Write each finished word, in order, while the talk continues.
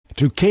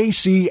to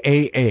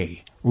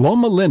KCAA,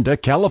 Loma Linda,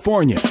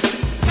 California.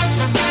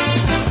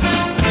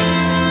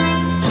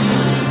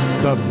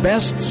 The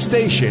best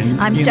station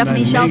I'm in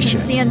Stephanie the Shelton, nation.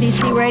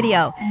 CNBC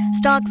Radio.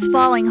 Stocks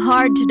falling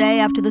hard today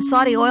after the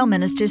Saudi oil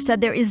minister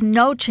said there is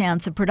no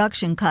chance of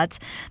production cuts.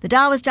 The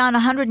Dow was down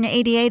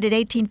 188 at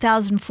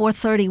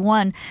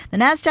 18,431. The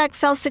Nasdaq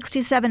fell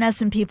 67,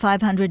 S&P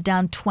 500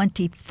 down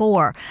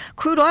 24.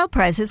 Crude oil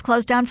prices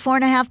closed down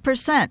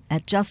 4.5%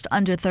 at just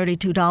under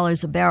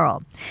 $32 a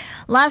barrel.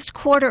 Last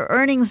quarter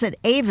earnings at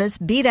Avis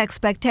beat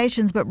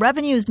expectations, but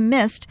revenues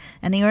missed,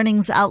 and the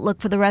earnings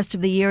outlook for the rest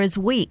of the year is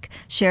weak.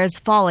 Shares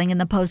falling in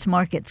the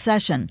post-market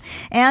session.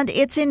 And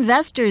it's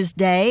Investors'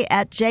 Day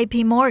at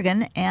J.P.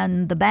 Morgan,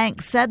 and the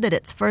bank said that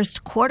its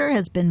first quarter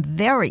has been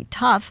very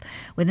tough,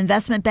 with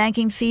investment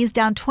banking fees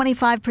down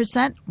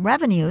 25%,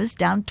 revenues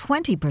down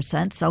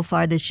 20% so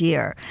far this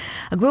year.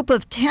 A group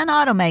of 10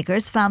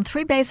 automakers found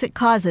 3 basic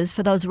causes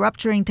for those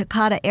rupturing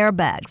Takata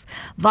airbags: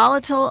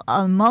 volatile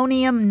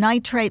ammonium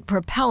nitrate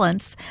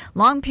propellants,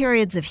 long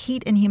periods of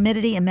heat and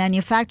humidity, and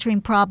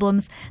manufacturing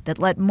problems that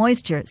let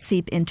moisture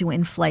seep into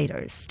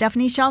inflators.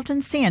 Stephanie Shelton,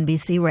 CNBC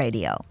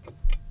Radio.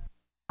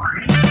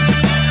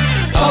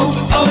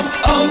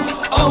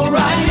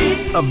 O'Reilly.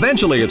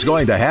 Eventually it's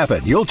going to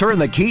happen. You'll turn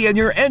the key and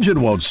your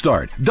engine won't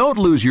start. Don't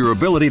lose your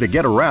ability to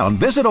get around.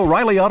 Visit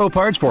O'Reilly Auto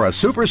Parts for a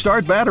Super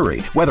Start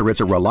battery. Whether it's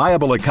a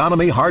reliable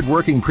economy,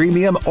 hard-working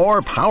premium,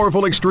 or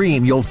powerful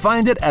extreme, you'll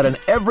find it at an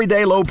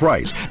everyday low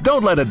price.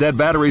 Don't let a dead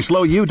battery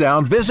slow you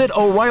down. Visit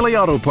O'Reilly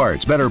Auto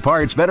Parts. Better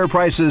parts, better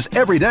prices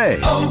every day.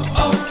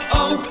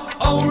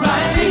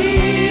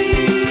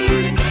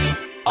 O'Reilly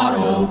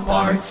Auto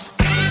Parts.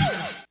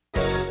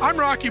 I'm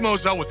Rocky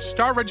Moselle with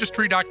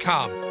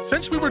StarRegistry.com.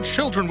 Since we were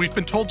children, we've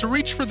been told to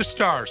reach for the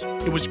stars.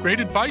 It was great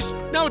advice.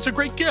 Now it's a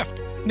great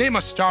gift. Name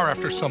a star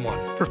after someone.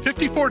 For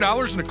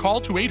 $54 and a call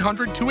to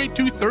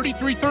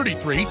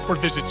 800-282-3333 or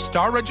visit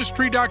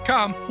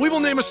StarRegistry.com, we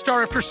will name a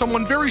star after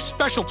someone very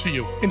special to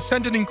you and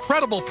send an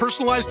incredible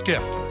personalized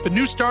gift. The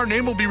new star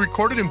name will be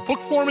recorded in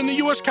book form in the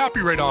U.S.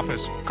 Copyright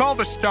Office. Call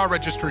the Star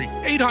Registry,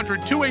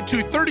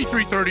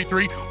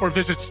 800-282-3333 or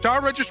visit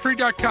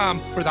StarRegistry.com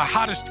for the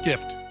hottest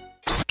gift.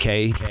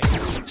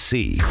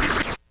 KCAA.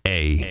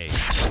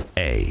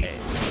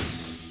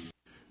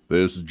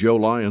 This is Joe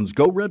Lyons.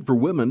 Go Red for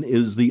Women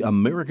is the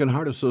American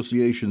Heart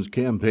Association's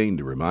campaign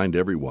to remind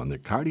everyone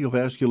that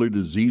cardiovascular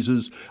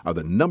diseases are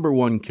the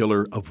 #1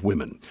 killer of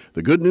women.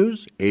 The good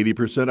news,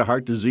 80% of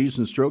heart disease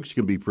and strokes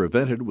can be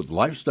prevented with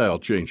lifestyle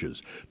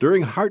changes.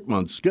 During Heart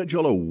Month,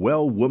 schedule a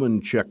Well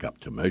Woman checkup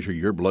to measure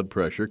your blood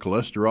pressure,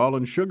 cholesterol,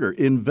 and sugar.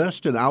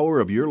 Invest an hour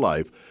of your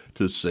life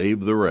to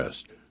save the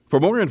rest. For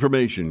more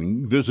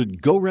information,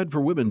 visit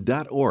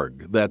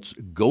GoRedForWomen.org. That's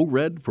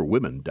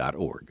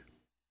GoRedForWomen.org.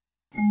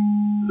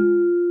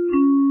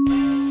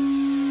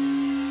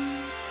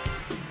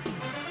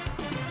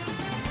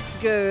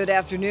 Good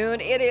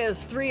afternoon. It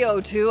is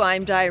 3:02.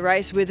 I'm Di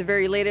Rice with the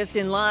very latest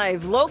in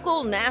live,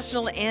 local,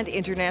 national, and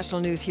international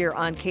news here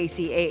on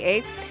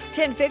KCAA,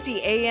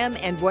 1050 AM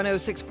and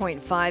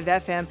 106.5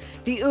 FM.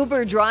 The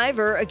Uber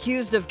driver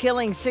accused of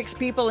killing 6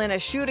 people in a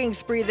shooting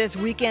spree this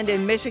weekend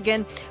in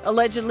Michigan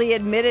allegedly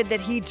admitted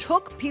that he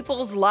took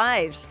people's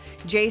lives.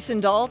 Jason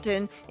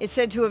Dalton is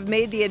said to have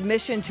made the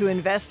admission to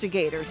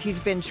investigators. He's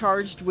been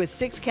charged with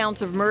 6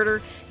 counts of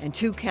murder and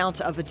 2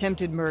 counts of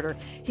attempted murder.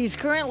 He's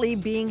currently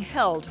being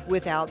held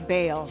without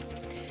bail.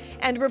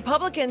 And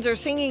Republicans are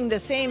singing the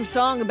same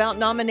song about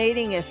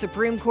nominating a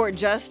Supreme Court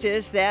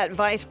justice that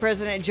Vice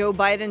President Joe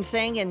Biden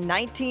sang in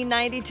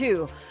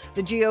 1992.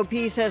 The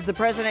GOP says the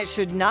president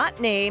should not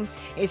name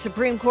a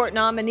Supreme Court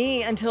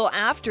nominee until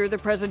after the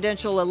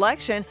presidential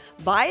election.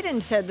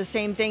 Biden said the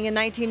same thing in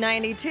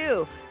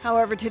 1992.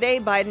 However, today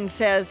Biden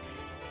says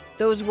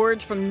those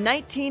words from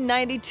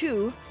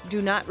 1992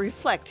 do not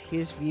reflect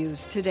his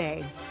views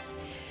today.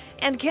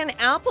 And can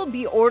Apple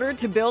be ordered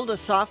to build a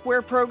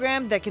software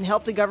program that can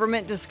help the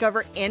government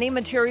discover any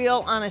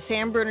material on a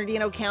San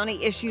Bernardino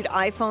County-issued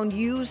iPhone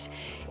used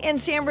in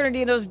San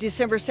Bernardino's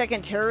December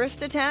 2nd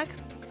terrorist attack?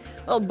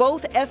 Well,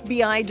 both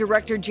FBI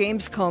Director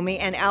James Comey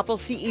and Apple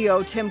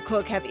CEO Tim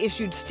Cook have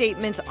issued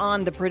statements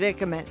on the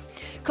predicament.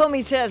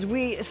 Comey says,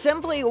 "We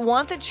simply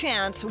want the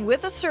chance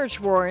with a search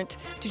warrant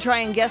to try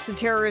and guess the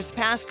terrorist's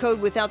passcode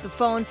without the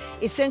phone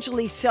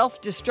essentially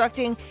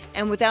self-destructing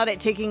and without it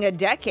taking a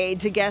decade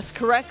to guess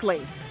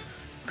correctly."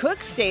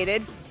 Cook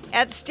stated,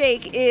 "At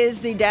stake is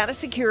the data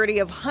security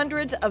of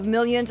hundreds of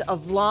millions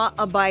of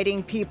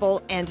law-abiding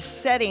people and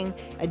setting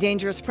a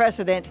dangerous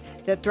precedent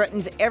that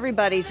threatens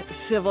everybody's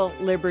civil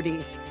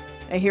liberties."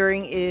 A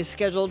hearing is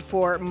scheduled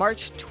for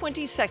March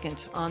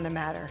 22nd on the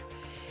matter.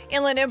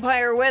 Inland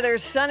Empire weather,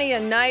 sunny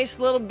and nice,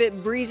 a little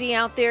bit breezy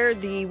out there.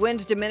 The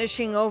wind's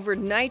diminishing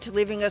overnight,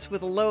 leaving us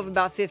with a low of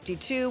about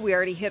 52. We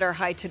already hit our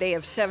high today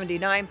of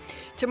 79.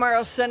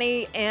 Tomorrow,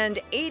 sunny and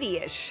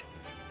 80-ish.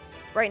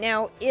 Right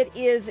now, it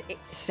is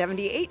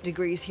 78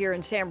 degrees here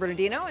in San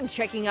Bernardino, and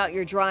checking out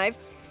your drive,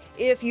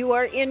 If you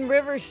are in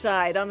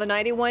Riverside on the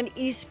 91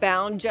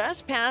 eastbound,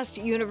 just past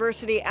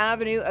University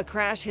Avenue, a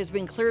crash has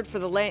been cleared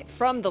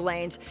from the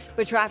lanes,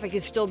 but traffic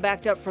is still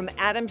backed up from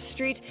Adams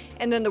Street,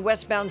 and then the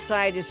westbound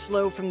side is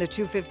slow from the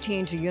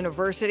 215 to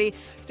University.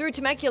 Through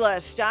Temecula,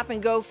 stop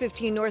and go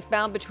 15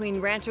 northbound between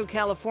Rancho,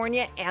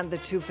 California and the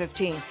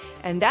 215.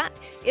 And that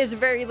is the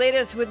very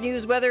latest with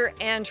news, weather,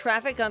 and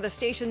traffic on the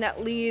station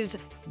that leaves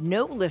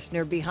no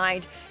listener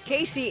behind.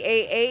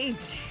 KCAA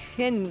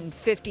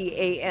 1050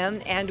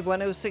 AM and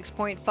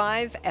 106.5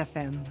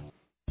 FM.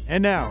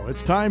 And now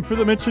it's time for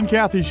the Mitch and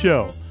Kathy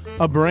Show,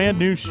 a brand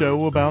new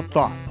show about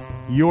thought,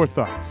 your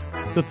thoughts,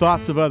 the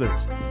thoughts of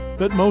others,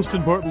 but most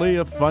importantly,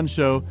 a fun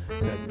show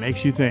that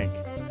makes you think.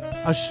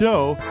 A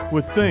show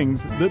with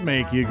things that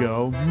make you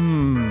go,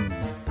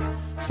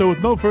 So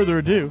with no further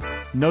ado,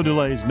 no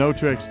delays, no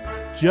tricks,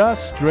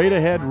 just straight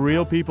ahead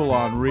real people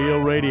on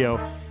real radio.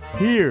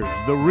 Here's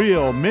the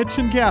real Mitch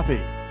and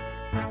Kathy.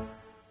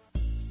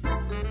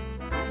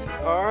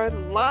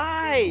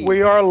 Live.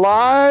 We are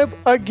live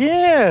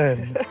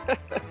again.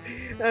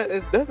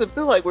 It doesn't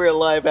feel like we're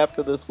alive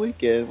after this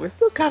weekend. We're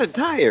still kind of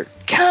tired.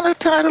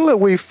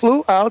 We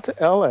flew out to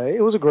L.A.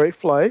 It was a great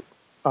flight.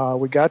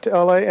 We got to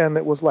L.A. and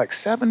it was like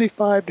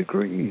 75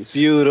 degrees.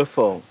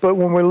 Beautiful. But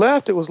when we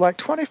left, it was like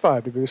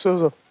 25 degrees. So it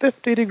was a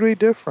 50-degree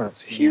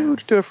difference.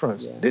 Huge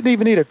difference. Yeah. Didn't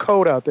even need a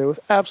coat out there. It was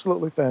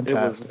absolutely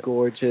fantastic. It was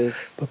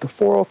gorgeous. But the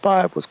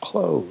 405 was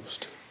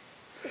closed.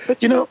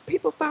 But you know,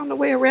 people found a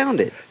way around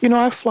it. You know,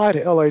 I fly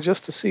to L.A.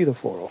 just to see the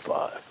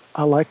 405.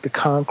 I like the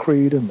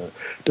concrete and the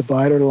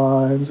divider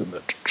lines and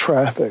the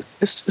traffic.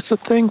 It's a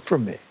thing for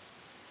me.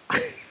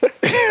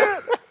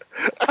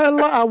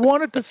 I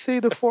wanted to see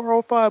the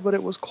 405, but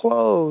it was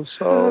closed.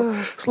 So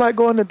it's like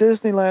going to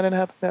Disneyland and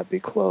having that be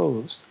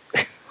closed.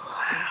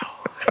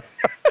 Wow.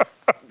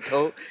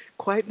 Don't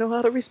quite know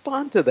how to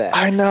respond to that.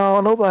 I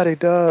know. Nobody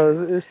does.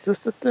 It's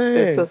just a thing.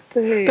 It's a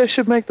thing. They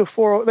should make the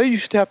 405. They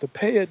used to have to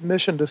pay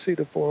admission to see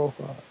the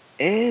 405.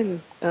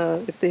 And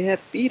if they had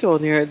feet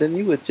on there, then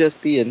you would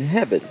just be in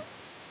heaven.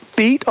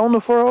 Feet on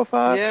the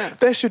 405? Yeah.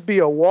 There should be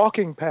a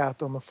walking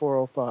path on the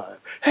 405.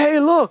 Hey,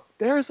 look,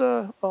 there's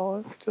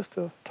it's just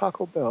a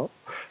Taco Bell.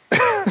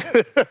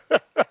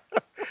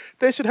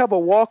 They should have a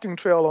walking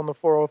trail on the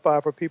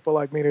 405 for people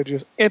like me that are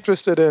just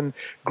interested in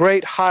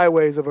great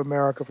highways of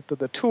America, for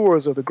the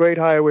tours of the great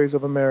highways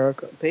of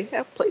America. They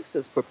have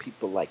places for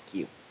people like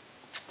you.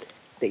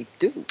 They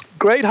do.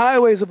 Great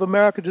highways of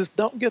America just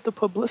don't get the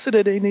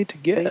publicity they need to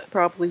get. They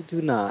probably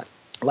do not.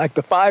 Like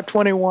the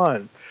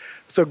 521.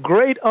 It's a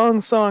great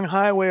unsung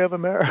highway of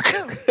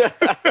America.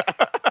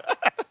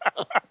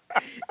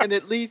 And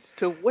it leads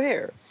to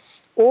where?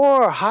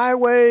 Or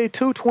Highway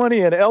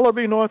 220 in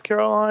Ellerby, North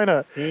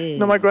Carolina. You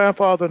know, my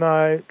grandfather and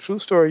I, true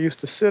story, used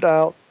to sit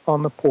out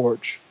on the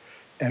porch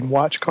and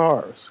watch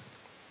cars.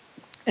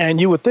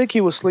 And you would think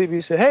he was asleep.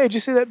 He said, "Hey, did you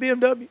see that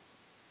BMW?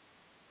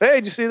 Hey,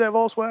 did you see that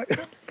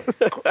Volkswagen?"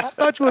 "I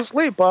thought you were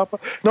asleep, Papa."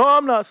 "No,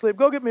 I'm not asleep.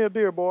 Go get me a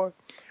beer, boy."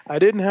 I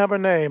didn't have a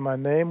name. My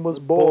name was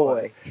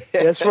Boy.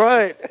 That's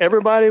right.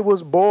 Everybody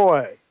was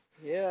Boy.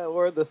 Yeah,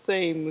 or the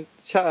same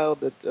child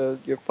that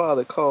your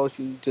father calls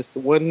you just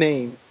one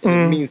name, and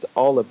it means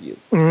all of you.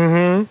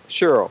 Mm-hmm.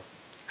 Cheryl.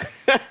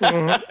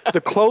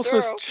 The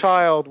closest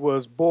child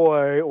was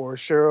Boy or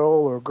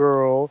Cheryl or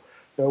Girl.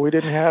 We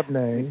didn't have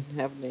names. We didn't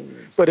have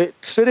names. But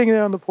sitting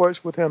there on the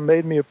porch with him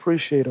made me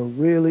appreciate a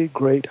really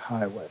great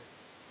highway.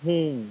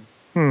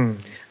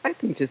 I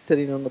think just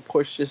sitting on the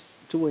porch,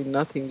 just doing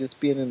nothing, just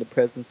being in the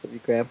presence of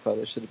your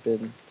grandfather should have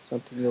been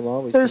something you'll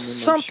always There's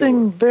remember,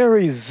 something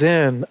very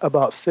zen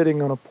about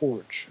sitting on a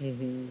porch.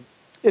 Mm-hmm.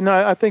 And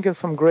I think in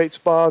some great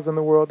spas in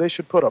the world, they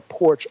should put a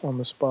porch on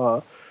the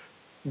spa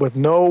with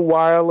no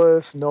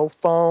wireless, no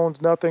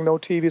phones, nothing, no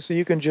TV, so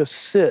you can just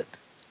sit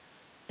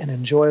and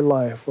enjoy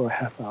life for a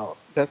half hour.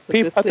 That's a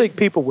good I thing. think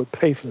people would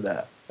pay for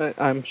that.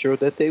 I'm sure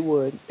that they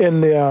would. In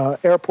the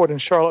airport in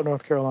Charlotte,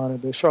 North Carolina,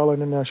 the Charlotte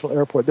International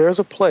Airport, there's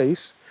a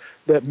place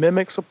that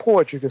mimics a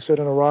porch. You can sit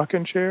in a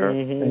rocking chair,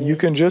 and you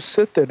can just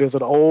sit there. There's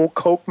an old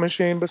Coke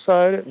machine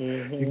beside it.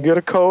 You can get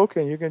a Coke,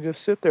 and you can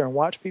just sit there and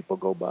watch people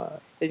go by.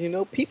 And you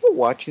know, people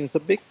watching is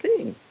a big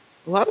thing.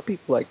 A lot of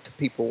people like to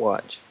people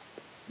watch.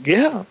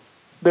 Yeah.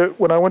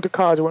 When I went to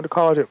college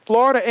at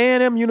Florida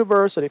A&M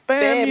University,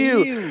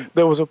 FAMU.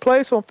 There was a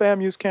place on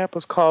FAMU's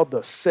campus called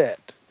The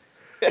Set.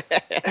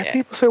 And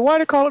people say, why do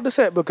they call it The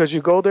Set? Because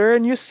you go there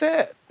and you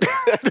sit.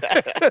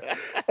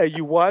 And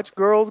you watch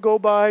girls go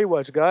by, you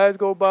watch guys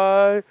go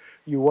by,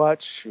 you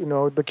watch,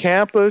 the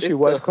campus. It's you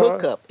watch the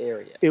hookup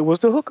area. It was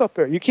the hookup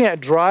area. You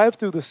can't drive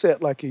through the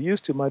set like you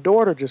used to. My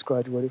daughter just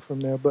graduated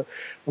from there, but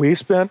we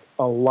spent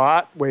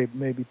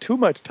maybe too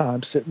much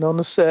time sitting on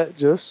the set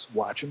just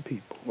watching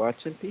people.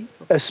 Watching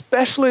people.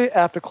 Especially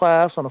after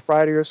class on a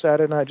Friday or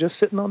Saturday night, just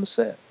sitting on the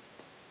set.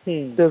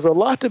 There's a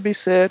lot to be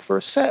said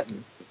for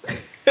setting.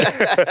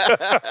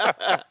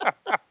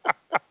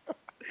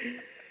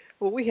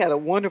 Well, we had a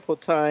wonderful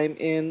time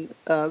in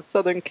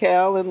Southern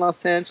Cal in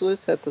Los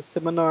Angeles at the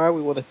seminar.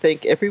 We want to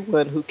thank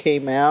everyone who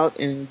came out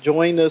and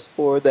joined us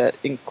for that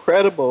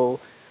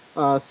incredible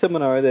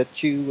seminar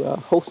that you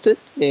hosted,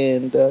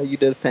 and you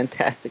did a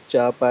fantastic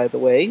job, by the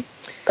way.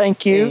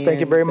 Thank you. Thank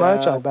you very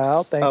much. I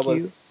bow. Thank you. I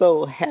was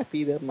so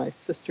happy that my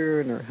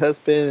sister and her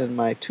husband and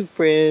my two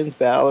friends,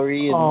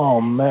 Valerie and... Oh,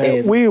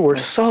 man. We were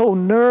so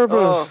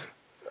nervous.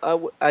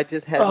 I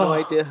just had no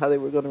idea how they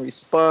were going to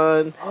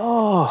respond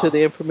to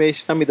the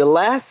information. I mean, the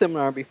last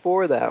seminar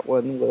before that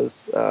one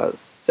was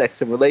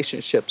sex and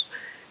relationships,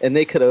 and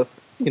they could have,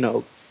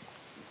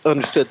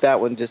 understood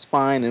that one just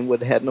fine and would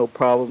have had no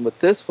problem with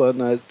this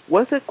one. I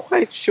wasn't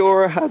quite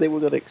sure how they were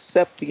going to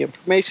accept the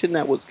information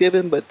that was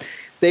given, but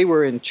they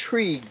were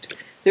intrigued.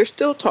 They're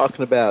still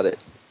talking about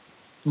it.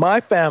 My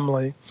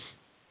family,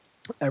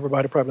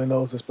 everybody probably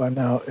knows this by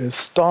now, is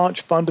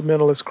staunch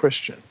fundamentalist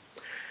Christian.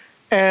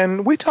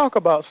 And we talk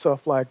about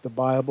stuff like the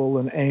Bible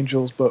and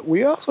angels, but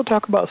we also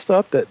talk about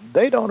stuff that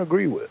they don't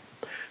agree with.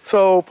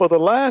 So for the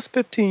last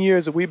 15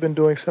 years that we've been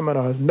doing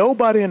seminars,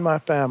 nobody in my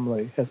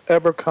family has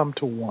ever come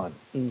to one.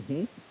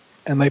 Mm-hmm.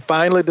 And they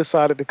finally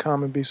decided to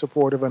come and be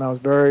supportive, and I was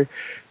very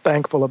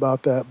thankful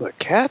about that. But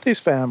Kathy's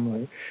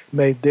family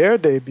made their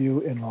debut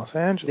in Los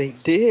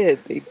Angeles. They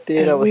did.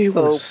 And I was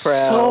so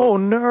proud. So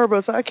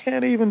nervous. I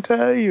can't even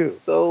tell you.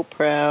 So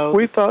proud.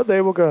 We thought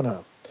they were going to.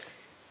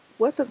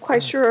 Wasn't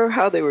quite sure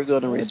how they were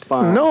going to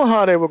respond. Know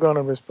how they were going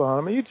to respond.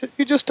 I mean,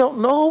 you just don't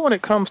know when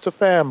it comes to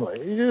family.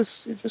 You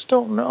just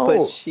don't know.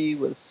 But she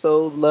was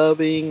so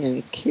loving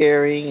and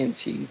caring, and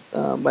she's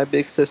my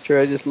big sister.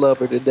 I just love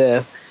her to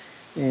death,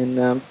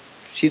 and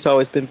she's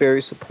always been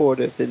very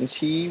supportive. And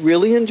she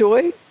really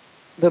enjoyed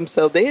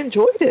themselves. They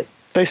enjoyed it.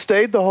 They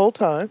stayed the whole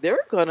time. They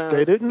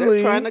didn't leave.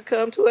 They're trying to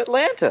come to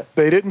Atlanta.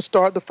 They didn't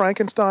start the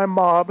Frankenstein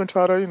mob and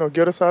try to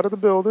get us out of the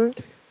building.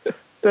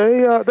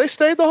 They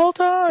stayed the whole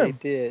time. They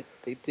did.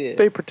 They did.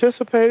 They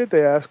participated.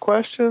 They asked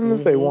questions.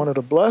 Mm-hmm. They wanted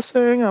a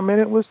blessing. I mean,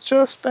 it was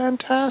just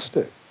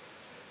fantastic.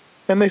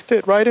 And they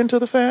fit right into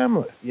the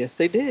family. Yes,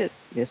 they did.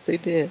 Yes, they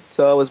did.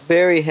 So I was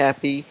very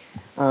happy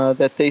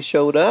that they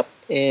showed up.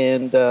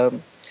 And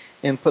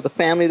for the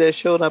family that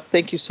showed up,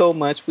 thank you so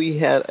much. We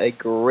had a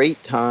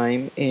great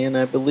time. And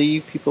I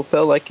believe people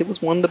felt like it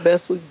was one of the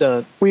best we've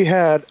done. We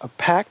had a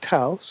packed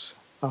house.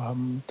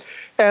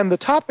 And the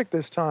topic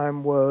this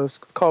time was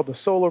called the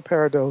solar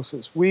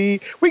paradoxes. We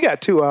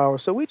got 2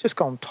 hours, so we just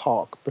going to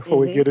talk before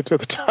we get into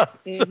the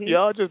topic. So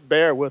y'all just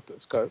bear with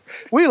us, because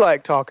we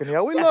like talking,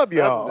 y'all. We love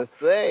y'all.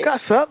 Got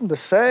something to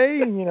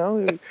say.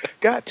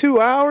 Got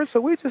 2 hours,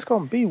 so we just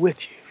going to be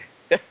with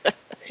you.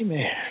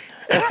 Amen.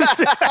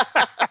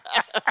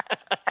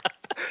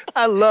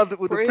 I loved it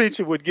when the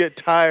preacher would get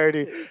tired.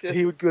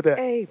 He would go that,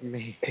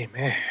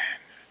 Amen.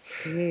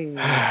 Amen.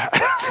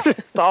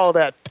 All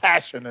that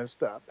passion and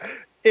stuff.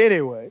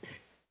 Anyway,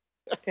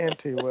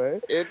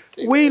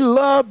 we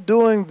loved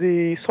doing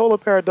the solar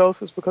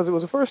paradoxes because it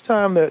was the first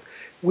time that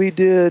we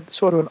did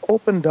sort of an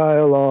open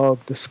dialogue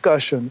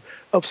discussion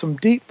of some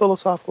deep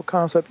philosophical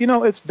concept.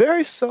 It's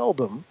very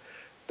seldom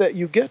that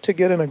you get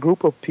in a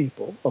group of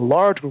people, a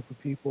large group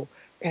of people,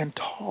 and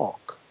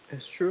talk.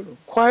 It's true.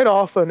 Quite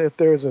often, if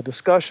there's a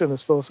discussion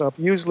that's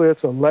philosophical, usually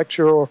it's a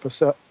lecturer or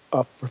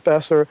a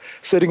professor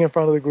sitting in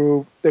front of the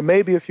group. There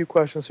may be a few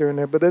questions here and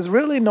there, but there's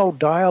really no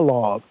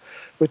dialogue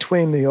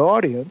between the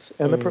audience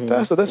and the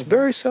professor. That's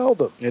very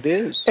seldom. It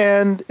is.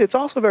 And it's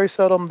also very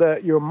seldom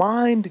that your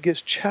mind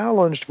gets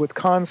challenged with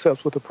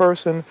concepts with a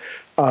person.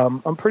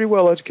 I'm pretty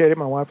well educated.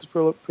 My wife is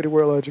pretty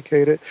well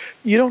educated.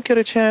 You don't get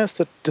a chance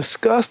to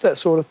discuss that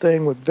sort of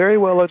thing with very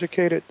well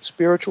educated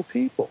spiritual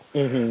people.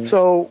 Mm-hmm.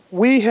 So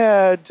we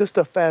had just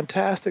a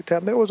fantastic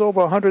time. There was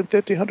over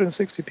 150,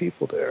 160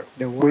 people there.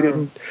 There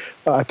were.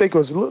 I think it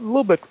was a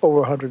little bit over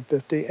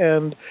 150.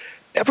 And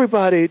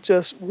everybody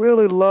just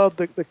really loved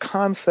the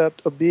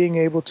concept of being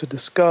able to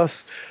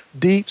discuss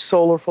deep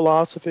solar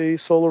philosophy,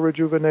 solar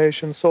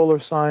rejuvenation, solar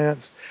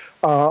science,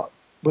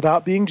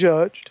 without being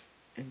judged.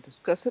 And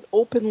discuss it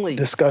openly.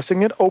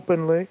 Discussing it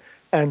openly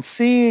and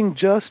seeing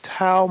just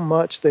how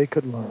much they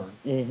could learn.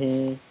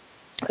 Mm-hmm.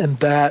 And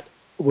that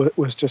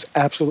was just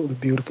absolutely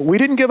beautiful. We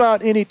didn't give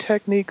out any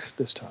techniques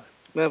this time.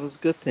 That was a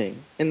good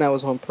thing. And that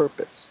was on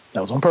purpose.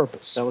 That was on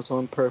purpose. That was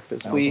on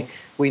purpose. We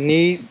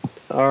need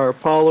our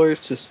followers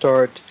to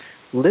start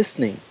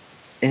listening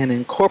and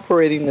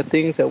incorporating the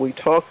things that we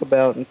talk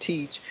about and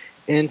teach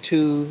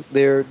into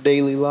their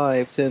daily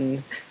lives.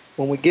 And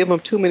when we give them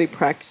too many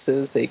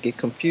practices, they get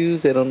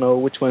confused. They don't know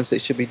which ones they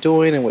should be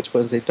doing and which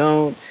ones they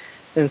don't.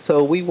 And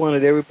so we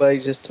wanted everybody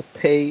just to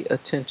pay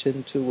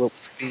attention to what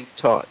was being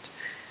taught.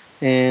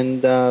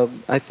 And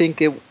I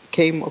think it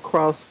came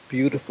across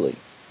beautifully.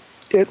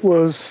 It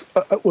was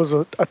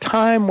a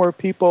time where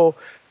people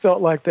felt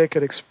like they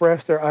could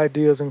express their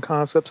ideas and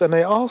concepts, and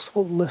they also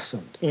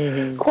listened.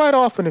 Mm-hmm. Quite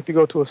often, if you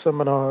go to a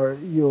seminar,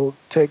 you'll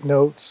take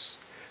notes,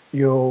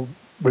 you'll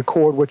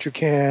record what you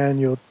can,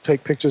 you'll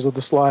take pictures of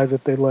the slides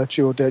if they let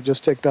you, or they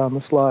just take down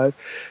the slides.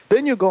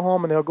 Then you go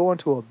home and they'll go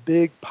into a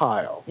big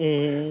pile.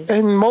 Mm-hmm.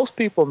 And most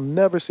people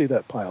never see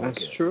that pile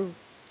That's again. true.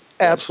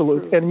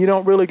 Absolutely. True. And you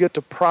don't really get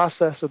to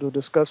process it or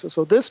discuss it.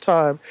 So this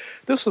time,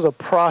 this was a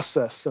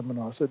process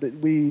seminar, so that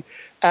we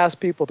ask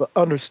people to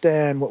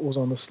understand what was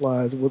on the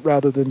slides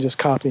rather than just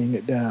copying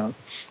it down.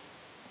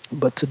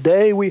 But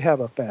today we have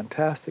a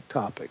fantastic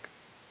topic.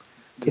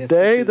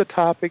 Today the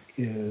topic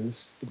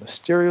is the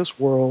mysterious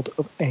world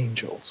of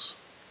angels.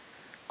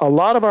 A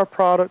lot of our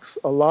products,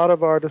 a lot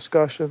of our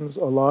discussions,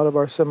 a lot of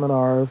our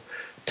seminars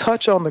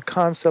touch on the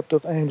concept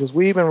of angels.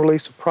 We even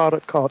released a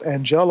product called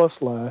Angelus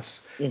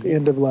the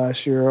end of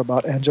last year,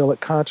 about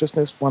angelic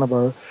consciousness, one of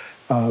our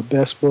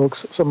best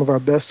books. Some of our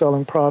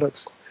best-selling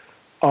products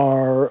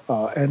are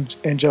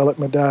angelic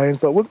medallions.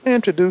 But we're going to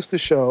introduce the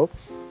show.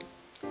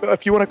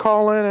 If you want to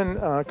call in and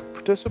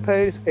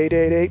participate, it's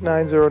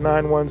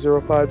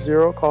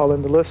 888-909-1050. Call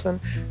in to listen,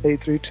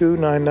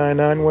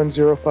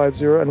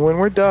 832-999-1050. And when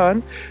we're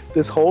done,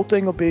 this whole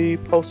thing will be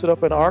posted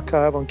up in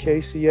archive on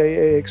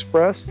KCAA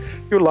Express.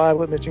 You're live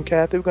with Mitch and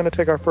Kathy. We're going to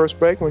take our first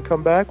break. When we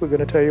come back, we're going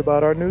to tell you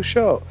about our new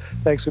show.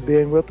 Thanks for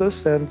being with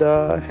us, and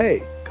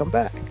hey, come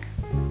back.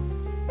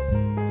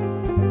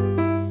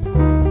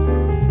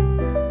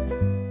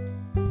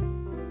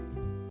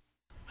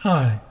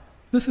 Hi.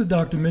 This is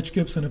Dr. Mitch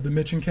Gibson of The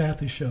Mitch and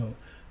Kathy Show.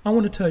 I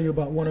want to tell you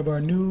about one of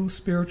our new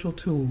spiritual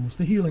tools,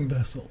 the Healing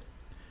Vessel.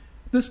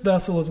 This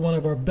vessel is one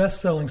of our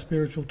best-selling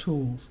spiritual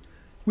tools.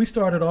 We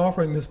started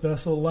offering this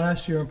vessel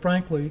last year, and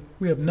frankly,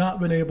 we have not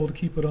been able to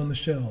keep it on the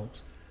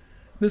shelves.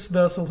 This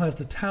vessel has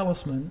the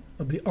talisman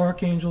of the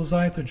Archangel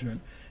Zythogen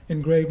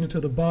engraved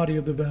into the body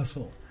of the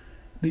vessel.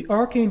 The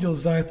Archangel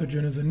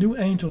Zythogen is a new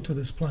angel to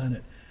this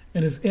planet,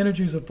 and his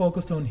energies are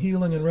focused on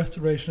healing and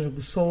restoration of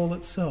the soul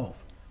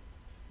itself.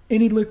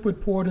 Any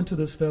liquid poured into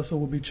this vessel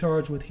will be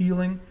charged with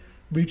healing,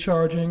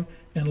 recharging,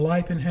 and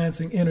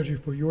life-enhancing energy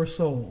for your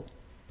soul.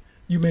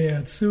 You may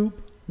add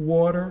soup,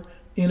 water,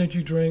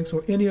 energy drinks,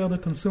 or any other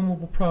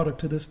consumable product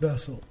to this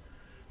vessel.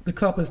 The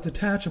cup is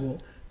detachable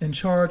and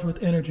charged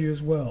with energy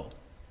as well.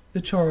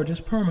 The charge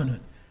is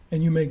permanent,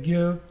 and you may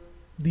give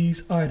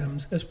these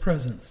items as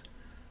presents.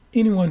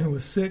 Anyone who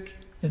is sick,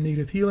 in need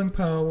of healing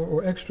power,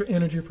 or extra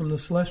energy from the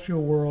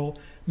celestial world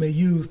may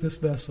use this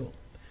vessel.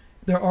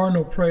 There are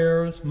no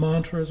prayers,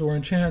 mantras, or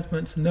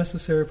enchantments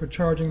necessary for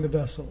charging the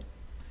vessel.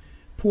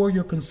 Pour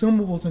your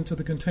consumables into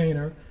the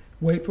container,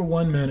 wait for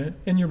 1 minute,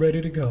 and you're ready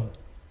to go.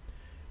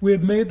 We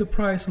have made the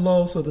price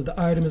low so that the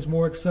item is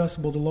more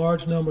accessible to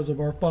large numbers of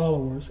our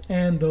followers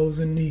and those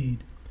in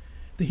need.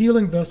 The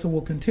healing vessel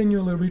will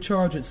continually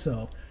recharge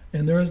itself,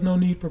 and there is no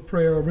need for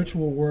prayer or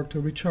ritual work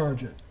to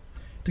recharge it.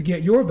 To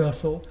get your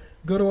vessel,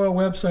 go to our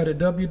website at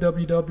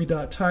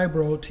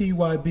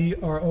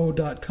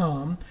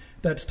www.tybro.com.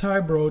 That's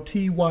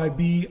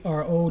tybro.com,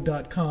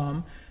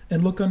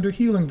 and look under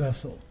Healing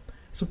Vessel.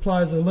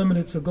 Supplies are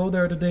limited, so go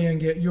there today and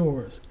get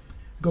yours.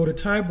 Go to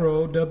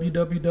Tybro,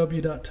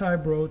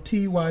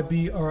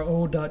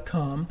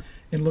 www.tybro.com,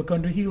 and look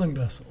under Healing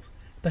Vessels.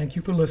 Thank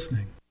you for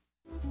listening.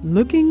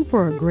 Looking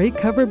for a great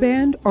cover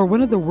band or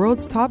one of the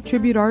world's top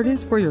tribute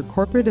artists for your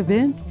corporate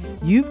event?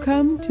 You've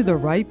come to the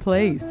right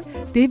place.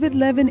 David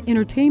Levin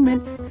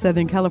Entertainment,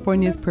 Southern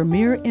California's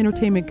premier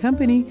entertainment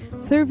company,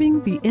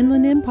 serving the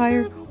Inland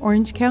Empire,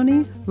 Orange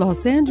County,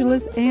 Los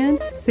Angeles, and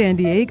San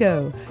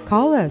Diego.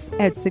 Call us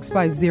at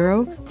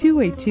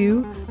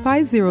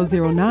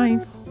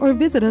 650-282-5009 or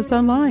visit us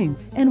online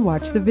and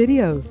watch the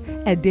videos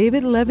at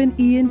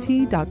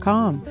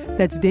davidlevinent.com.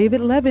 That's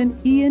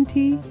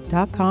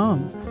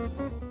davidlevinent.com.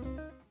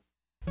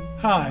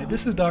 Hi,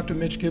 this is Dr.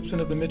 Mitch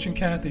Gibson of The Mitch and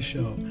Kathy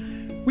Show.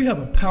 We have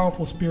a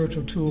powerful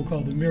spiritual tool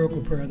called the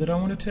Miracle Prayer that I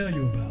want to tell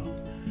you about.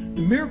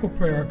 The Miracle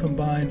Prayer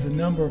combines a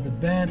number of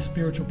advanced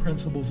spiritual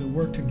principles that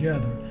work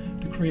together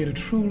to create a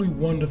truly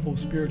wonderful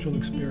spiritual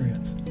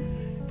experience.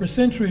 For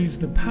centuries,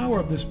 the power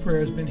of this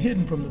prayer has been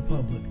hidden from the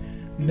public.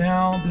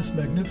 Now, this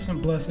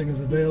magnificent blessing is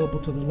available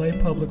to the lay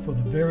public for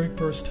the very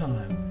first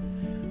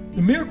time.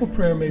 The Miracle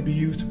Prayer may be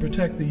used to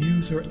protect the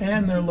user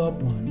and their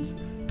loved ones,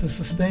 to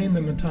sustain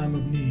them in time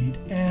of need,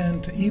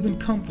 and to even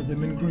comfort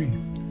them in grief.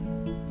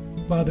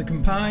 By the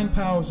combined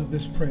powers of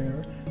this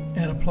prayer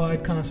and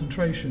applied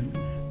concentration,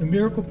 the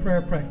Miracle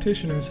Prayer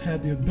practitioners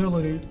had the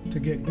ability to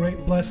get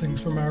great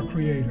blessings from our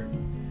Creator.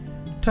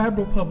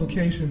 Tybro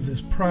Publications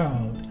is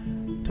proud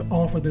to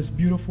offer this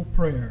beautiful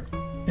prayer,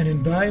 an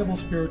invaluable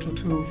spiritual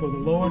tool for the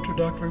low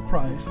introductory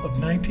price of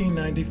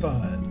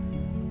 $19.95.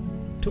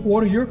 To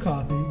order your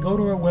copy, go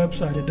to our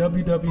website at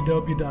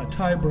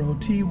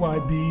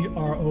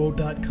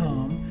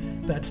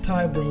www.tybro.com. That's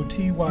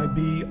tybro.com,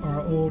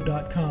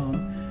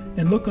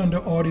 and look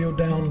under audio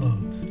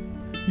downloads.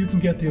 You can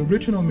get the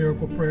original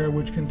Miracle Prayer,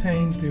 which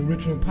contains the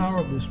original power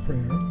of this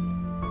prayer,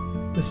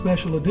 the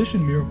special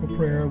edition Miracle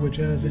Prayer, which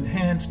has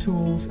enhanced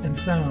tools and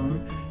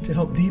sound to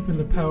help deepen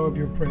the power of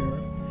your prayer,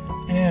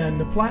 and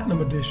the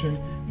Platinum Edition,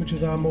 which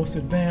is our most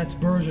advanced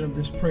version of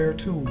this prayer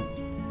tool.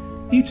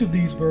 Each of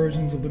these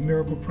versions of the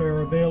Miracle Prayer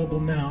are available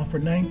now for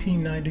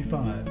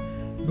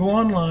 $19.95. Go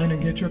online and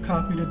get your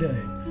copy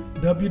today.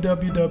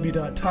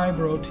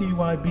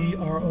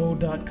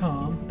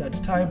 www.tybro.com. That's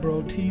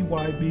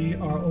tybro.com,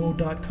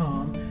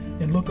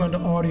 and look under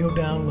audio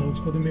downloads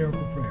for the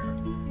Miracle Prayer.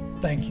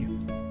 Thank you.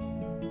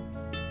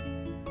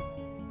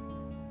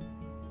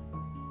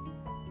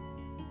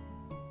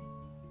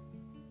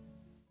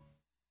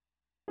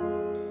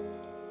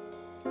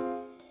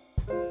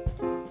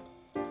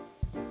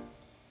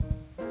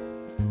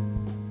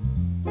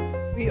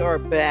 We are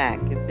back,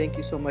 and thank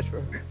you so much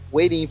for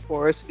waiting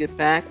for us to get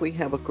back. We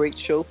have a great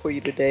show for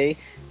you today.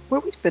 Were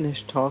we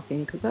finished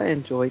talking? Because I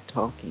enjoyed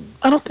talking.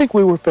 I don't think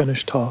we were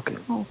finished talking.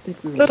 I don't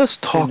think we were. Let us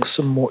talk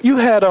some more. You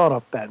had on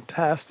a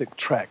fantastic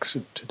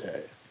tracksuit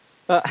today.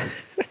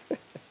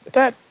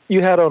 That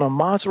you had on a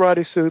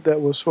Maserati suit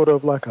that was sort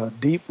of like a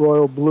deep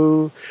royal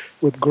blue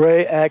with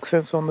gray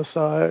accents on the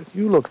side.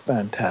 You look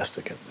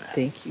fantastic in that.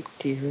 Thank you,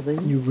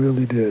 dearly. You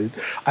really did.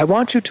 I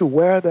want you to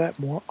wear that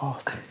more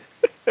often.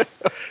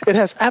 It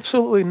has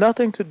absolutely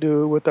nothing to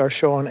do with our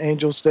show on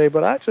Angels Day,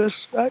 but I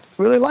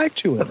really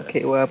liked you in it.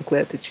 Okay, well, I'm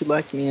glad that you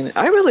liked me in it.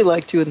 I really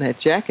liked you in that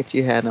jacket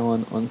you had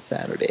on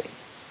Saturday.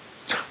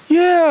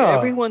 Yeah.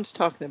 Everyone's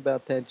talking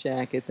about that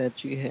jacket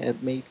that you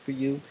had made for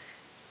you.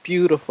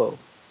 Beautiful.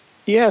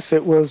 Yes,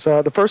 it was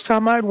the first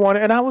time I'd worn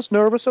it, and I was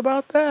nervous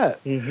about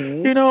that.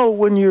 Mm-hmm. You know,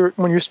 when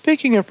you're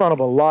speaking in front of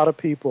a lot of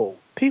people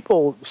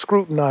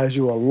scrutinize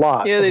you a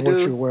lot yeah, on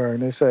what you're wearing.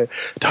 They say,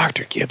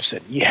 Dr.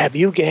 Gibson, have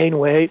you gained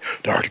weight?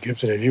 Dr.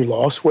 Gibson, have you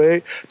lost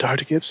weight?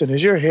 Dr. Gibson,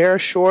 is your hair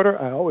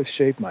shorter? I always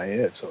shave my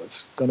head, so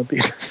it's going to be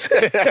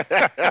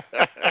the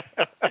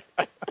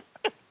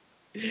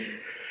same.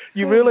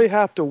 You really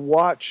have to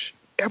watch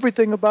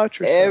everything about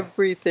yourself.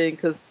 Everything,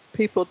 because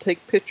people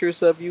take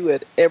pictures of you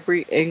at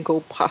every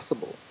angle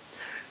possible.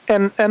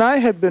 And I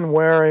had been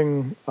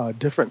wearing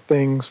different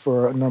things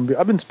for a number.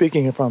 I've been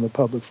speaking in front of the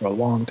public for a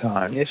long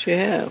time. Yes, you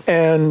have.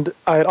 And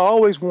I had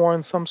always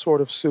worn some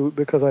sort of suit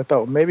because I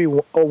thought maybe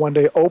one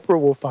day Oprah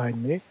will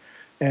find me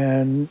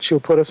and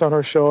she'll put us on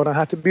her show and I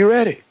have to be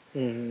ready.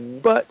 Mm-hmm.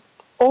 But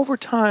over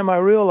time I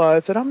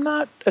realized that I'm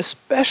not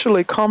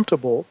especially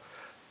comfortable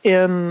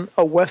in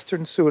a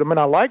Western suit. I mean,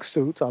 I like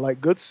suits. I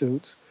like good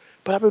suits.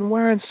 But I've been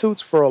wearing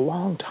suits for a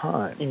long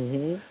time.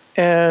 Mm-hmm.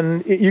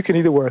 And you can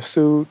either wear a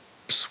suit,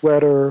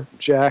 sweater,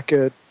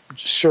 jacket,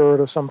 shirt,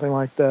 or something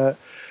like that.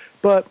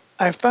 But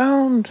I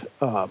found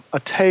a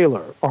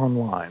tailor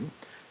online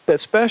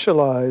that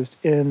specialized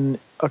in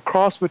a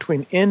cross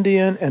between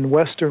Indian and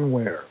Western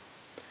wear.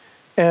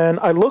 And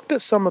I looked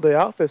at some of the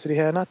outfits that he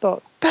had, and I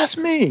thought, that's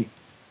me.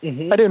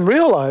 Mm-hmm. I didn't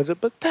realize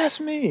it, but that's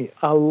me.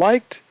 I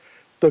liked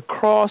the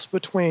cross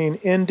between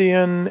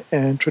Indian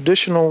and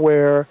traditional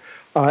wear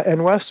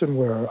and Western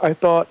wear. I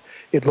thought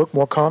it looked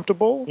more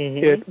comfortable.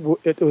 Mm-hmm.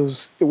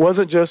 It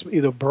wasn't just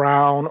either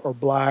brown or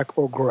black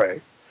or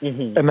gray.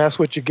 Mm-hmm. And that's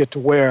what you get to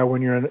wear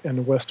when you're in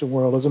the Western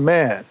world as a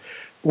man.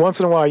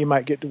 Once in a while you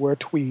might get to wear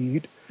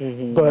tweed,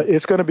 mm-hmm. but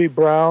it's going to be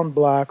brown,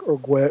 black, or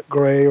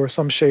gray, or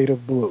some shade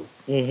of blue.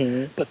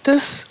 Mm-hmm. But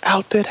this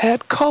outfit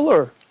had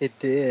color. It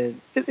did.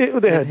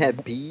 It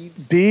had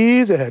beads.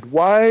 Beads, it had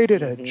white,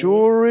 it had Mm-hmm.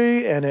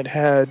 jewelry, and it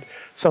had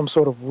some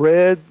sort of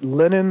red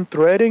linen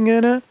threading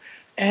in it.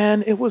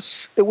 And it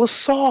was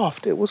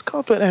soft, it was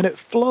comfortable, and it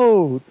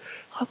flowed.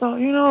 I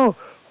thought,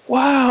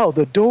 wow,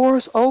 the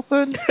doors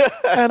opened,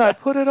 and I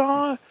put it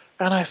on,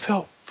 and I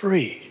felt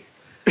free.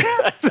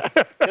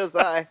 Because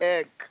I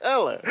had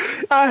color.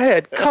 I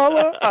had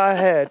color, I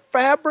had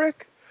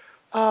fabric.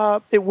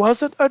 It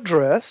wasn't a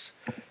dress.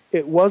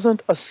 It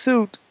wasn't a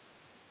suit,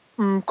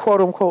 quote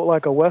unquote,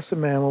 like a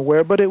Western man would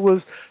wear, but it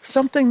was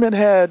something that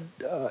had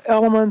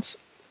elements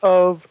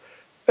of,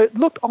 it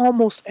looked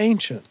almost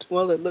ancient.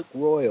 Well, it looked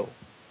royal.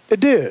 It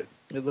did.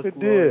 It looked royal.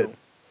 Did.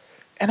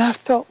 And I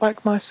felt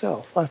like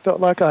myself. I felt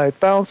like I had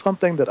found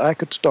something that I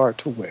could start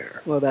to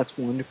wear. Well, that's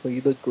wonderful.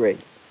 You look great.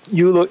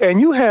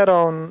 And you had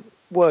on,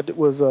 what, it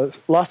was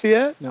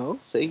Lafayette? No,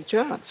 St.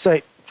 John.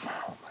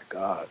 Oh my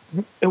God.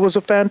 It was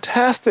a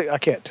fantastic, I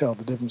can't tell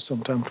the difference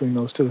sometimes between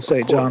those two,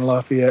 St. John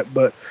Lafayette,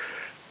 but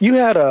you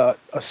had a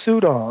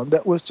suit on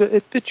that was just,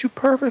 it fit you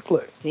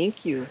perfectly.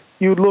 Thank you.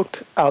 You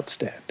looked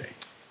outstanding.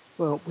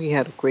 Well, we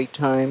had a great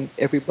time.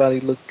 Everybody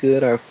looked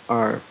good.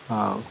 Our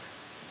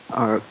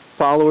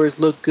followers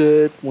looked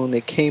good when they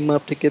came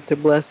up to get their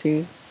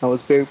blessing. I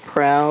was very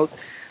proud.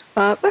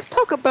 Let's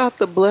talk about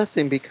the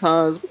blessing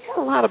because we had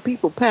a lot of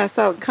people pass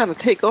out and kind of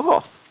take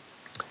off.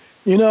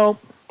 In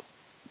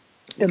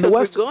the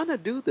West, we're going to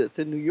do this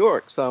in New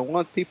York, so I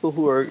want people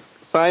who are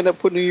signed up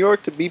for New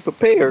York to be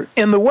prepared.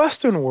 In the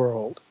Western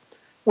world,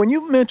 when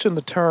you mention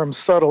the term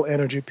subtle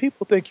energy,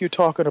 people think you're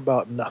talking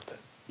about nothing.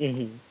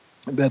 Mm-hmm.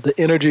 That the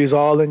energy is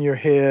all in your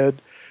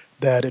head,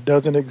 that it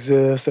doesn't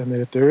exist, and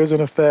that if there is an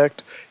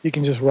effect, you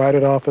can just write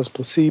it off as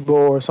placebo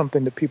or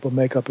something that people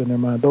make up in their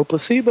mind. Though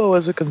placebo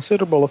is a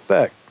considerable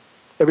effect.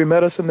 Every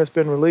medicine that's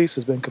been released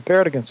has been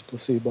compared against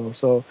placebo,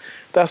 so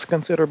that's a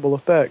considerable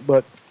effect.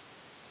 But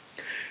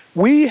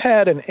we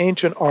had an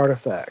ancient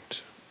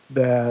artifact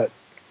that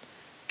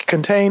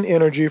contained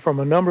energy from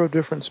a number of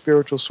different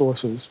spiritual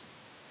sources,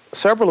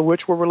 several of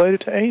which were related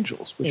to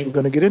angels, which we're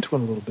going to get into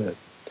in a little bit.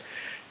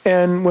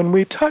 And when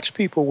we touched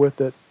people with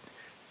it,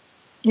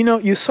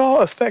 you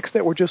saw effects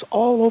that were just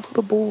all over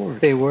the board.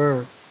 They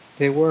were.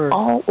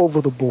 All over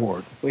the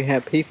board. We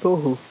had people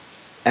who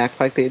act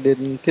like they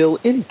didn't feel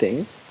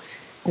anything.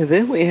 And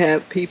then we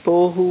had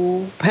people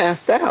who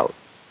passed out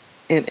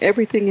and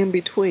everything in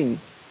between.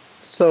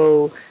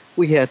 So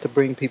we had to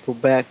bring people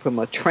back from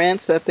a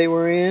trance that they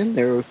were in.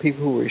 There were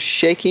people who were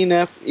shaking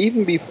up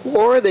even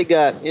before they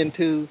got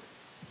into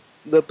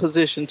the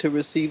position to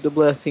receive the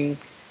blessing,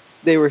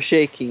 they were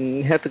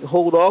shaking. Had to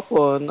hold off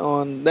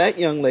on that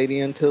young lady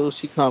until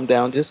she calmed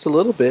down just a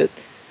little bit.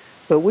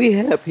 But we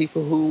had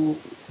people who,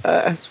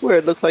 I swear,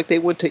 it looked like they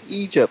went to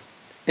Egypt,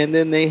 and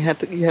then you had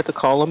to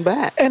call them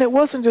back. And it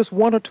wasn't just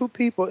one or two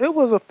people. It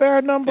was a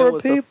fair number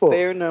of people. A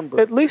fair number.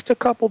 At least a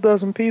couple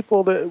dozen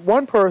people. That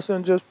one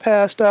person just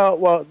passed out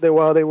while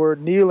they were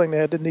kneeling. They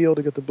had to kneel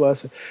to get the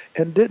blessing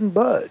and didn't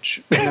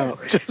budge. No.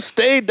 Just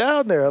stayed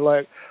down there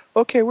like,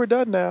 okay, we're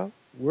done now.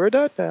 We're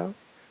done now.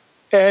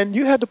 And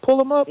you had to pull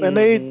them up.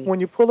 And when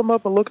you pull them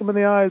up and look them in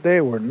the eyes,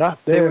 they were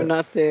not there. They were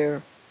not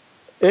there.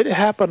 It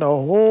happened a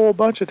whole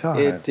bunch of times.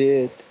 It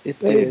did.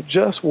 They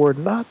just were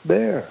not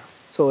there.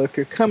 So if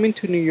you're coming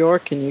to New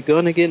York and you're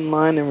going to get in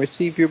line and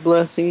receive your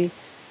blessing,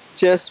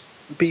 just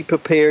be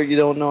prepared. You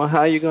don't know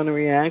how you're going to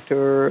react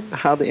or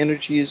how the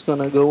energy is going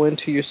to go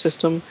into your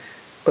system.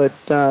 But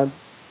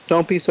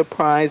don't be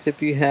surprised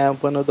if you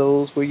have one of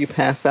those where you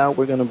pass out.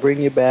 We're going to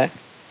bring you back.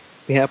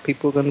 We have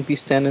people going to be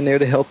standing there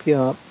to help you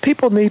up.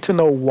 People need to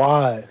know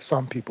why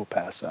some people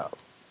pass out.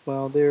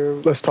 Well,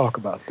 let's talk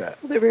about that.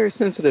 They're very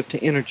sensitive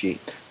to energy.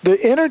 The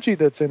energy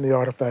that's in the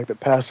artifact that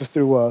passes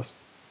through us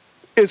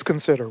is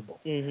considerable.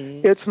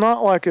 Mm-hmm. It's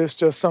not like it's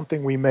just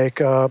something we make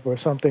up or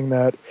something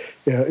that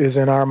is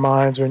in our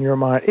minds or in your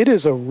mind. It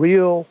is a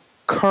real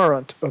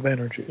current of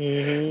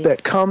energy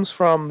that comes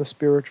from the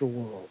spiritual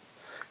world.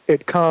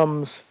 It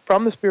comes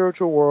from the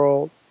spiritual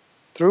world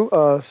through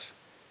us,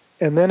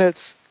 and then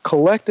it's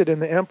collected in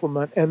the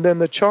implement, and then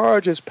the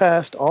charge is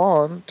passed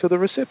on to the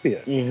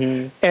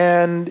recipient.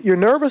 And your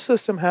nervous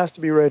system has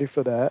to be ready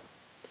for that.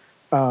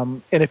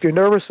 And if your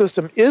nervous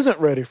system isn't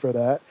ready for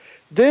that,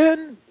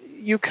 then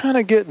you kind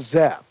of get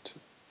zapped,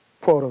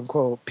 quote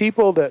unquote.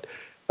 People that,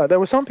 there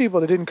were some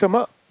people that didn't come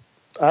up.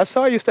 I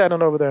saw you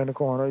standing over there in the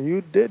corner.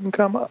 You didn't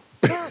come up.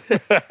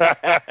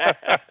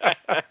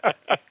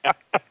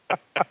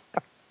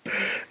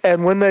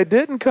 And when they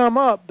didn't come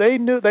up,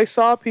 they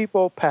saw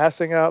people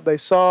passing out. They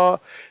saw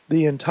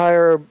the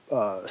entire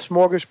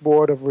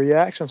smorgasbord of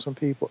reactions from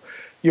people.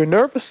 Your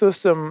nervous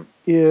system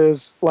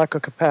is like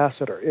a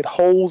capacitor. It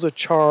holds a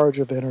charge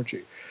of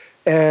energy.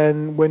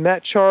 And when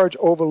that charge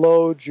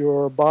overloads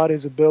your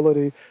body's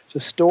ability to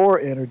store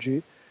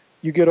energy,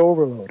 you get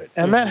overloaded.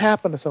 And that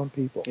happened to some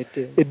people. It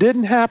did. It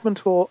didn't happen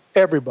to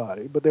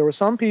everybody, but there were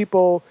some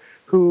people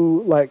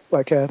who, like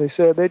Kathy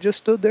said, they just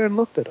stood there and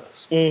looked at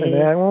us. And they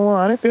had, well,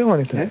 I didn't feel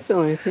anything. I didn't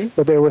feel anything.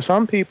 But there were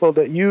some people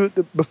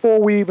that before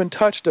we even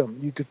touched them,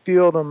 you could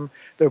feel them,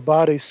 their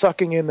bodies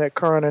sucking in that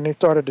current, and they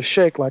started to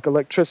shake like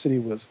electricity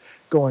was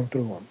going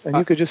through them. And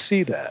you could just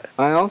see that.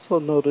 I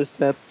also noticed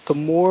that the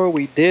more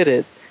we did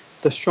it,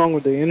 the stronger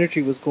the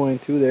energy was going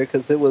through there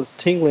because it was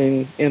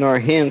tingling in our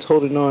hands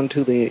holding on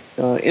to the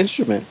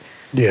instrument.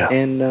 Yeah.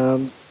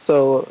 And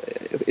so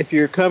if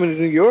you're coming to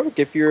New York,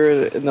 if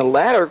you're in the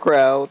latter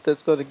crowd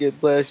that's going to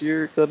get blessed,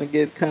 you're going to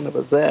get kind of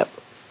a zap.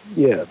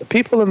 Yeah, the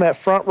people in that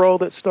front row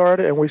that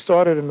started, and we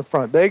started in the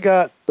front, they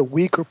got the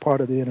weaker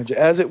part of the energy.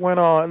 As it went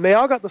on, and they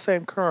all got the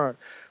same current,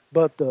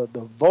 but the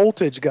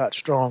voltage got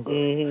stronger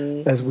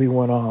as we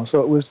went on.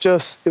 So it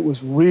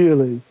was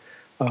really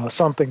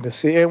something to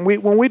see. And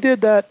when we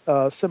did that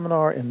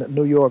seminar in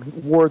New York,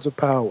 Words of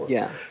Power,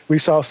 we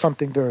saw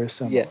something very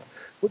similar.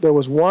 Yes. There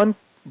was one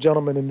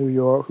gentleman in New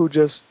York who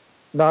just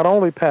not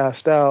only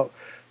passed out,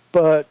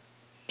 but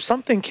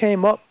something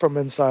came up from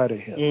inside of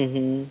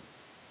him.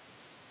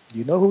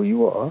 You know who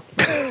you are.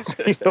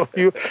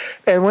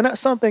 And when that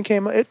something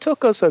came up, it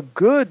took us a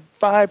good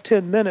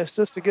 5-10 minutes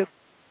just to get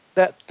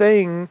that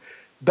thing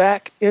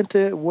back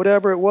into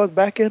whatever it was,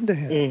 back into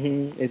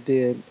him. It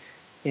did.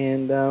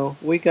 And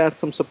we got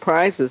some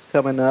surprises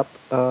coming up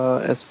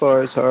as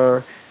far as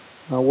our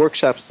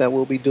workshops that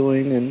we'll be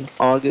doing in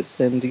August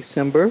and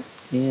December.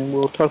 And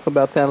we'll talk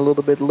about that a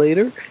little bit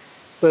later.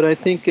 But I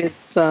think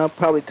it's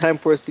probably time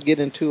for us to get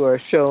into our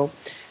show.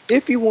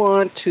 If you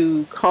want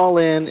to call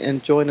in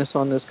and join us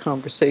on this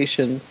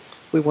conversation,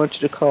 we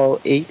want you to call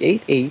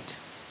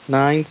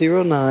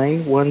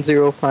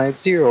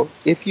 888-909-1050.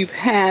 If you've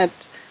had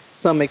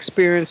some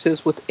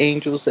experiences with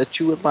angels that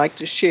you would like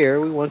to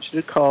share, we want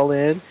you to call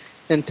in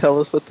and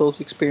tell us what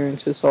those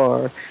experiences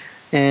are.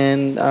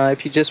 And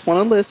if you just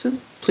want to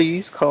listen,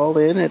 please call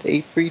in at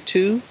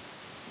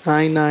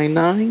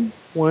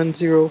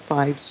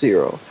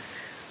 832-999-1050.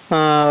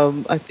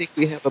 I think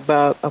we have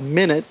about a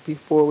minute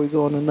before we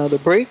go on another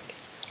break.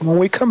 When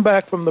we come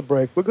back from the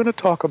break, we're going to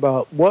talk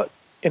about what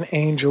an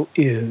angel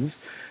is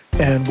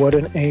and what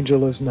an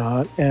angel is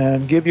not,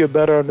 and give you a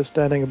better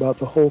understanding about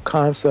the whole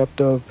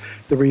concept of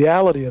the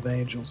reality of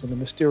angels and the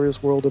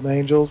mysterious world of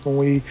angels. When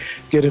we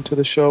get into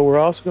the show, we're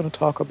also going to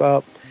talk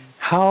about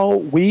how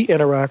we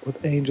interact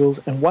with angels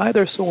and why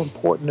they're so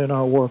important in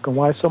our work and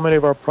why so many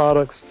of our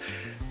products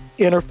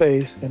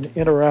interface and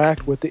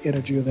interact with the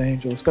energy of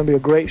angels. It's going to be a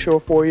great show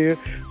for you.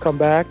 Come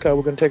back.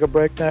 We're going to take a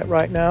break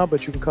right now,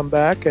 but you can come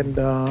back and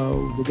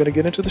we're going to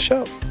get into the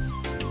show.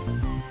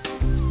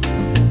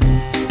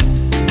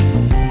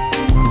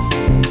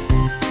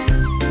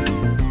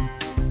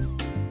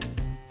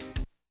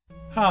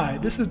 Hi,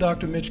 this is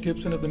Dr. Mitch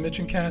Gibson of The Mitch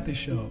and Kathy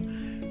Show.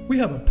 We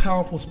have a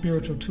powerful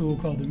spiritual tool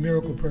called the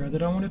Miracle Prayer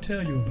that I want to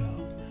tell you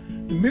about.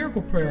 The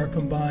Miracle Prayer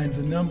combines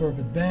a number of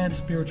advanced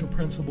spiritual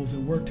principles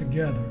that work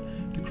together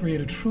to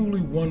create a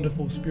truly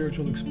wonderful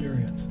spiritual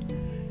experience.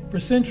 For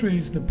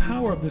centuries, the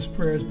power of this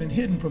prayer has been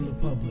hidden from the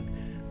public.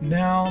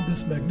 Now,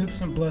 this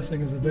magnificent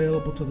blessing is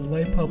available to the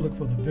lay public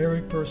for the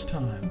very first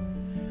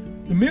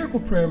time. The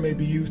Miracle Prayer may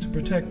be used to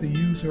protect the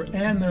user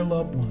and their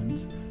loved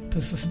ones, to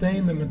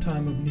sustain them in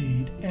time of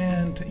need,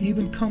 and to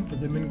even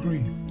comfort them in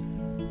grief.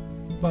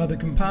 By the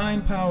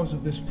combined powers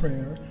of this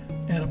prayer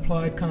and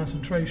applied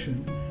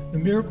concentration, the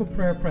Miracle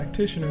Prayer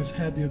practitioners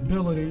had the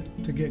ability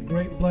to get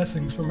great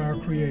blessings from our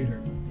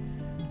Creator.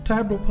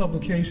 Tybro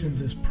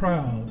Publications is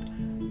proud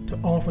to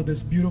offer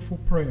this beautiful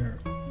prayer,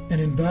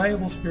 an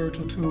invaluable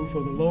spiritual tool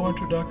for the low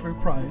introductory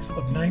price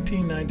of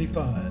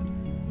 $19.95.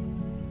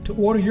 To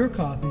order your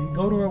copy,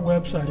 go to our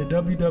website at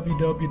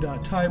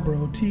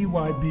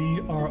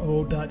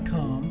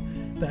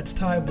www.tybro.com. That's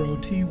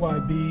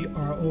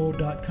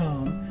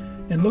tybro.com,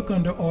 and look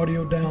under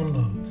audio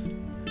downloads.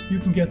 You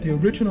can get the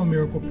original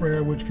Miracle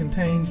Prayer, which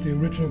contains the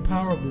original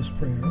power of this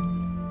prayer,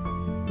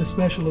 the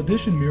special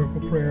edition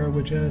Miracle Prayer,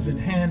 which has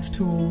enhanced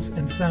tools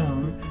and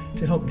sound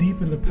to help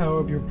deepen the power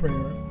of your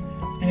prayer,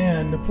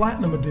 and the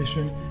Platinum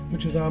Edition,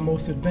 which is our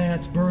most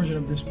advanced version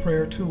of this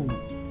prayer tool.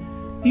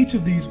 Each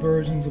of these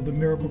versions of the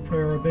Miracle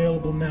Prayer are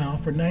available now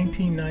for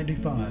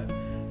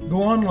 $19.95.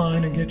 Go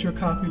online and get your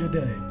copy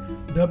today.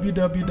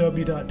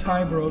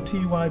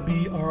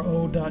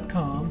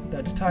 www.tybro.com.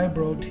 That's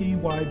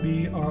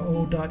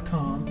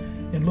tybro.com,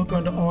 and look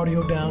under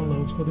audio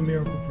downloads for the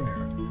Miracle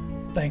Prayer.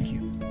 Thank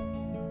you.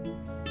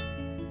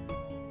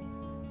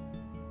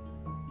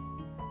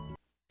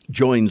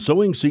 Join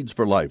Sowing Seeds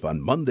for Life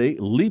on Monday,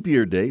 Leap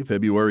Year Day,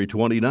 February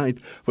 29th,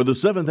 for the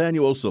 7th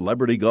Annual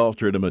Celebrity Golf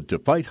Tournament to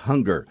fight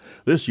hunger.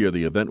 This year,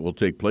 the event will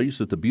take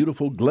place at the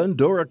beautiful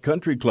Glendora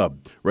Country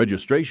Club.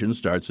 Registration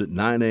starts at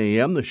 9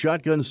 a.m. The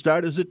shotgun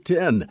start is at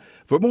 10.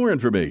 For more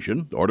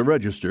information or to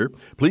register,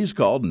 please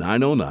call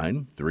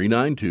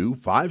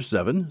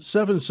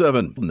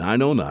 909-392-5777.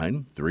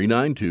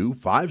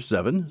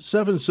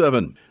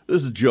 909-392-5777.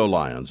 This is Joe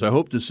Lyons. I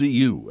hope to see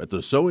you at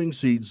the Sowing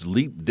Seeds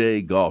Leap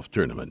Day Golf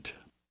Tournament.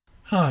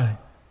 Hi,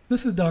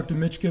 this is Dr.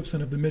 Mitch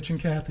Gibson of The Mitch and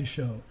Kathy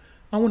Show.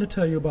 I want to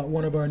tell you about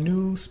one of our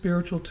new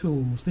spiritual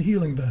tools, the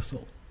Healing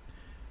Vessel.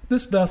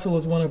 This vessel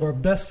is one of our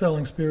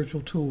best-selling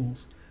spiritual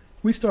tools.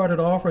 We started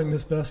offering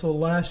this vessel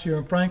last year,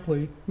 and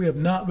frankly, we have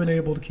not been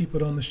able to keep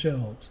it on the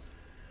shelves.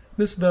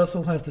 This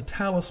vessel has the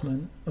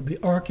talisman of the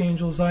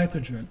Archangel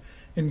Zythogen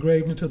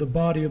engraved into the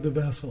body of the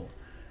vessel.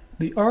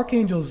 The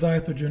Archangel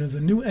Zythogen is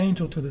a new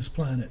angel to this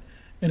planet,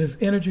 and his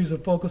energies are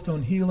focused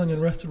on healing and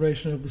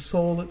restoration of the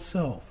soul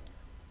itself.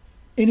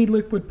 Any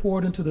liquid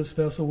poured into this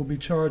vessel will be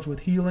charged with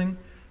healing,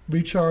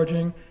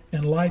 recharging,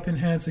 and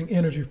life-enhancing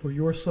energy for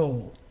your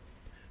soul.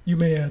 You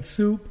may add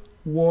soup,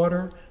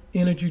 water,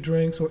 energy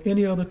drinks, or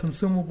any other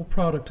consumable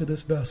product to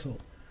this vessel.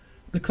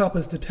 The cup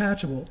is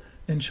detachable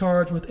and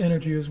charged with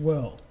energy as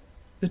well.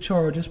 The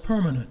charge is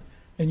permanent,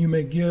 and you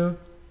may give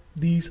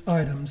these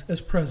items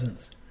as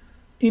presents.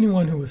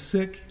 Anyone who is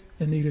sick,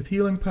 in need of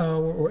healing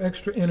power, or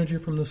extra energy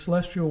from the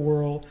celestial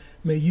world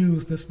may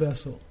use this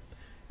vessel.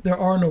 There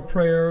are no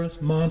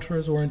prayers,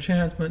 mantras, or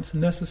enchantments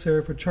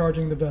necessary for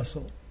charging the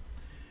vessel.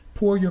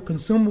 Pour your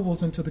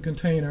consumables into the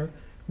container,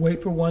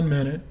 wait for 1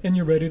 minute, and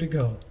you're ready to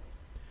go.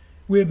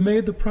 We have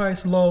made the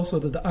price low so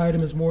that the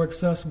item is more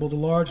accessible to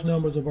large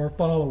numbers of our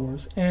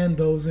followers and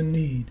those in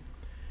need.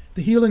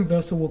 The healing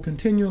vessel will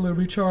continually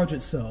recharge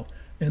itself,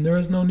 and there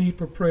is no need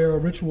for prayer or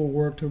ritual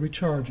work to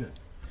recharge it.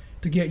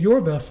 To get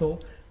your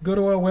vessel, go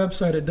to our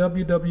website at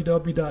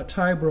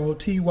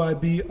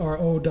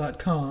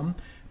www.tybro.com.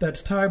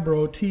 That's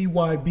tybro.com,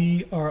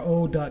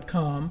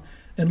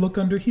 and look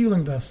under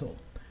Healing Vessel.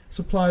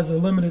 Supplies are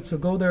limited, so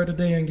go there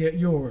today and get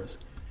yours.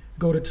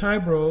 Go to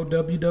Tybro,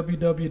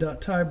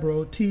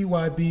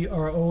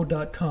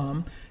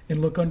 www.tybro.com,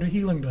 and look under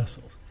Healing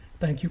Vessels.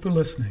 Thank you for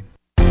listening.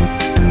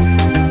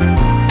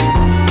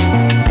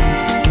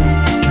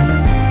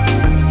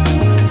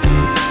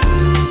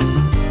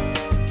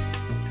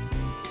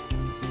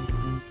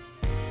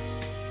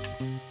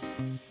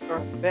 We're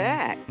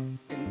back.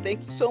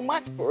 Thank you so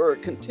much for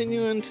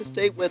continuing to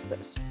stay with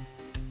us.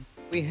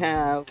 We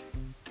have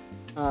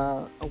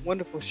a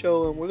wonderful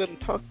show, and we're going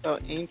to talk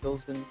about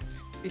angels. And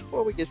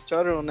before we get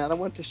started on that, I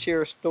want to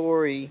share a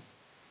story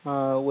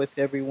with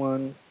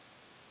everyone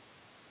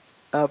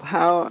of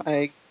how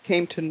I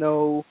came to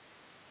know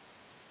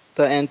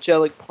the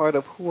angelic part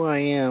of who I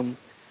am.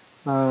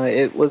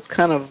 It was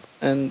kind of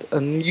an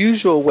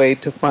unusual way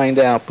to find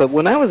out, but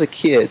when I was a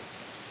kid,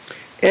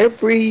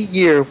 every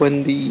year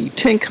when the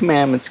Ten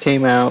Commandments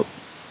came out,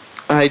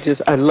 I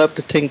loved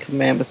the Ten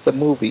Commandments, the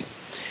movie.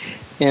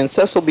 And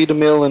Cecil B.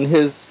 DeMille and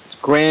his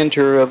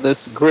grandeur of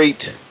this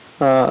great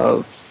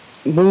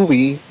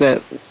movie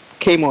that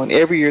came on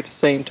every year at the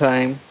same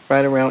time,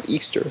 right around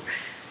Easter.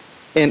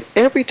 And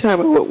every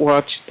time I would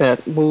watch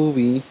that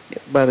movie,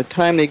 by the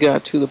time they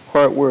got to the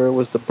part where it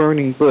was the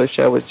burning bush,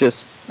 I was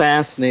just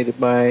fascinated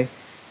by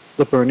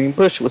the burning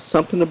bush. It was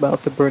something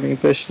about the burning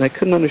bush, and I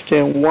couldn't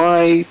understand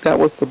why that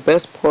was the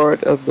best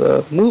part of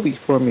the movie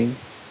for me.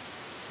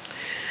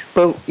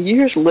 But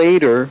years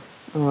later,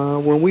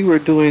 when we were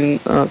doing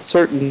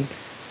certain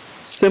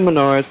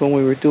seminars, when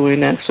we were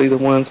doing actually the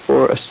ones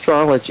for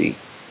astrology,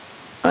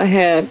 I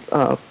had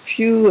a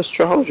few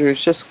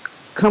astrologers just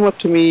come up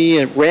to me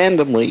and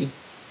randomly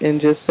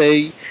and just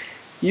say,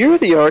 "You're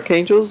the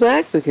Archangel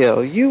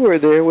Zaxael. You were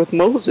there with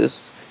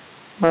Moses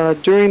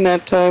during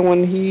that time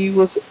when he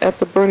was at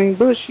the burning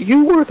bush.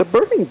 You were the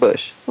burning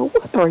bush. Well,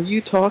 what are you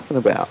talking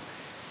about?"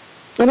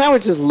 And I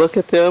would just look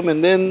at them,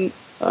 and then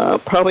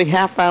probably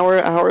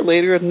hour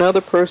later,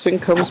 another person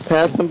comes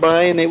passing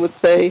by, and they would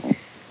say,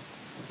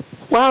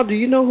 "Wow, do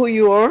you know who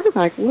you are?" I'm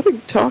like, "What are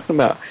you talking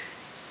about?"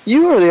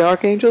 "You are the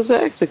Archangel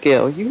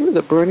Zaxael. You were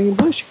the burning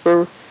bush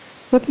for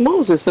with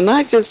Moses." And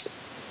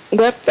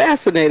that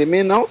fascinated me,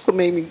 and also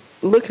made me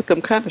look at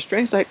them kind of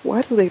strange, like,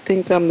 why do they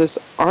think I'm this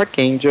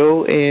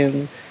archangel,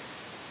 and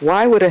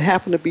why would it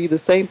happen to be the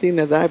same thing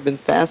that I've been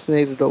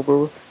fascinated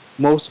over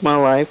most of my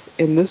life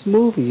in this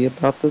movie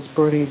about this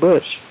burning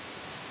bush?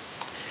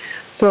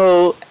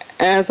 So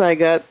as I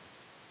got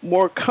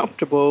more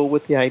comfortable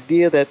with the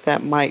idea that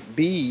that might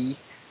be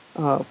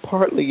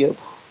partly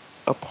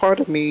a part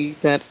of me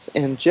that's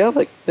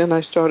angelic, then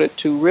I started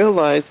to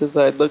realize as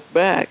I look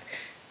back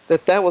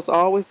that was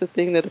always the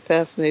thing that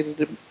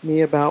fascinated me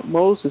about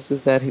Moses,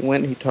 is that he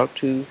went and he talked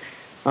to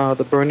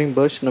the burning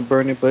bush, and the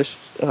burning bush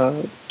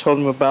told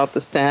him about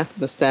the staff,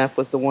 and the staff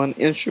was the one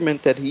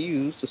instrument that he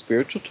used, the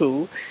spiritual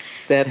tool,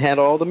 that had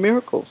all the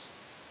miracles.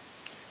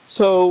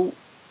 So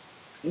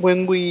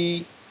when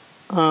we,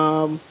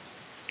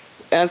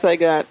 as I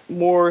got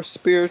more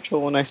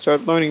spiritual and I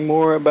started learning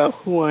more about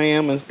who I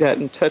am and got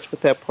in touch with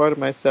that part of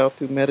myself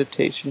through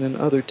meditation and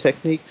other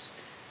techniques,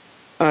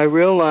 I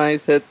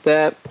realized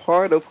that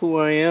part of who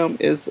I am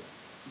is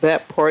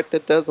that part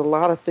that does a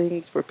lot of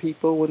things for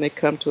people when they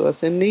come to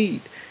us in need.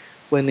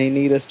 When they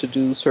need us to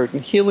do certain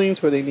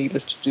healings, or they need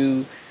us to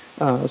do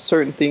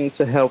certain things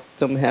to help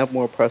them have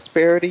more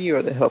prosperity,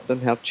 or to help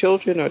them have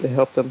children, or to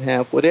help them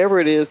have whatever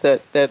it is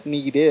that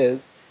need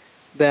is,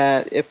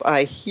 that if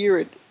I hear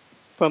it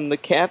from the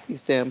Kathy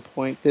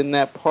standpoint, then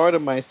that part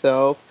of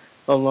myself,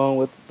 along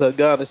with the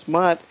goddess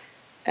Mot,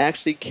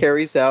 actually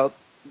carries out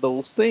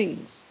those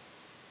things.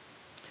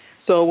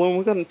 So when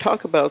we're going to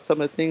talk about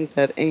some of the things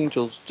that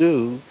angels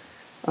do,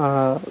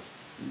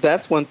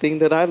 that's one thing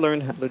that I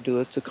learned how to do,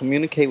 is to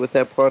communicate with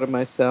that part of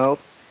myself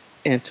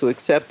and to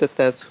accept that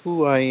that's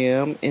who I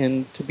am,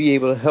 and to be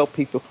able to help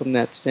people from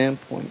that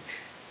standpoint.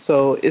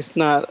 So it's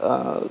not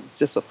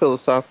just a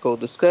philosophical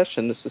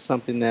discussion. This is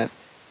something that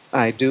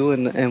I do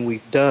and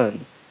we've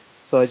done.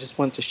 So I just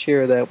wanted to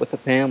share that with the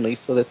family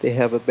so that they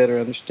have a better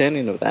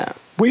understanding of that.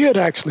 We had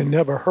actually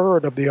never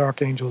heard of the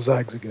Archangel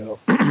Zaxael.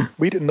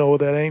 We didn't know what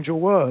that angel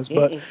was,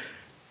 but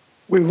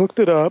we looked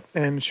it up,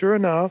 and sure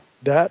enough,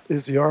 that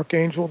is the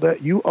Archangel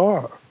that you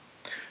are.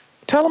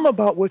 Tell them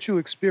about what you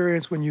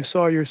experienced when you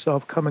saw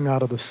yourself coming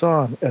out of the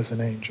sun as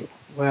an angel.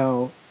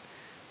 Well,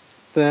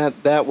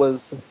 that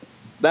was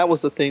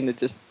the thing that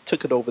just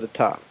took it over the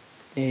top.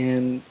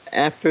 And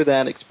after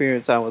that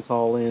experience, I was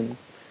all in.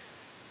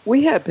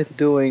 We had been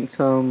doing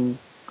some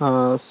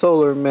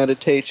solar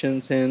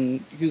meditations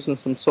and using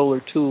some solar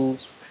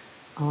tools.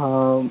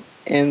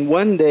 And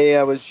one day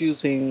I was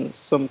using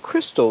some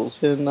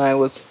crystals, and I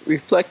was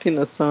reflecting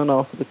the sun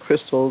off of the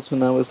crystals,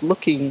 and I was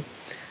looking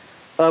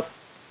up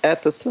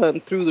at the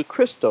sun through the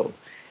crystal.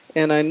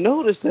 And I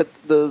noticed that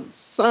the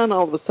sun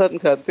all of a sudden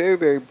got very,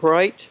 very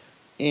bright,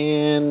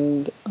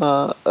 and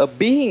a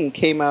being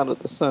came out of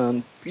the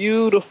sun.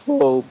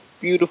 Beautiful,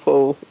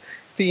 beautiful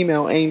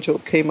female angel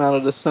came out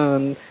of the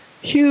sun.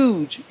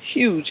 Huge,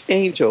 huge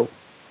angel.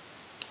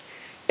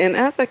 And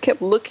as I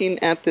kept looking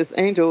at this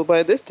angel,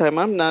 by this time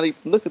I'm not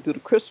even looking through the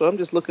crystal, I'm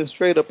just looking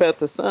straight up at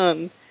the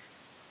sun,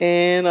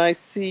 and I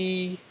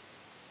see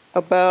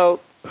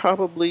about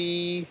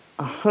probably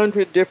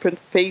 100 different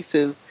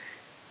faces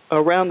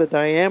around the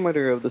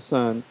diameter of the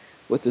sun,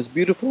 with this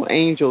beautiful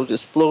angel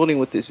just floating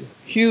with this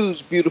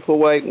huge, beautiful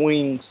white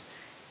wings,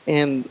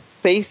 and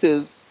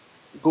faces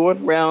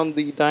going around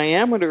the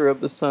diameter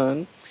of the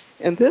sun.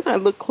 And then I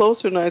looked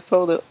closer and I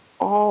saw that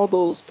all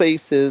those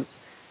faces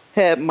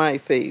had my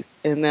face,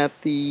 and that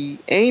the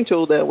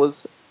angel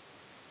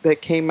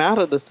that came out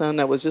of the sun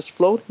that was just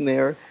floating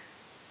there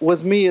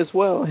was me as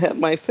well, had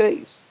my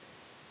face.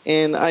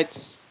 And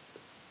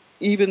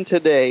even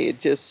today, it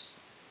just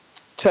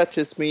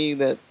touches me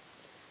that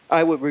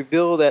I would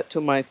reveal that to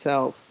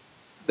myself,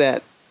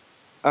 that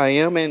I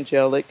am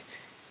angelic,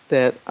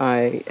 that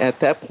I,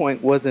 at that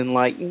point, was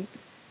enlightened,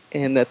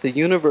 and that the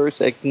universe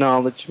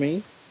acknowledged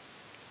me,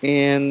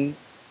 and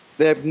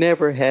they've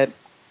never had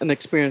an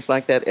experience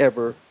like that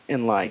ever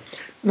in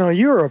life. Now,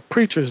 you're a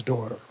preacher's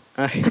daughter.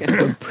 I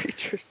am a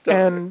preacher's daughter.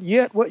 And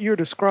yet what you're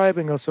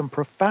describing are some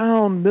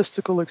profound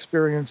mystical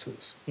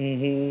experiences.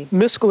 Mm-hmm.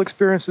 Mystical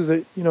experiences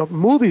that,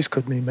 movies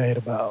could be made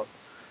about.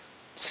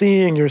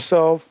 Seeing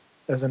yourself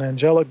as an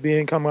angelic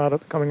being coming out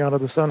of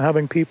the sun,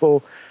 having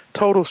people,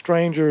 total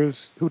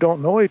strangers who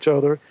don't know each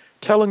other,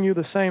 telling you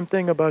the same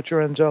thing about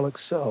your angelic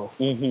self.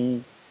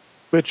 Mm-hmm.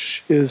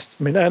 Which is,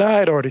 and I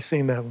had already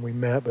seen that when we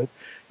met, but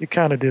you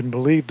kind of didn't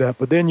believe that.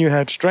 But then you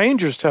had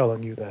strangers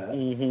telling you that.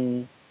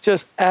 Mm-hmm.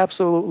 Just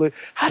absolutely.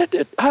 How did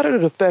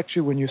it affect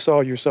you when you saw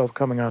yourself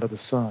coming out of the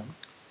sun?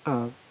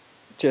 My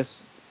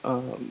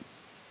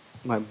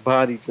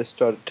body just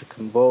started to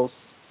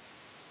convulse.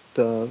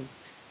 The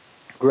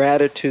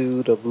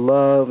gratitude of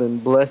love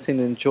and blessing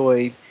and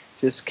joy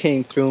just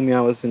came through me.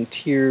 I was in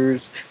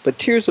tears, but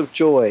tears of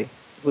joy.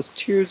 It was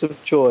tears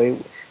of joy.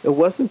 It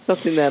wasn't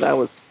something that I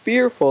was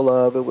fearful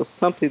of. It was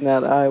something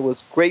that I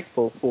was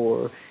grateful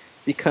for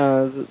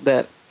because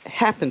that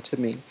happened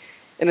to me.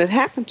 And it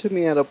happened to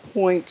me at a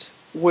point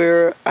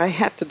where I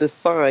had to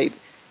decide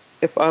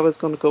if I was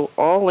going to go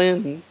all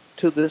in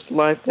to this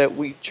life that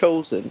we've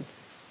chosen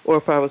or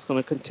if I was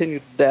going to continue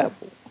to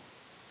dabble.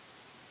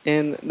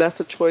 And that's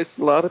a choice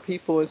a lot of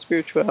people in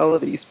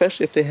spirituality,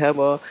 especially if they have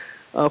a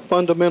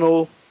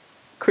fundamental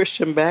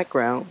Christian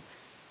background,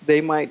 they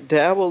might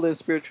dabble in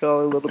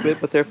spirituality a little bit,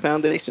 but their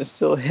foundation is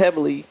still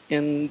heavily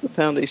in the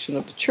foundation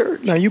of the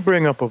church. Now, you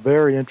bring up a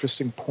very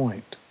interesting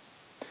point.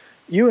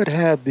 You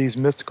had these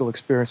mystical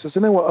experiences,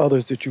 and there were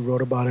others that you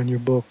wrote about in your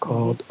book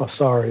called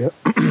Asaria,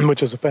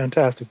 which is a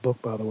fantastic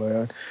book, by the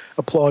way. I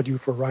applaud you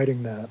for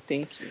writing that.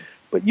 Thank you.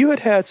 But you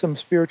had some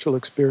spiritual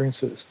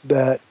experiences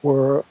that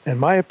were, in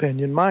my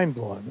opinion,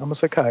 mind-blowing. I'm a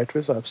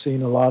psychiatrist. I've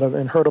seen a lot of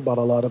and heard about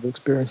a lot of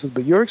experiences,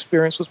 but your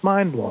experience was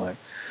mind-blowing.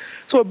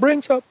 So it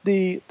brings up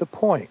the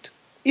point.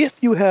 If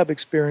you have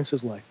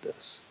experiences like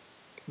this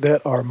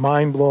that are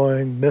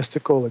mind-blowing,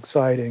 mystical,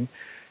 exciting,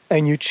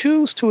 and you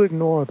choose to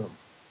ignore them,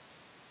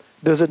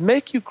 does it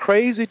make you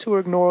crazy to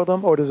ignore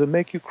them, or does it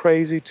make you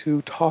crazy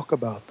to talk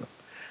about them?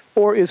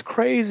 Or is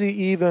crazy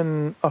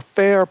even a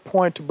fair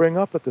point to bring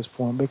up at this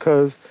point?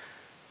 Because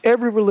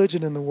every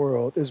religion in the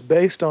world is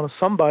based on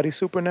somebody's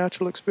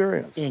supernatural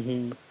experience.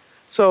 Mm-hmm.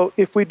 So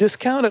if we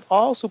discounted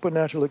all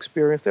supernatural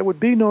experience, there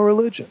would be no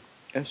religion.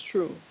 That's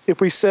true. If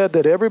we said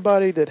that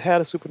everybody that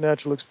had a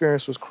supernatural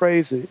experience was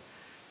crazy,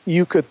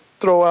 you could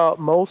throw out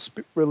most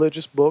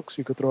religious books,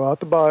 you could throw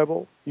out the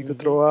Bible, you could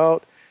throw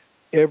out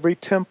every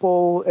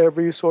temple,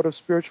 every sort of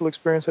spiritual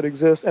experience that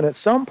exists, and at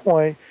some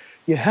point,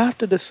 you have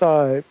to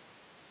decide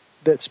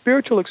that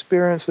spiritual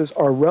experiences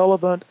are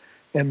relevant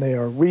and they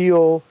are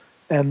real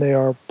and they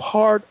are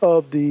part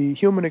of the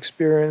human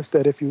experience,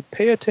 that if you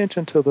pay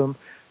attention to them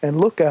and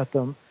look at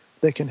them,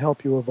 they can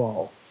help you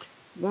evolve.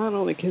 Not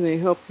only can they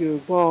help you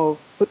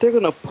evolve, but they're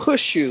going to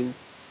push you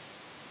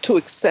to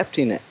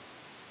accepting it.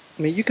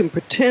 I mean, you can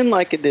pretend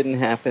like it didn't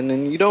happen,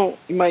 and you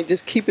might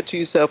just keep it to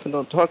yourself and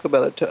don't talk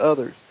about it to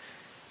others.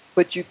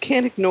 But you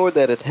can't ignore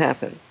that it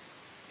happened.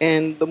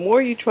 And the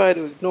more you try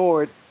to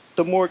ignore it,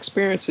 the more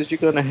experiences you're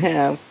going to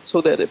have,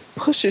 so that it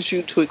pushes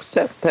you to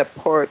accept that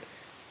part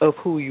of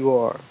who you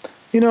are.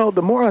 You know,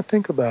 the more I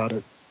think about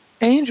it,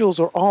 angels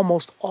are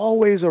almost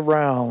always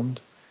around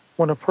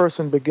when a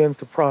person begins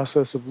the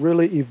process of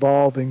really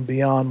evolving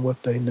beyond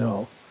what they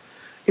know.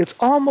 It's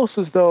almost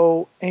as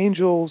though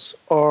angels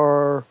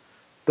are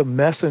the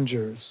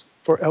messengers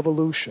for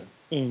evolution.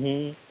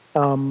 Mm-hmm.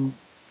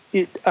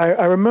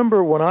 I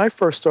remember when I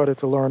first started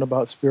to learn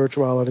about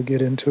spirituality, to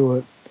get into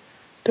it,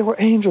 there were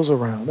angels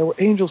around. There were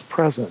angels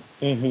present.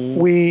 Mm-hmm.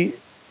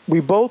 We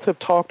both have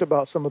talked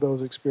about some of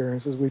those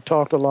experiences. We've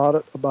talked a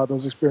lot about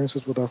those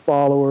experiences with our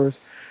followers,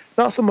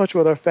 not so much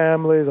with our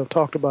families. I've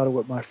talked about it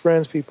with my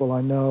friends, people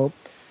I know.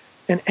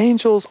 And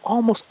angels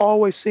almost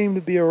always seem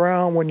to be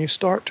around when you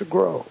start to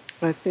grow.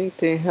 I think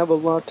they have a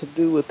lot to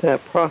do with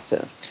that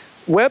process.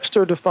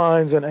 Webster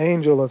defines an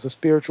angel as a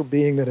spiritual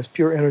being that is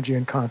pure energy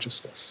and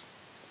consciousness.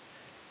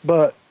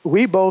 But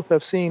we both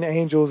have seen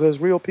angels as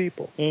real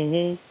people.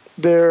 Mm-hmm.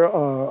 There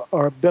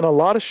are been a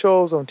lot of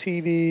shows on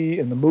TV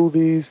and the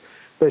movies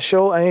that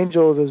show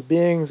angels as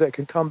beings that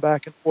can come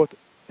back and forth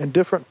in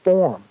different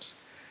forms.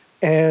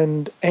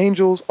 And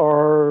angels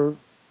are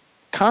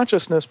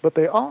consciousness, but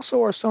they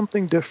also are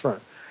something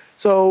different.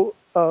 So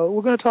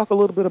we're going to talk a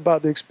little bit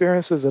about the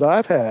experiences that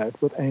I've had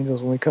with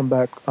angels when we come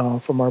back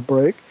from our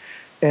break.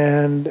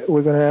 And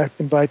we're going to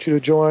invite you to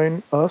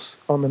join us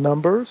on the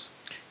numbers.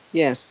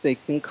 Yes, they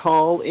can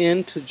call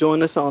in to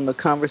join us on the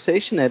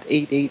conversation at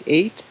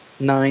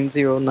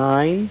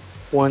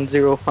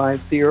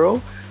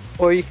 888-909-1050,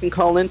 or you can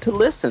call in to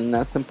listen.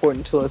 That's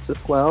important to us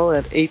as well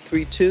at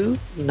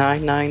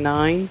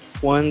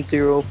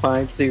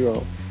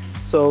 832-999-1050.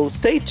 So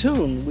stay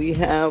tuned. We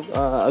have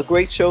a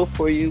great show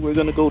for you. We're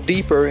going to go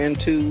deeper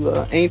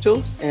into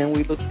angels, and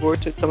we look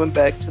forward to coming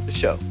back to the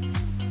show.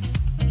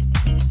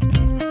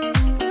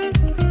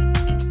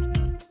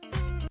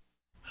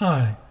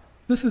 Hi,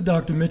 this is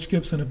Dr. Mitch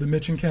Gibson of The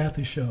Mitch and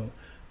Kathy Show.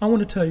 I want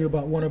to tell you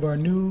about one of our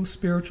new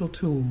spiritual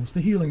tools,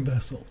 the Healing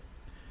Vessel.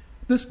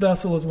 This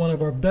vessel is one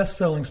of our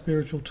best-selling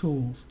spiritual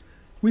tools.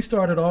 We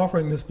started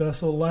offering this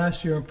vessel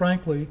last year, and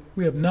frankly,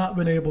 we have not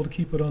been able to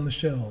keep it on the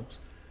shelves.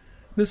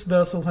 This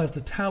vessel has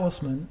the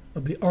talisman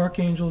of the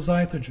Archangel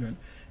Zythogen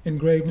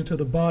engraved into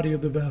the body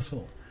of the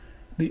vessel.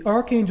 The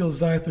Archangel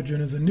Zythogen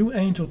is a new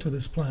angel to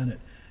this planet,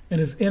 and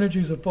his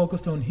energies are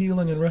focused on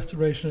healing and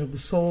restoration of the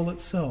soul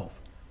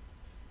itself.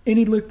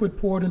 Any liquid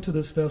poured into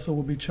this vessel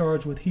will be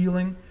charged with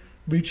healing,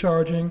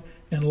 recharging,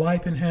 and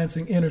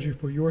life-enhancing energy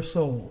for your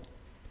soul.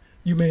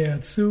 You may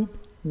add soup,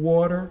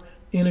 water,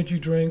 energy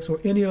drinks, or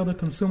any other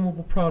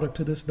consumable product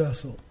to this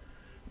vessel.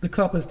 The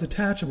cup is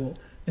detachable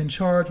and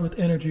charged with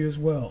energy as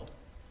well.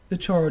 The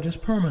charge is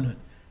permanent,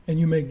 and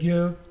you may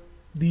give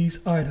these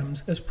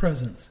items as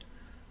presents.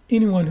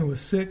 Anyone who is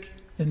sick,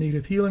 in need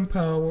of healing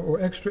power or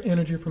extra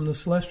energy from the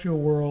celestial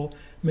world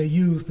may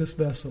use this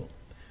vessel.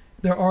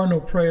 There are no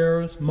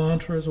prayers,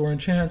 mantras, or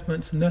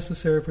enchantments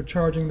necessary for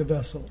charging the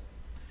vessel.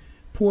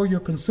 Pour your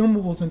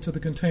consumables into the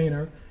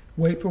container,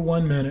 wait for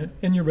 1 minute,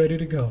 and you're ready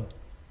to go.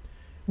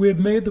 We have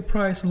made the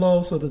price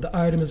low so that the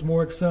item is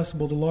more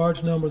accessible to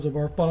large numbers of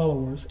our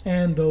followers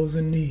and those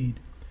in need.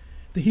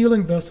 The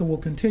healing vessel will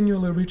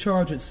continually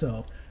recharge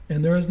itself,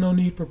 and there is no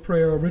need for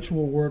prayer or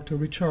ritual work to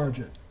recharge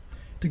it.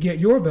 To get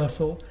your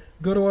vessel,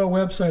 go to our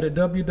website at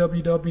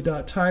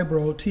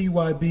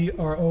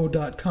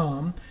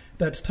www.tybro.com.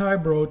 That's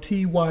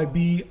tybro.com,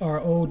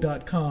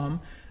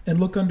 and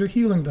look under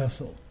Healing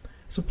Vessel.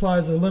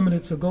 Supplies are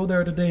limited, so go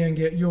there today and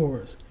get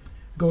yours.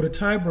 Go to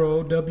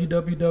Tybro,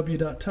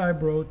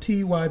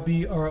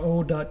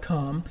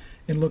 www.tybro.com,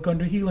 and look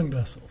under Healing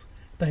Vessels.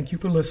 Thank you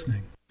for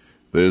listening.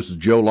 This is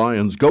Joe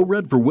Lyons. Go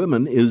Red for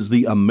Women is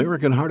the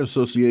American Heart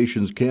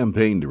Association's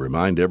campaign to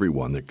remind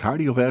everyone that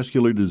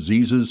cardiovascular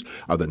diseases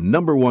are the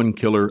 #1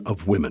 killer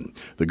of women.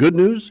 The good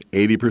news,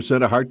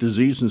 80% of heart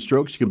disease and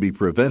strokes can be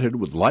prevented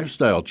with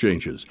lifestyle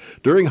changes.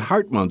 During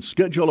Heart Month,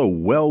 schedule a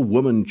Well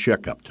Woman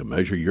checkup to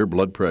measure your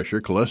blood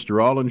pressure,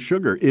 cholesterol, and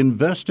sugar.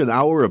 Invest an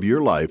hour of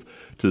your life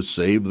to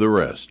save the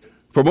rest.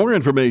 For more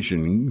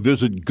information,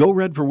 visit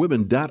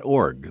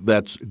goredforwomen.org.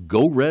 That's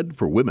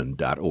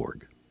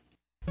goredforwomen.org.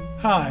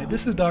 Hi,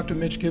 this is Dr.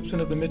 Mitch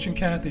Gibson of The Mitch and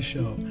Kathy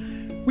Show.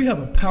 We have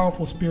a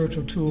powerful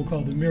spiritual tool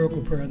called the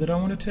Miracle Prayer that I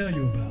want to tell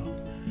you about.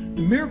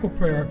 The Miracle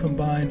Prayer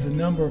combines a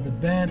number of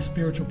advanced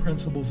spiritual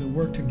principles that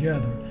work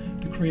together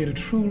to create a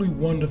truly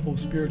wonderful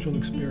spiritual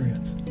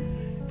experience.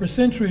 For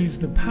centuries,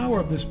 the power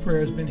of this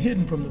prayer has been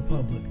hidden from the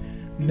public.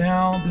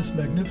 Now, this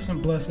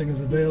magnificent blessing is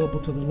available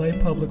to the lay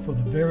public for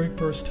the very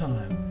first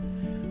time.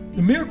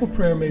 The Miracle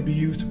Prayer may be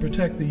used to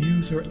protect the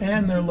user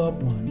and their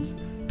loved ones,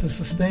 to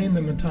sustain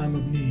them in time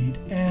of need,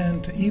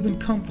 and to even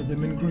comfort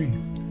them in grief.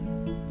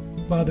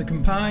 By the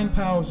combined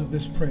powers of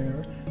this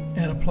prayer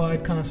and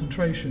applied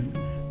concentration,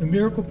 the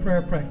Miracle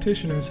Prayer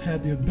practitioners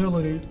had the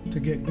ability to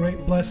get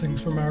great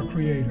blessings from our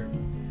Creator.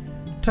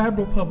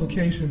 Tybro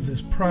Publications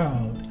is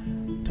proud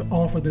to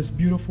offer this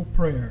beautiful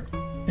prayer,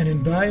 an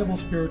invaluable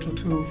spiritual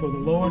tool for the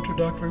low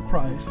introductory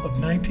price of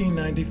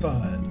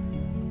 $19.95.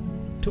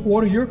 To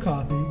order your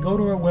copy, go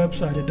to our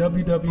website at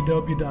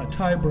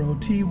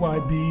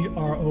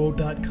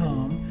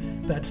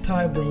www.tybro.com. That's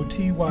tybro.com,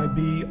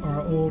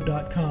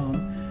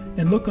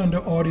 and look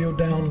under Audio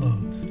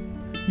Downloads.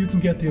 You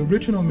can get the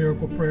original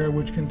Miracle Prayer,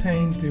 which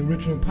contains the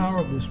original power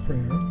of this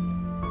prayer,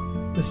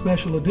 the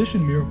special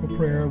edition Miracle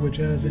Prayer, which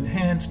has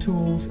enhanced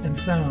tools and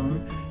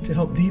sound to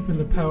help deepen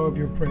the power of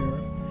your prayer,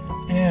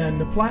 and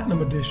the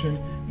Platinum Edition,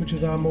 which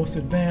is our most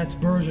advanced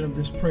version of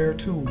this prayer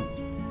tool.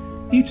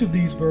 Each of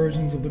these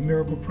versions of the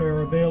Miracle Prayer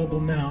are available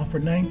now for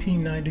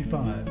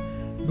 $19.95.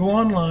 Go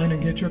online and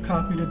get your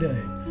copy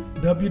today.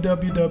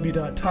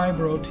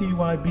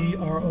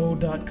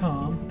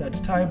 www.tybro.com. That's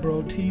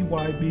tybro.com,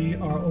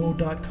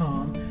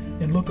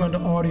 and look under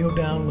Audio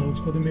Downloads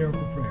for the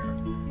Miracle Prayer.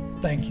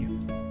 Thank you.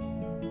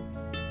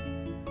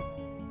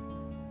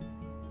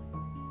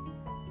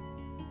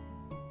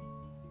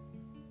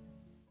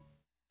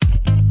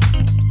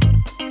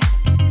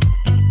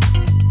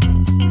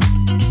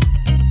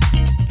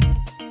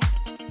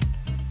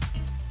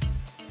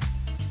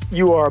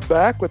 You are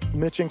back with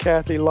Mitch and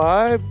Kathy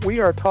Live. We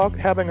are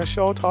having a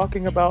show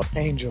talking about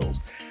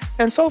angels.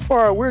 And so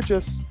far, we're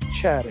just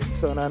chatting.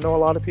 And I know a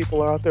lot of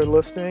people are out there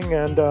listening,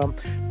 and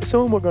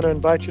soon we're going to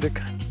invite you to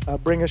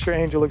bring us your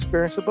angel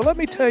experiences. But let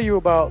me tell you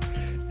about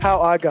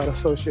how I got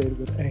associated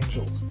with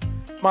angels.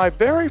 My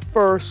very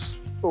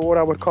first, or what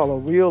I would call a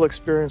real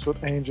experience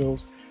with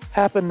angels,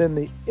 happened in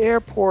the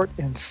airport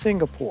in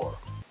Singapore.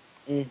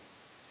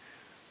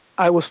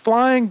 I was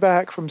flying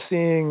back from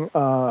seeing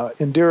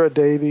Indira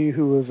Devi,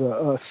 who was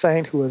a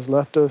saint who has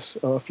left us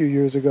a few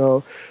years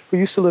ago, who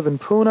used to live in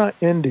Pune,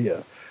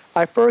 India.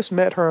 I first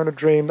met her in a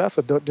dream. That's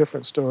a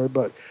different story.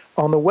 But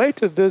on the way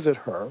to visit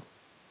her,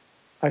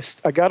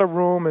 I got a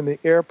room in the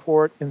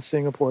airport in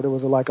Singapore. There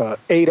was like a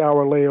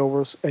 8-hour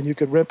layover, and you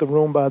could rent the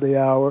room by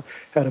the hour,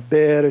 had a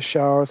bed, a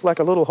shower. It's like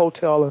a little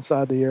hotel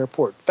inside the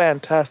airport.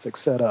 Fantastic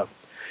setup.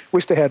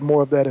 Wish they had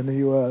more of that in the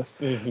U.S.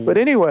 Mm-hmm. But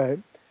anyway,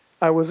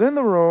 I was in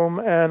the room,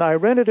 and I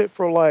rented it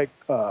for like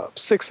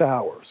 6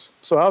 hours.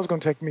 So I was going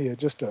to take me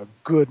just a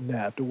good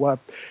nap to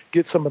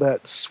get some of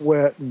that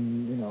sweat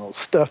and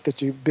stuff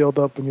that you build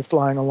up when you're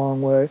flying a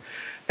long way.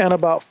 And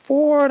about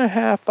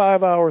 4.5,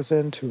 5 hours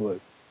into it,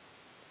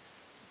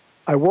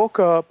 I woke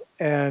up,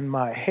 and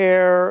my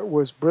hair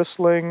was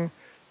bristling.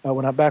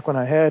 When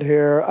I had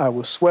hair, I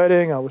was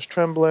sweating, I was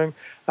trembling,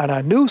 and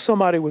I knew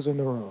somebody was in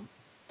the room.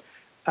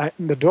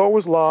 The door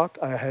was locked.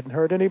 I hadn't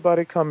heard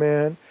anybody come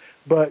in.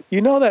 But you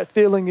know that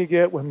feeling you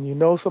get when you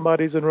know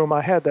somebody's in the room?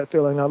 I had that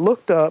feeling. I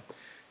looked up,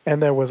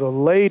 and there was a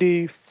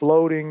lady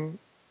floating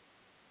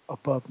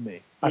above me.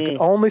 I could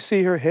only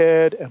see her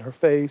head and her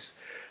face,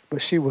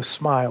 but she was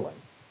smiling.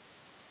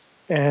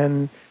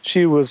 And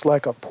she was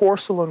like a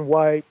porcelain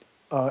white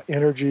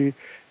energy,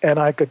 and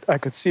I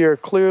could see her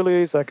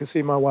clearly as I could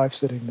see my wife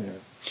sitting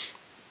there.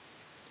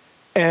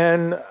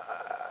 And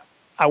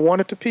I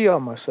wanted to pee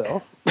on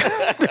myself.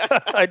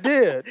 I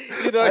did.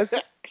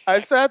 I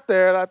sat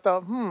there and I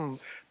thought,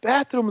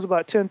 bathroom's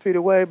about 10 feet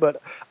away,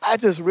 but I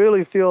just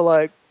really feel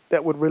like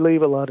that would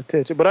relieve a lot of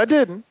tension. But I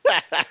didn't.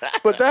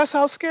 But that's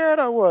how scared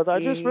I was. I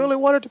just really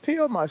wanted to pee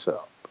on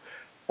myself.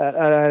 And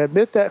I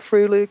admit that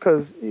freely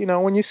because,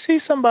 when you see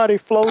somebody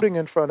floating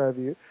in front of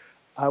you,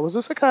 I was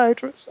a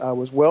psychiatrist. I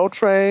was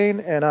well-trained,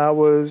 and I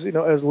was,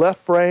 as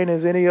left brain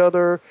as any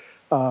other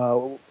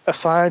a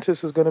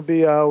scientist is going to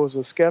be. I was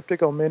a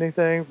skeptic on many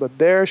things, but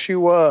there she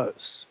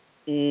was,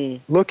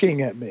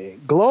 looking at me,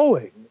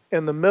 glowing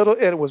in the middle,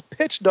 and it was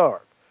pitch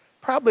dark,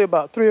 probably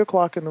about 3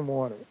 o'clock in the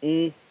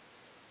morning.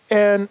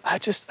 And I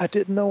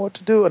didn't know what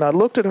to do. And I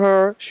looked at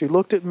her, she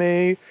looked at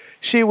me,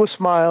 she was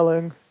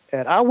smiling,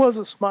 and I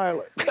wasn't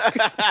smiling.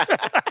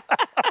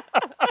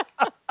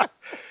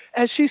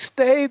 And she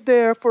stayed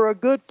there for a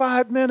good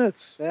 5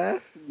 minutes.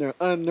 That's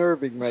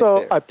unnerving right so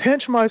there. I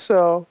pinched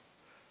myself,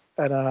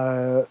 and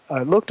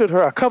I looked at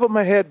her. I covered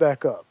my head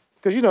back up.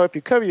 Because, if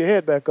you cover your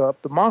head back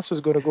up, the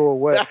monster's going to go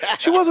away.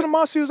 She wasn't a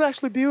monster. She was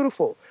actually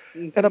beautiful.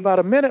 And about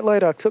a minute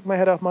later, I took my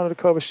head off under the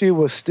cover. She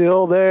was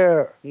still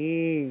there.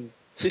 Did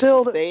she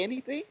say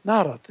anything?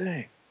 Not a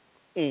thing.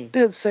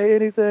 Didn't say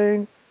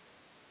anything.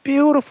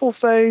 Beautiful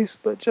face,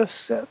 but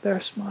just sat there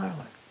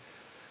smiling.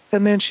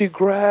 And then she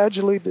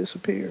gradually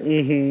disappeared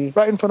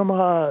right in front of my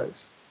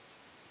eyes.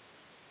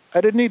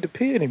 I didn't need to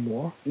pee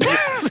anymore.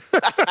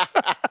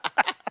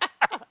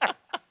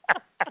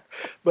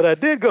 But I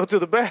did go to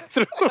the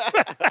bathroom.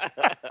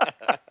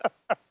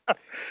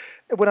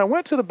 When I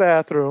went to the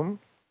bathroom,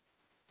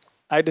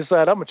 I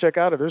decided I'm going to check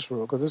out of this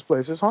room because this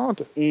place is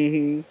haunted.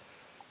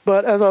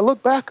 But as I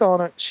look back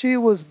on it, she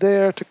was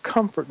there to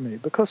comfort me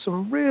because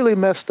some really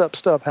messed up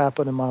stuff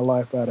happened in my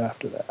life right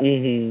after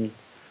that.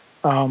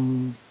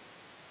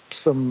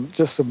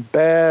 Some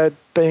bad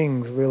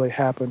things really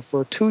happened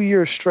for 2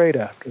 years straight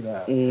after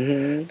that.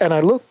 And I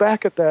look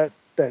back at that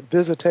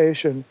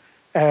visitation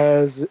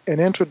as an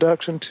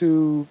introduction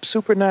to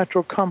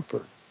supernatural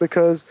comfort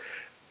because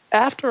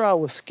after I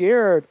was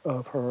scared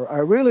of her, I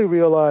really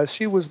realized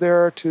she was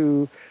there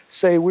to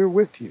say, we're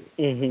with you.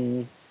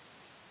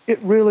 It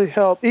really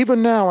helped.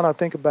 Even now when I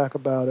think back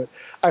about it,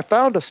 I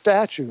found a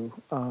statue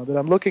that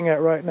I'm looking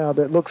at right now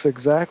that looks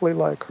exactly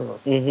like her.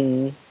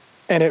 And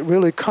it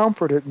really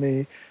comforted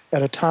me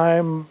at a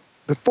time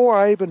before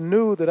I even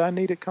knew that I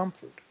needed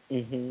comfort.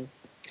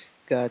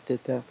 God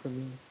did that for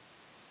me,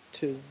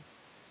 too.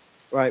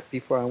 Right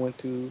before I went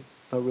through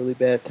a really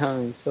bad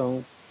time.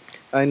 So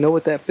I know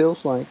what that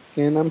feels like.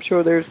 And I'm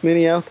sure there's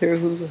many out there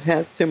who've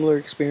had similar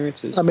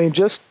experiences. I mean,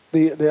 just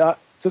the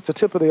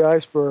tip of the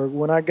iceberg.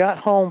 When I got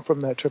home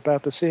from that trip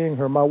after seeing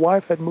her, my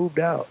wife had moved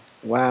out.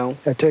 Wow.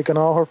 Had taken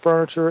all her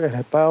furniture and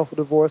had filed for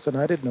divorce, and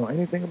I didn't know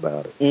anything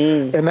about it.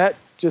 And that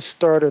just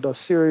started a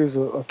series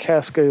of a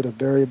cascade of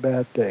very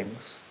bad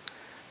things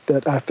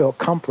that I felt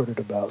comforted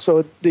about.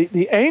 So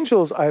the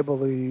angels, I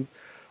believe,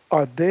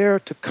 are there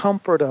to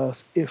comfort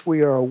us if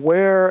we are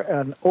aware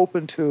and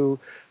open to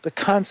the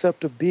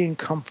concept of being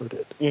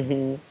comforted.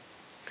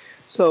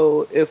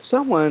 So if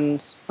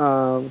someone's,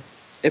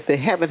 if they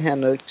haven't had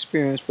an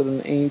experience with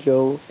an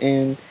angel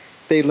and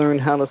they learn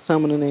how to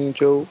summon an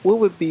angel, what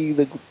would be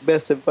the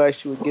best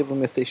advice you would give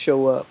them if they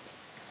show up?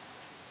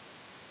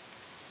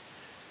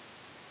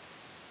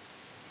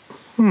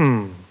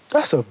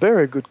 That's a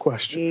very good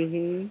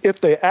question.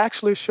 If they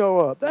actually show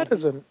up, that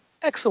is an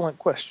excellent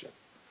question.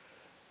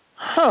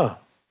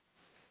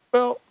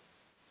 Well,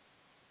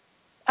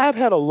 I've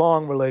had a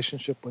long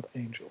relationship with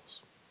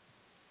angels.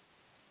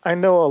 I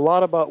know a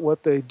lot about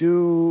what they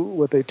do,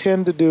 what they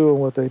tend to do, and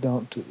what they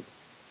don't do.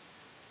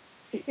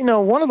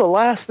 One of the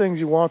last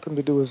things you want them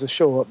to do is to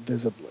show up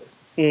visibly.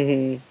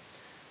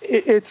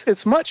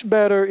 It's much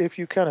better if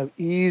you kind of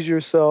ease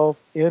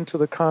yourself into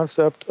the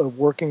concept of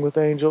working with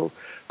angels,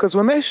 because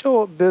when they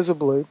show up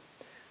visibly,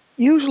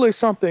 usually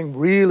something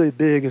really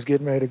big is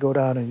getting ready to go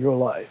down in your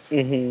life.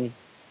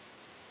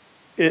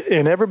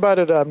 And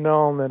everybody that I've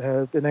known that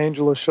has an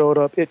angel has showed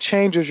up, it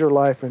changes your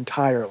life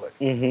entirely.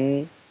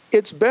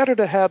 It's better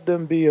to have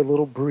them be a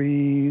little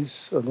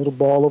breeze, a little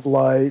ball of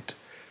light,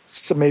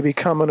 so maybe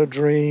come in a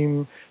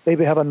dream,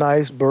 maybe have a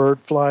nice bird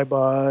fly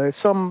by,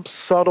 some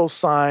subtle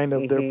sign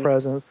of their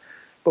presence.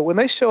 But when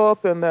they show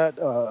up in that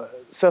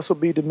Cecil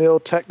B.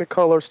 DeMille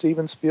Technicolor,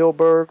 Steven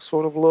Spielberg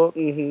sort of look,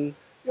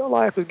 your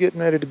life is getting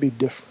ready to be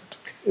different.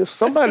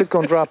 Somebody's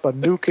going to drop a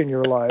nuke in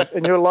your life,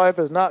 and your life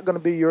is not going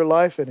to be your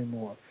life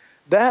anymore.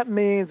 that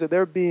means that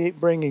they're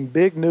bringing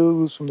big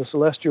news from the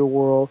celestial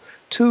world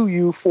to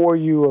you, for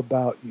you,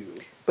 about you.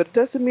 But it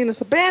doesn't mean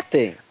it's a bad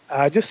thing.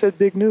 I just said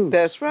big news.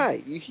 That's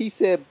right. He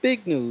said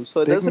big news.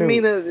 So it Big doesn't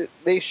mean news. that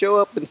they show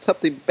up and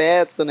something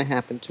bad's going to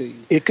happen to you.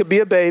 It could be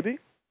a baby.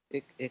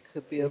 It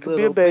could be It could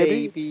be a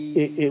baby.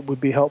 It would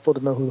be helpful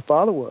to know who the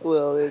father was.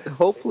 Well,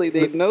 hopefully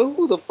they know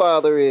who the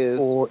father is.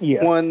 Or,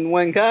 yeah.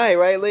 One guy,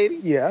 right,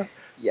 ladies? Yeah.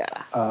 Yeah.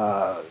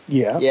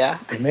 Yeah. Yeah.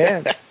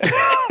 Amen.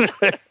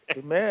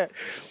 Amen.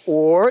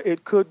 Or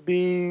it could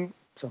be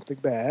something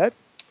bad.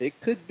 It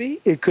could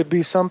be. It could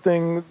be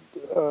something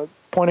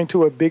pointing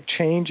to a big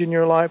change in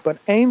your life. But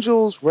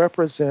angels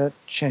represent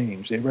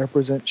change. They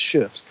represent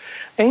shifts.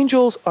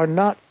 Angels are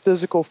not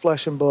physical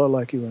flesh and blood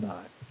like you and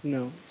I.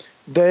 No.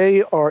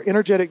 They are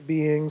energetic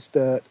beings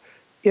that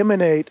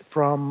emanate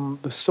from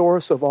the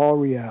source of all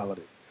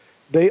reality.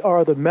 They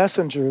are the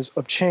messengers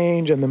of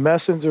change and the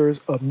messengers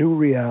of new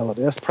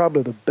reality. That's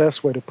probably the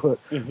best way to put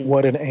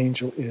what an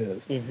angel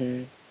is.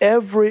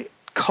 Every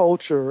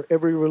culture,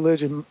 every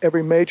religion,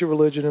 every major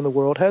religion in the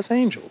world has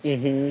angels.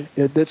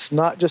 It's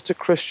not just a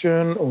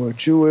Christian or a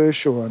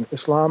Jewish or an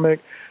Islamic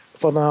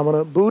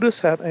phenomenon.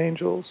 Buddhists have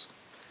angels.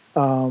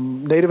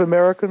 Native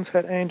Americans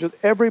had angels.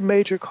 Every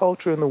major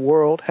culture in the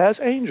world has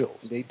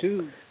angels. They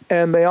do.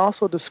 And they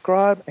also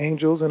describe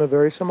angels in a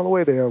very similar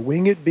way. They are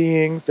winged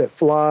beings that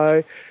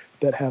fly,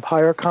 that have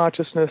higher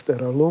consciousness,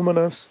 that are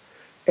luminous.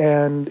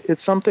 And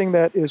it's something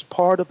that is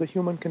part of the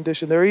human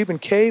condition. There are even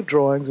cave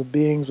drawings of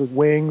beings with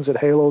wings and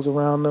halos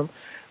around them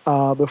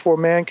before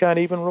mankind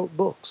even wrote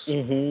books.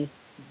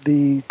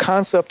 The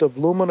concept of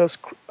luminous,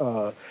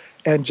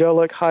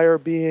 angelic, higher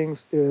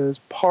beings is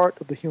part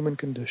of the human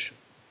condition.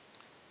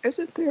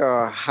 Isn't there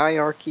a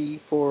hierarchy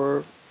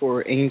for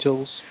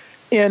angels?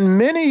 In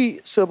many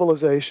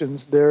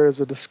civilizations, there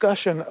is a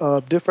discussion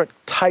of different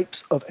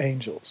types of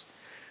angels.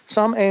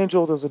 Some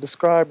angels are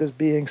described as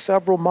being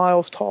several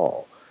miles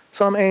tall.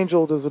 Some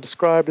angels are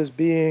described as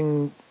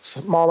being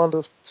small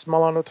enough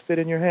to fit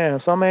in your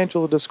hand. Some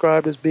angels are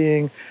described as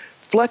being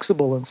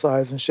flexible in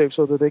size and shape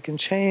so that they can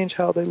change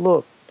how they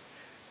look.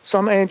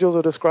 Some angels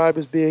are described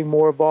as being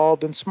more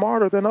evolved and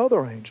smarter than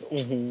other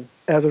angels.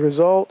 As a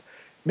result,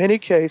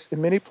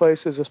 in many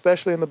places,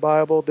 especially in the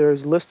Bible, there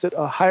is listed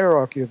a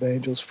hierarchy of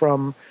angels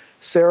from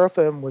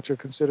seraphim, which are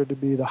considered to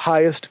be the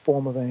highest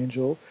form of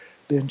angel,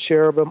 then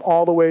cherubim,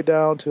 all the way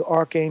down to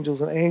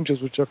archangels and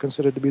angels, which are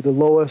considered to be the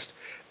lowest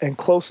and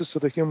closest to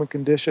the human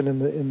condition in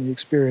the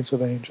experience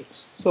of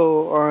angels.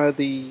 So are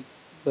the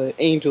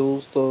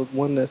angels, the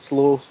one that's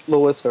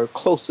lowest or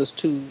closest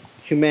to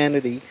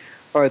humanity,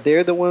 are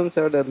they the ones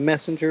that are the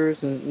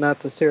messengers and not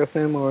the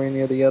seraphim or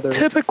any of the other?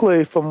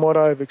 Typically, from what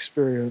I've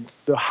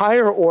experienced, the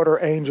higher order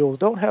angels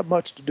don't have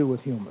much to do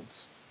with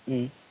humans.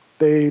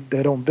 They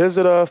don't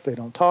visit us. They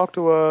don't talk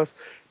to us.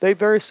 They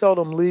very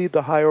seldom leave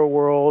the higher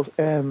worlds.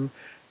 And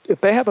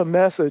if they have a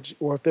message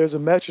or if there's a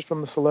message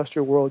from the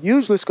celestial world,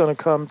 usually it's going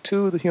to come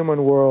to the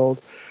human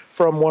world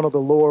from one of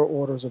the lower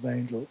orders of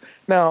angels.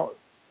 Now,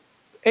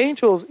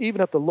 angels,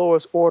 even at the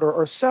lowest order,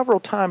 are several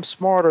times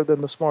smarter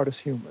than the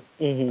smartest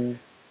human.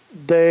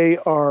 They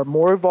are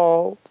more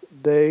evolved.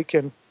 They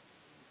can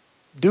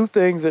do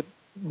things that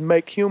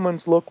make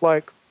humans look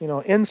like,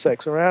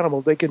 insects or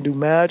animals. They can do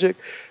magic.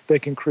 They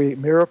can create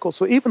miracles.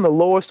 So even the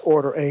lowest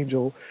order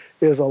angel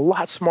is a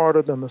lot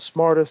smarter than the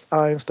smartest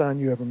Einstein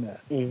you ever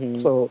met.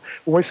 So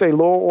when we say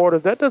lower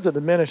orders, that doesn't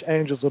diminish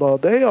angels at all.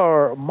 They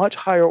are a much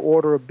higher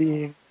order of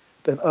being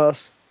than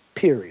us,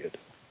 period.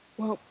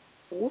 Well,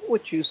 what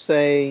would you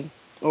say,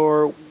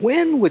 or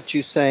when would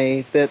you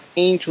say that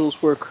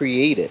angels were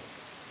created?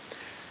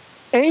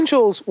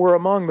 Angels were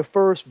among the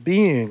first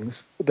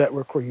beings that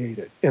were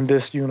created in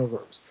this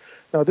universe.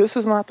 Now, this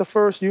is not the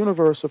first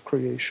universe of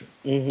creation.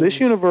 This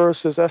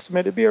universe is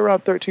estimated to be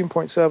around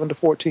 13.7 to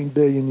 14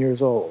 billion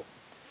years old.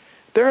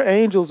 There are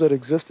angels that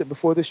existed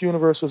before this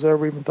universe was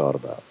ever even thought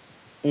about.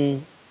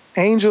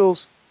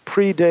 Angels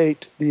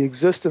predate the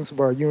existence of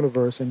our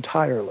universe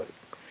entirely.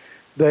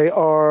 They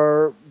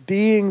are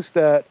beings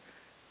that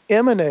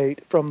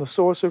emanate from the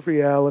source of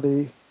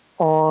reality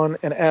on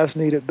an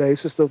as-needed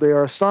basis, though there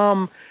are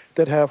some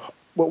that have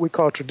what we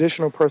call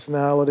traditional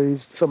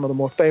personalities, some of the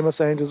more famous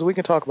angels. We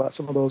can talk about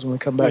some of those when we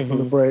come back from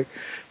the break.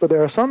 But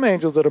there are some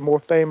angels that are more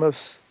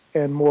famous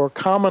and more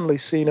commonly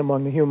seen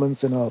among the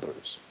humans than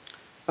others.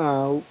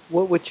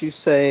 What would you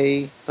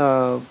say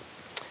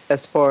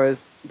as far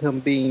as them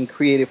being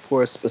created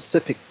for a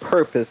specific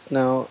purpose?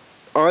 Now,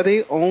 are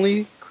they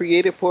only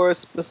created for a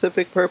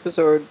specific purpose,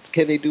 or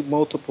can they do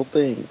multiple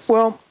things?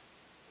 Well,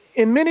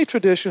 in many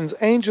traditions,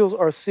 angels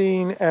are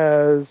seen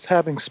as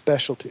having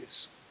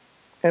specialties.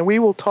 And we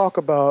will talk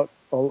about,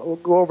 we'll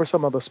go over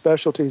some of the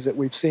specialties that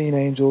we've seen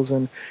angels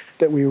and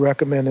that we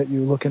recommend that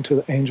you look into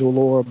the angel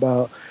lore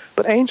about.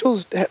 But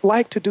angels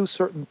like to do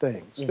certain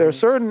things. There are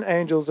certain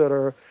angels that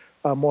are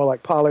more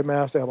like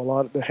polymaths. They have a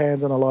lot of their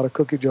hands in a lot of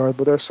cookie jars.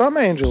 But there are some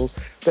angels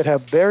that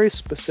have very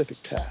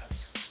specific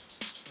tasks.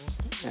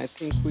 I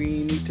think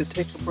we need to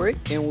take a break,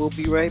 and we'll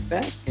be right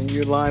back. And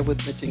you're live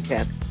with Mitch and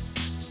Kathy.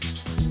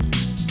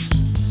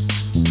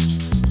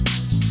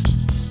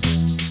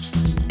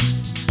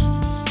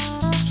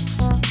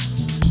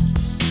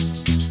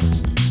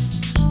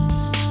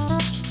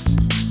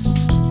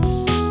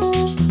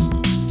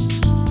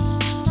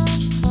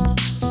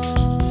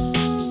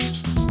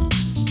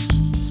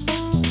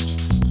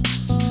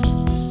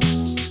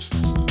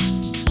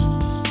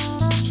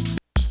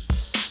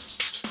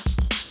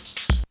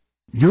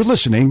 You're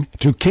listening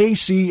to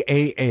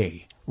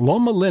KCAA,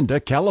 Loma Linda,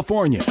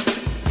 California.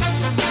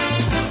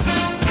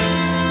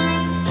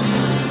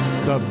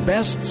 The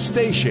best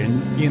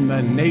station in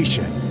the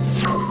nation.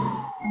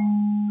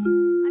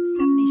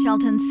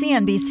 Shelton,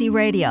 CNBC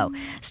Radio.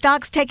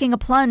 Stocks taking a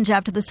plunge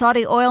after the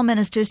Saudi oil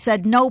minister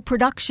said no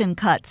production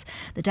cuts.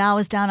 The Dow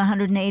is down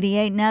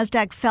 188,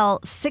 NASDAQ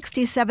fell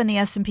 67, the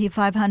S&P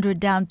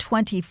 500 down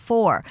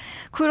 24.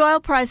 Crude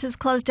oil prices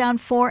closed down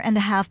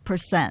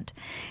 4.5%.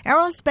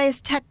 Aerospace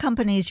tech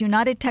companies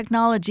United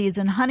Technologies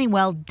and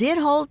Honeywell did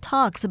hold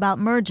talks about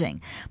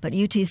merging, but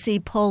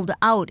UTC pulled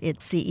out,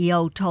 its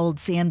CEO told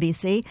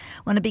CNBC,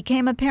 when it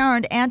became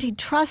apparent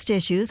antitrust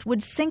issues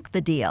would sink the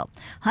deal.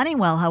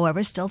 Honeywell,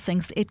 however, still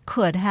thinks it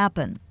could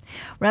happen.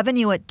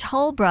 Revenue at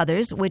Toll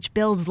Brothers, which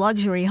builds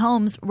luxury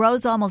homes,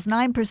 rose almost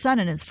 9%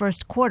 in its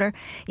first quarter,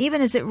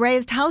 even as it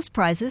raised house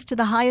prices to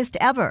the highest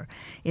ever.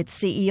 Its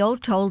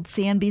CEO told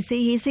CNBC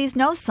he sees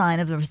no sign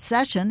of a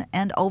recession,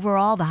 and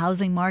overall the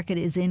housing market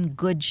is in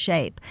good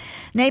shape.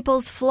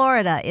 Naples,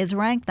 Florida is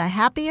ranked the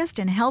happiest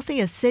and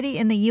healthiest city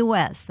in the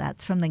U.S.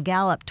 That's from the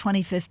Gallup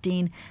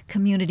 2015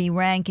 Community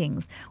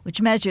Rankings,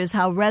 which measures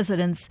how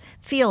residents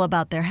feel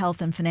about their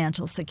health and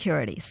financial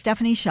security.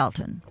 Stephanie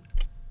Shelton.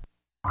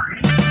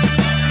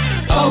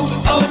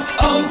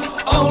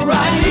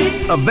 O'Reilly.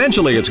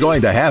 Eventually, it's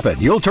going to happen.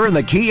 You'll turn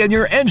the key and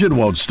your engine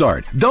won't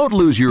start. Don't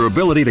lose your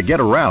ability to get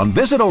around.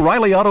 Visit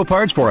O'Reilly Auto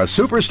Parts for a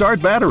Super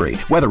Start battery.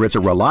 Whether it's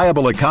a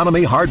reliable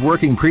economy,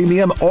 hardworking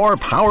premium, or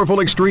powerful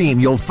extreme,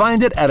 you'll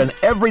find it at an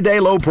everyday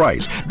low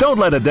price. Don't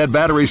let a dead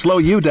battery slow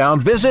you down.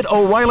 Visit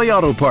O'Reilly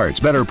Auto Parts.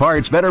 Better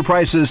parts, better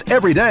prices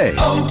every day.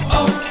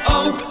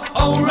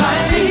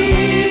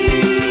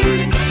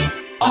 O'Reilly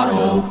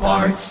Auto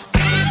Parts.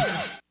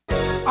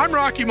 I'm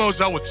Rocky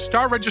Moselle with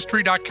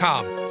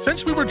StarRegistry.com.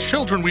 Since we were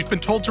children, we've been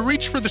told to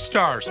reach for the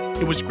stars.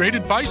 It was great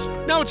advice.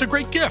 Now it's a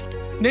great gift.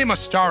 Name a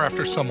star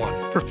after someone.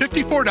 For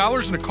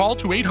 $54 and a call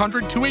to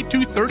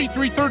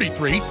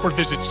 800-282-3333 or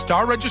visit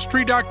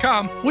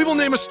StarRegistry.com, we will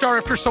name a star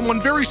after someone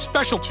very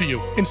special to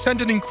you and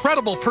send an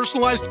incredible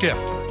personalized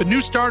gift. The new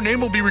star name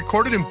will be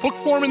recorded in book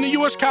form in the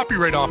U.S.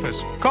 Copyright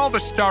Office. Call the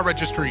Star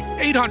Registry,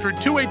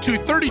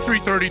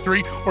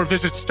 800-282-3333 or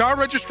visit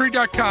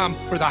StarRegistry.com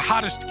for the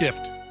hottest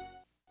gift.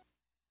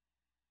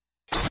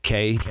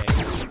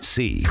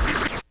 KCAA.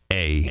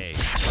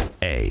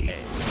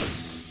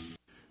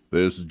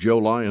 This is Joe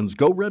Lyons.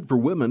 Go Red for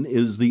Women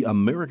is the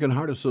American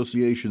Heart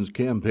Association's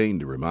campaign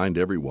to remind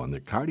everyone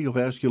that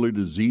cardiovascular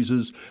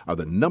diseases are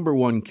the number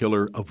one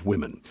killer of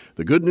women.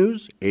 The good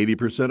news,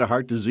 80% of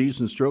heart disease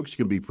and strokes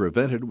can be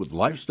prevented with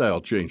lifestyle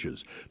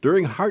changes.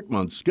 During Heart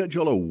Month,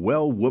 schedule a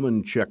Well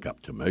Woman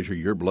checkup to measure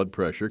your blood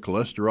pressure,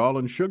 cholesterol,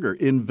 and sugar.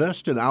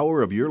 Invest an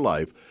hour of your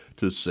life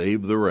to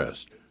save the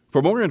rest.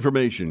 For more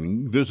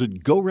information,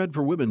 visit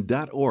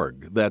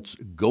GoRedForWomen.org. That's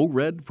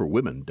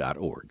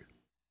GoRedForWomen.org.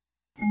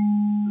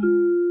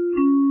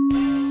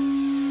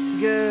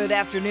 Good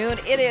afternoon.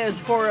 It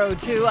is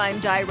 4:02. I'm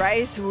Di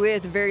Rice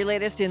with the very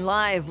latest in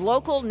live,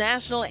 local,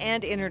 national,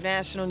 and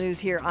international news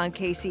here on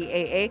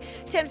KCAA,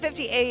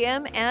 1050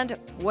 AM and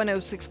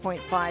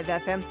 106.5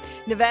 FM.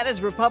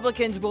 Nevada's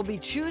Republicans will be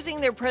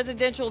choosing their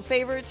presidential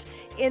favorites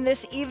in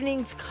this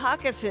evening's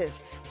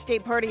caucuses.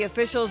 State party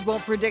officials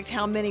won't predict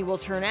how many will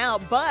turn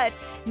out, but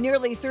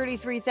nearly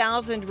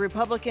 33,000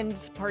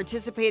 Republicans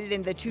participated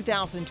in the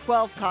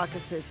 2012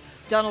 caucuses.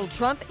 Donald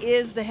Trump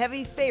is the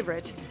heavy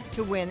favorite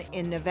to win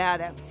in Nevada.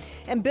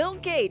 And Bill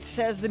Gates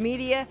says the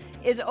media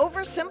is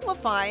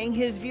oversimplifying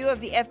his view of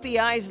the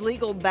FBI's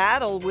legal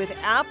battle with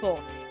Apple.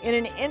 In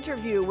an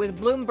interview with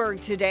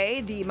Bloomberg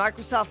today, the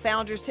Microsoft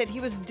founder said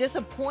he was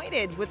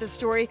disappointed with a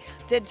story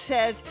that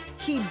says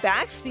he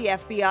backs the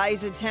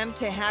FBI's attempt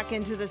to hack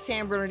into the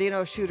San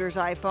Bernardino shooter's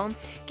iPhone.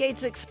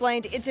 Gates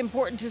explained it's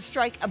important to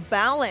strike a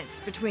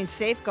balance between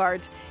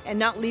safeguards and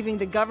not leaving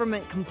the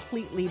government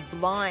completely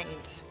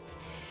blind.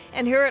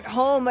 And here at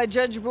home, a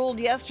judge ruled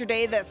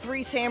yesterday that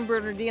 3 San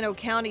Bernardino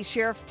County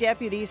Sheriff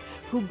deputies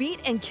who beat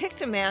and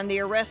kicked a man they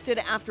arrested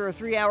after a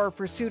 3-hour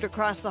pursuit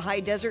across the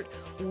high desert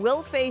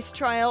will face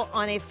trial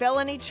on a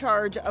felony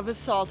charge of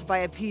assault by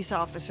a peace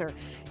officer.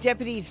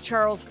 Deputies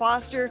Charles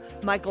Foster,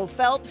 Michael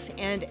Phelps,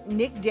 and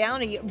Nick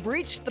Downey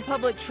breached the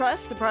public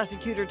trust, the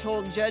prosecutor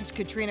told Judge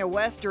Katrina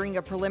West during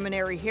a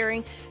preliminary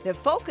hearing that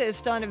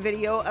focused on a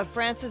video of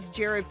Francis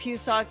Jared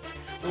Pusak's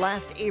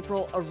last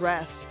April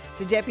arrest.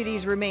 The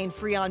deputies remain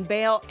free on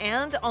bail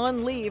and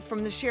on leave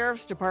from the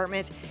Sheriff's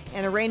Department.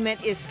 An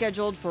arraignment is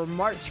scheduled for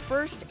March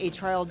 1st. A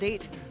trial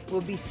date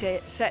will be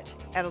set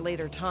at a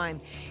later time.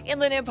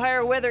 Inland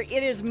Empire weather,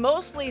 it is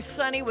mostly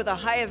sunny with a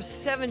high of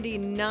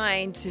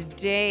 79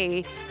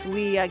 today.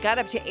 We got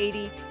up to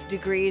 80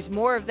 degrees.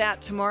 More of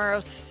that tomorrow.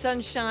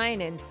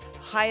 Sunshine and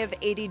high of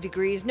 80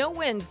 degrees. No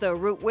winds, though.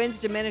 Root winds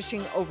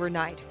diminishing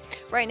overnight.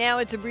 Right now,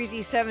 it's a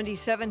breezy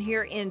 77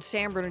 here in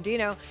San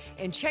Bernardino.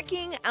 And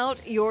checking out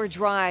your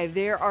drive,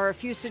 there are a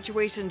few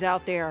situations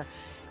out there.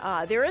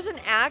 There is an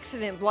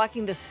accident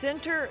blocking the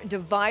center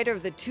divider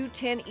of the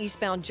 210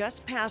 eastbound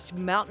just past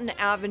Mountain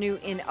Avenue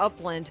in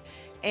Upland.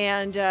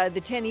 And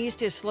the 10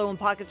 East is slow in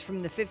pockets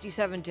from the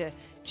 57 to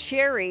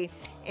Cherry.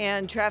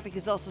 And traffic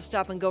is also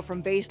stop and go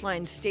from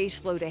Baseline, Stay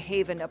Slow to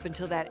Haven up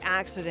until that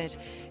accident.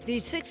 The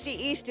 60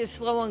 East is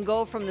slow and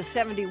go from the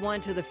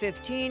 71 to the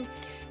 15.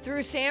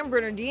 Through San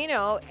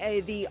Bernardino,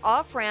 the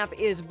off-ramp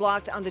is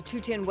blocked on the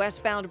 210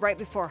 westbound right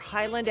before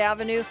Highland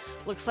Avenue.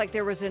 Looks like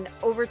there was an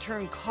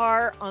overturned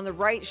car on the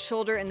right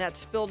shoulder and that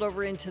spilled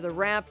over into the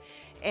ramp.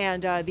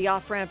 And the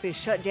off-ramp is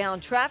shut down.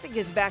 Traffic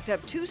is backed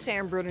up to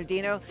San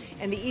Bernardino,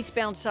 and the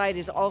eastbound side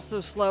is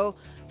also slow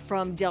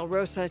from Del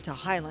Rosa to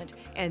Highland.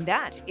 And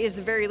that is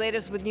the very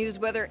latest with news,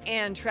 weather,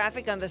 and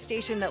traffic on the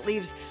station that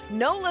leaves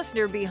no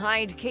listener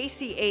behind,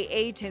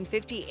 KCAA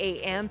 1050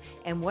 AM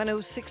and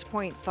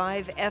 106.5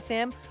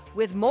 FM.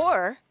 With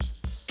more,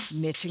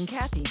 Mitch and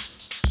Kathy.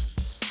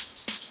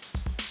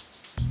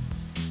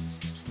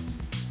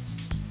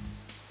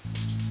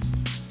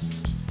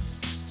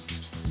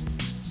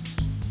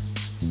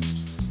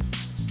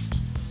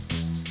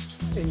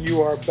 And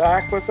you are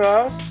back with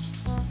us.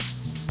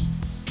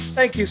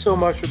 Thank you so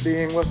much for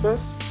being with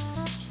us.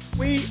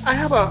 I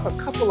have a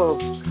couple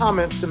of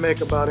comments to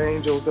make about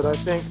angels that I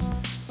think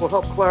will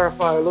help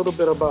clarify a little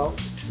bit about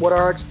what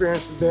our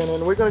experience has been.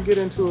 And we're going to get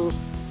into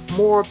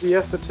more of the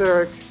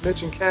esoteric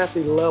Mitch and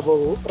Kathy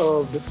level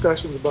of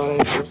discussions about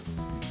angels.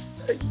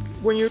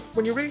 When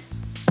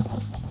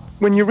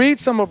you read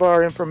some of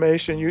our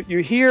information, you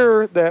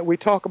hear that we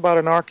talk about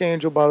an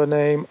archangel by the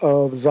name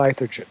of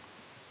Zeithergen.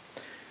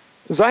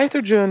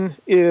 Zeithergen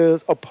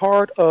is a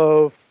part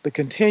of the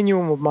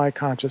continuum of my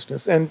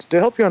consciousness. And to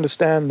help you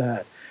understand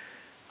that,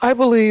 I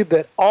believe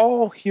that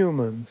all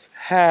humans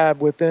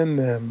have within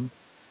them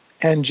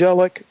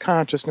angelic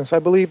consciousness. I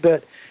believe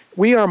that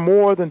we are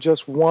more than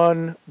just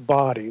one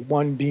body,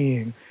 one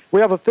being. We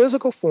have a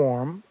physical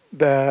form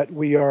that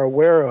we are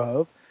aware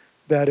of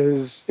that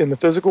is in the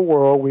physical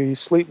world. We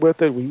sleep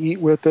with it, we eat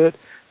with it,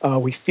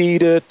 we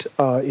feed it,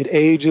 it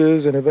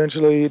ages and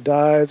eventually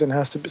dies and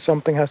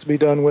something has to be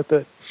done with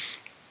it.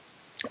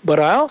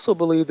 But I also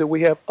believe that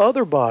we have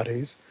other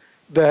bodies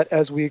that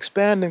as we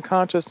expand in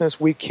consciousness,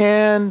 we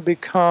can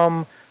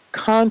become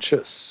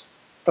conscious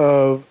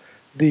of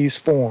these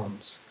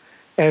forms.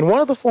 And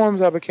one of the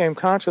forms I became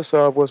conscious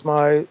of was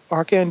my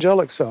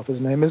archangelic self.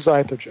 His name is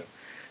Zeithergen.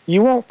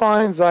 You won't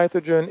find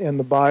Zeithergen in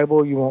the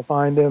Bible. You won't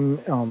find him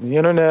on the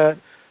internet.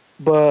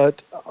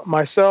 But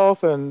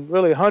myself and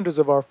really hundreds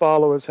of our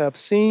followers have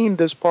seen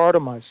this part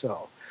of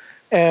myself.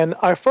 And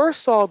I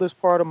first saw this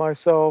part of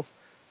myself,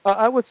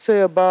 I would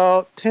say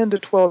about 10 to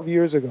 12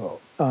 years ago.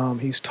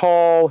 He's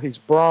tall, he's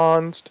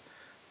bronzed,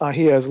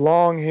 he has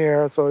long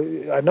hair, so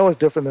I know it's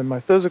different than my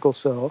physical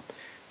self.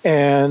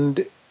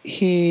 And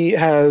he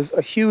has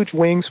a huge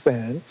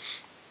wingspan,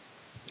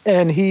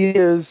 and he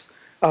is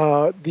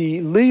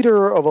the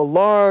leader of a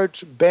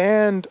large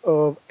band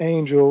of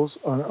angels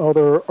and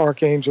other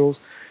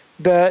archangels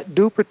that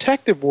do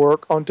protective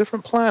work on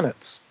different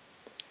planets.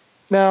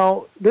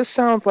 Now, this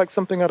sounds like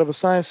something out of a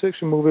science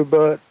fiction movie,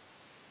 but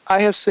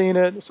I have seen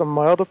it, some of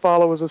my other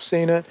followers have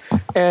seen it,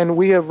 and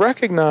we have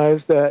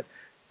recognized that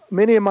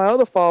many of my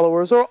other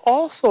followers are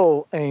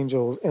also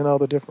angels in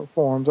other different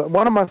forms.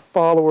 One of my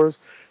followers,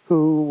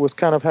 who was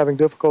kind of having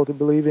difficulty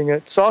believing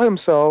it, saw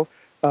himself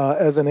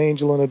as an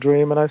angel in a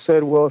dream, and I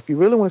said, well, if you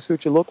really want to see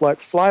what you look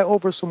like, fly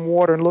over some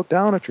water and look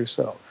down at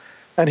yourself.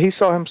 And he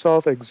saw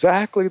himself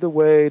exactly the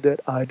way that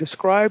I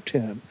described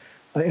him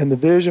in the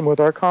vision with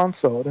our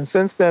consult, and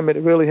since then it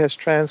really has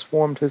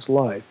transformed his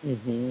life.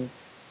 Mm-hmm.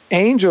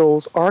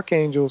 Angels,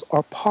 archangels,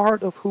 are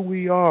part of who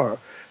we are.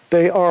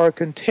 They are a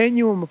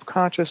continuum of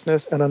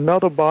consciousness in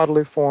another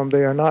bodily form.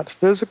 They are not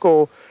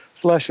physical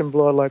flesh and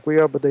blood like we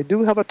are, but they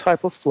do have a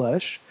type of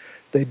flesh.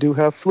 They do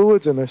have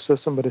fluids in their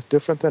system, but it's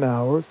different than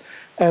ours.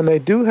 And they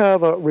do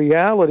have a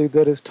reality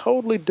that is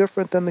totally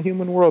different than the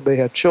human world. They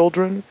have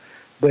children.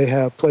 They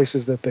have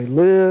places that they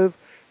live.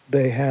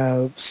 They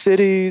have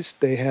cities.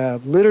 They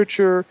have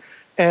literature.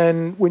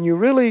 And when you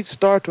really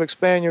start to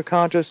expand your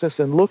consciousness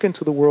and look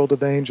into the world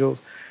of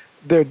angels,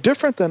 they're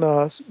different than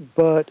us,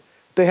 but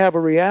they have a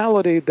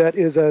reality that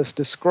is as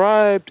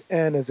described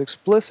and as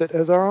explicit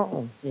as our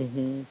own.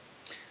 Mm-hmm.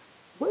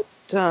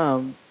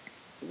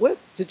 What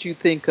did you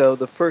think of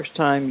the first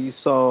time you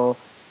saw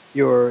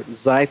your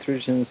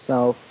Zeithergen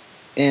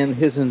self in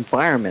his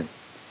environment?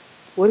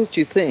 What did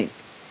you think?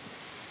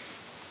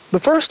 The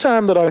first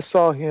time that I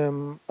saw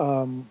him,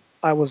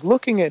 I was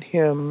looking at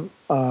him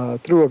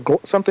through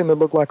something that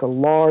looked like a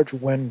large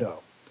window.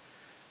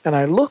 And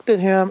I looked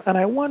at him and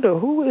I wondered,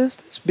 who is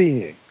this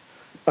being?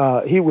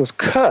 He was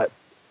cut.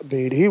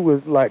 He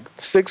was like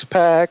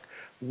six-pack,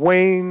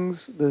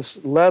 wings,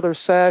 this leather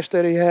sash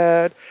that he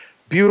had,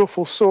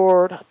 beautiful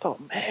sword. I thought,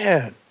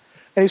 man.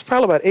 And he's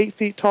probably about 8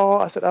 feet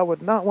tall. I said, I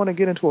would not want to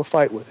get into a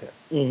fight with him.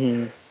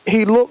 Mm-hmm.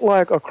 He looked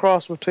like a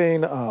cross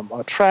between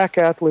a track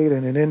athlete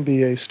and an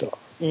NBA star.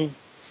 Mm.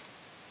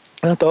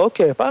 And I thought,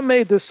 okay, if I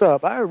made this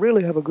up, I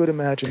really have a good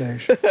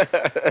imagination.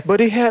 But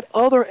he had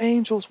other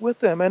angels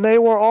with him, and they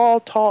were all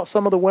tall.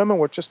 Some of the women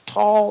were just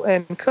tall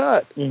and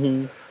cut.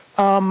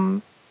 Mm-hmm.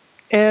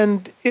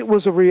 And it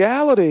was a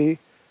reality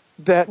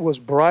that was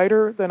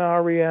brighter than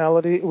our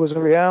reality. It was a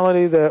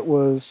reality that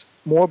was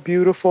more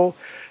beautiful.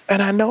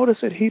 And I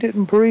noticed that he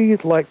didn't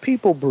breathe like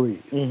people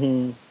breathe.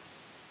 Mm-hmm.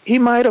 He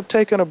might have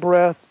taken a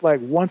breath like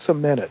once a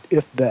minute,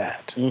 if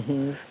that.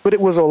 Mm-hmm. But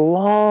it was a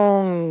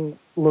long,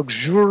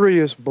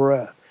 luxurious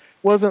breath.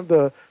 It wasn't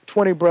the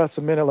 20 breaths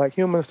a minute like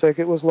humans take.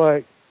 It was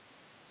like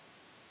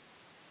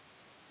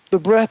the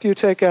breath you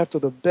take after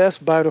the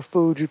best bite of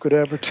food you could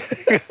ever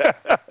take.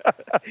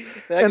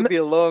 That could be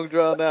a long,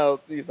 drawn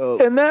out,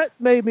 And that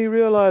made me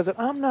realize that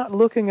I'm not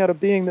looking at a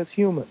being that's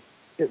human.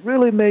 It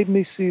really made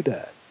me see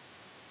that.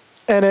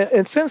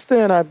 And since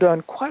then, I've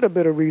done quite a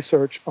bit of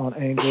research on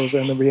angels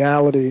and the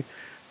reality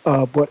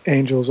of what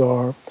angels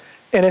are.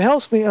 And it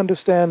helps me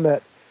understand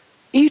that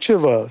each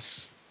of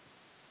us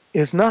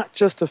is not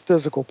just a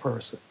physical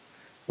person.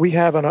 We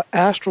have an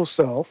astral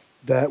self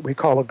that we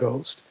call a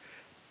ghost.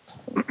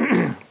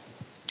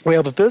 We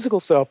have a physical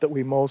self that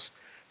we most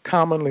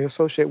commonly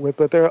associate with,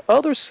 but there are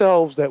other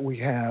selves that we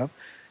have,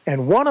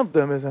 and one of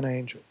them is an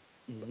angel.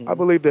 Mm-hmm. I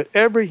believe that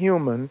every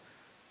human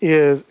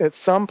is at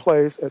some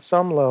place, at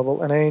some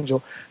level, an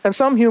angel. And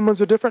some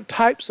humans are different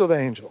types of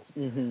angels.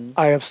 Mm-hmm.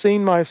 I have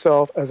seen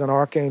myself as an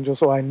archangel,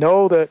 so I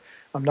know that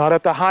I'm not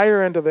at the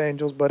higher end of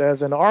angels, but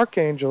as an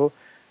archangel,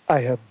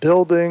 I have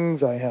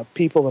buildings, I have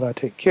people that I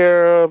take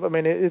care of. I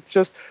mean, it's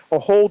just a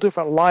whole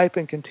different life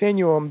and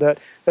continuum that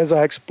as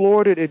I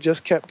explored it, it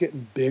just kept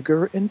getting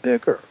bigger and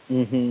bigger.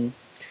 Mm-hmm.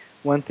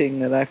 One thing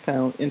that I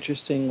found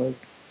interesting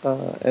was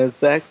as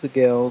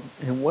Zaxagel,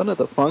 and one of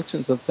the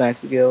functions of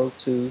Zaxagel is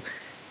to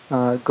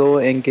go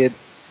and get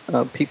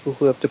people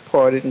who have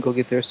departed and go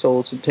get their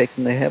souls and take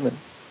them to heaven.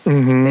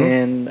 Mm-hmm.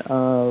 And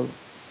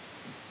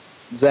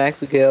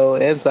Zaxagel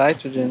and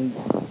Zytrogen,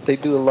 they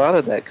do a lot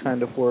of that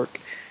kind of work,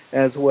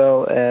 as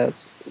well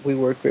as we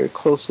work very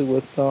closely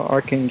with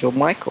Archangel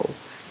Michael.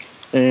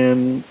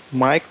 And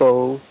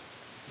Michael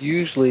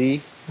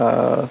usually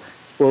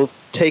will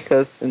take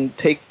us and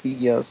take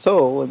the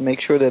soul and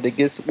make sure that it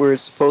gets where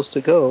it's supposed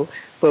to go,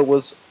 but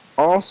was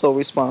also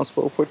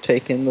responsible for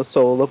taking the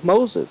soul of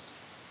Moses.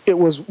 It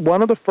was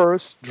one of the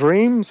first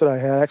dreams that I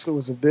had, actually it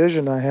was a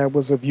vision I had,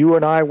 was of you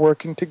and I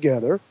working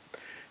together,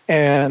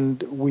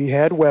 and we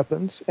had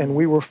weapons, and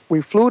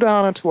we flew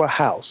down into a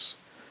house.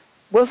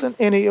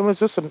 It was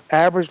just an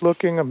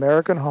average-looking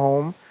American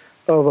home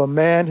of a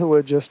man who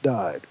had just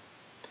died.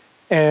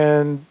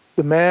 And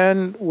the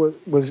man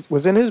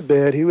was in his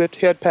bed, he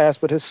had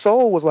passed, but his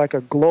soul was like a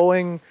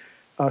glowing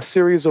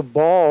series of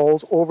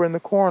balls over in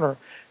the corner.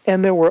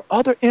 And there were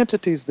other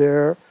entities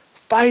there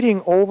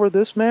fighting over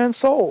this man's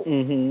soul.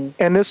 Mm-hmm.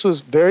 And this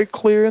was very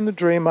clear in the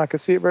dream. I could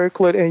see it very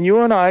clearly. And you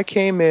and I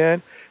came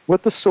in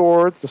with the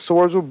swords. The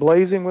swords were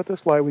blazing with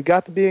this light. We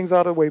got the beings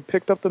out of the way,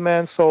 picked up the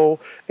man's soul,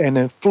 and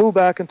then flew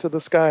back into the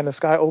sky, and the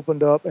sky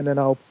opened up, and then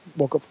I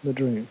woke up from the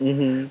dream.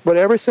 Mm-hmm. But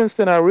ever since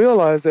then, I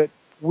realized that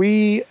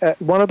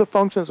one of the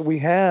functions we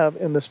have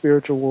in the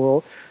spiritual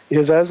world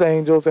is as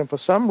angels, and for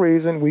some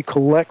reason, we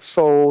collect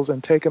souls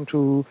and take them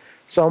to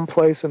some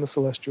place in the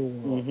celestial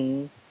world.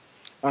 Mm-hmm.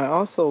 I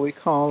also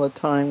recall a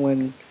time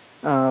when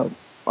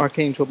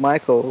Archangel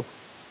Michael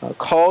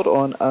called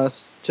on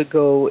us to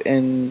go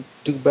and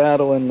do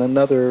battle in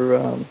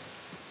another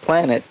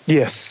planet.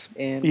 Yes.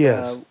 And,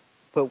 yes.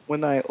 But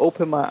when I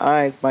opened my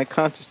eyes, my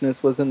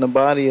consciousness was in the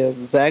body of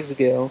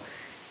Zaxagel,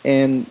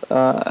 and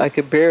I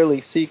could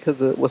barely see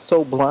because it was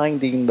so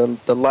blinding.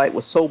 The light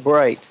was so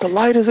bright. The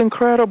light is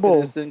incredible.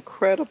 It is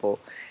incredible.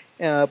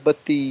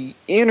 But the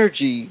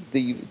energy,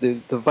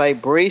 the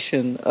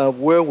vibration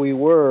of where we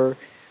were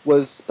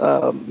was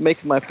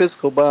making my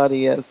physical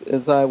body,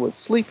 as I was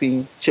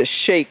sleeping, just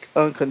shake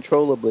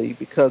uncontrollably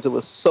because it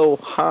was so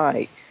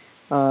high.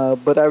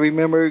 But I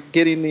remember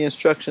getting the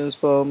instructions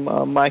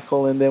from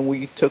Michael, and then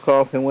we took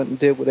off and went and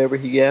did whatever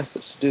he asked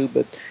us to do.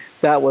 But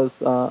that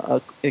was an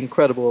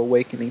incredible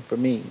awakening for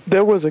me.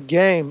 There was a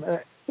game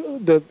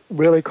that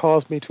really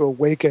caused me to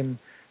awaken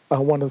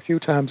one of the few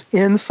times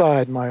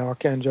inside my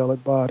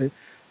archangelic body.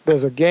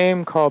 There's a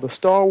game called the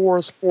Star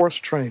Wars Force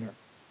Trainer.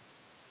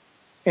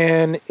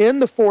 And in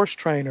the Force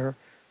Trainer,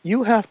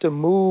 you have to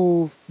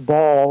move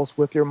balls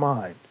with your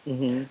mind.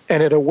 Mm-hmm.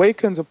 And it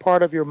awakens a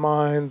part of your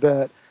mind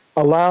that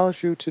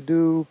allows you to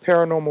do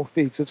paranormal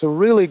feats. It's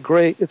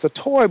a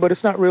toy, but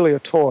it's not really a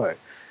toy.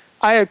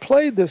 I had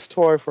played this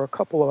toy for a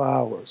couple of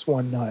hours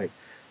one night,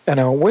 and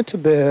I went to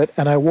bed,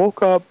 and I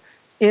woke up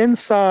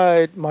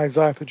inside my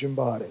Zythogen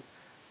body.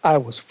 I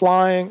was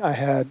flying,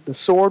 the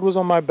sword was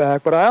on my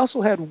back, but I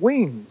also had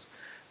wings,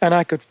 and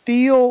I could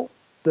feel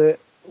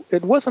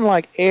it wasn't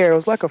like air, it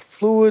was like a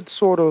fluid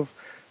sort of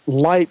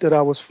light that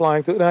I was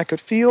flying through, and I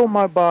could feel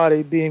my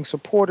body being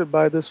supported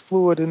by this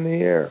fluid in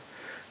the air.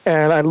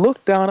 And I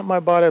looked down at my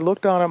body, I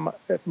looked down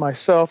at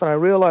myself, and I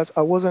realized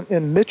I wasn't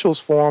in Mitchell's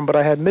form, but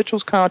I had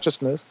Mitchell's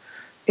consciousness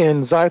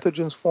in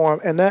Zythogen's form,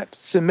 and that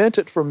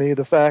cemented for me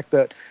the fact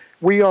that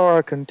we are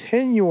a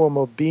continuum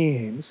of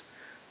beings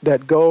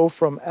that go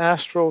from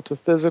astral to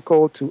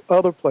physical to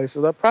other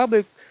places. I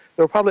probably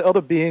There are probably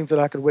other beings that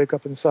I could wake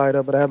up inside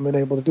of, but I haven't been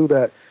able to do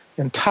that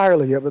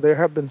entirely yet, but there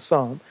have been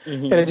some.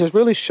 And it just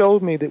really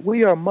showed me that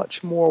we are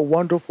much more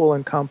wonderful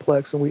and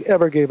complex than we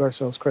ever gave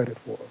ourselves credit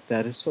for.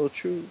 That is so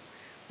true.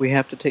 We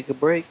have to take a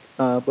break,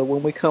 but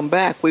when we come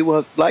back, we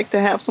would like to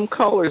have some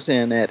callers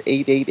in at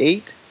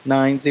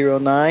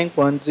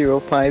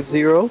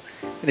 888-909-1050.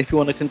 And if you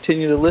want to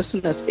continue to listen,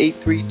 that's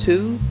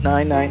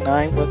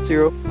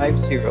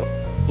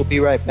 832-999-1050. We'll be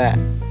right back.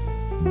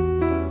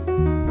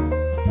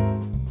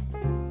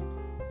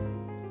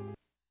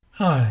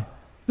 Hi,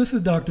 this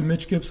is Dr.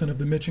 Mitch Gibson of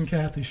The Mitch and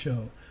Kathy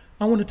Show.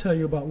 I want to tell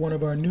you about one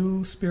of our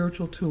new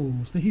spiritual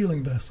tools, the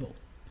Healing Vessel.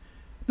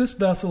 This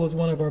vessel is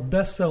one of our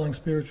best-selling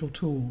spiritual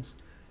tools.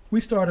 We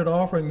started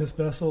offering this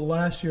vessel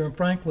last year, and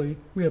frankly,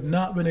 we have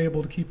not been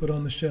able to keep it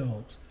on the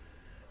shelves.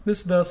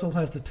 This vessel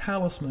has the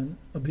talisman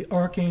of the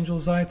Archangel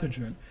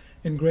Zythergen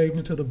engraved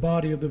into the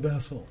body of the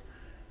vessel.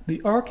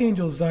 The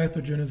Archangel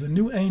Zythergen is a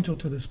new angel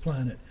to this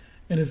planet,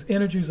 and his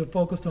energies are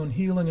focused on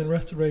healing and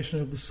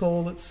restoration of the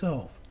soul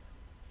itself.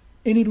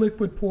 Any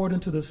liquid poured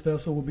into this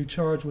vessel will be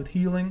charged with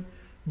healing,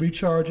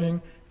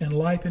 recharging, and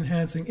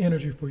life-enhancing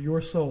energy for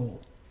your soul.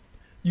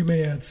 You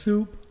may add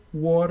soup,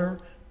 water,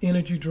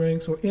 energy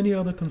drinks, or any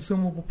other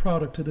consumable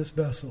product to this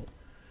vessel.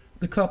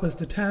 The cup is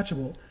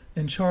detachable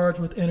and charged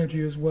with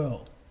energy as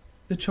well.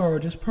 The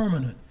charge is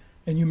permanent,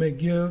 and you may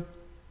give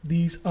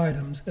these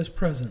items as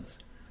presents.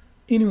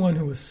 Anyone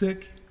who is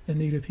sick, in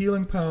need of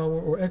healing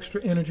power, or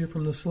extra energy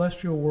from the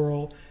celestial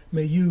world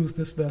may use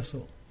this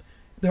vessel.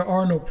 There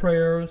are no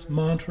prayers,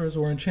 mantras,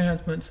 or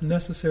enchantments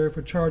necessary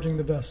for charging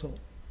the vessel.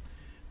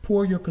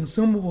 Pour your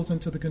consumables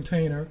into the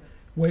container,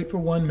 wait for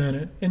 1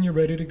 minute, and you're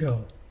ready to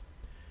go.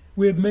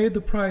 We have made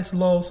the price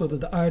low so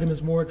that the item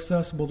is more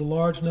accessible to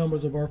large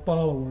numbers of our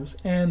followers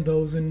and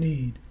those in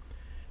need.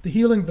 The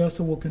healing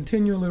vessel will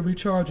continually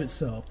recharge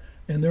itself,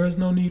 and there is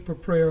no need for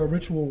prayer or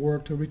ritual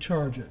work to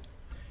recharge it.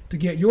 To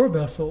get your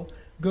vessel,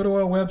 go to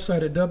our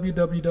website at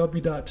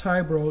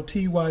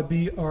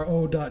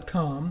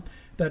www.tybro.com.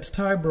 That's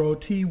tybro.com,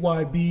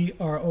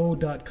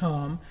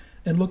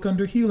 and look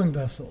under Healing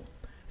Vessel.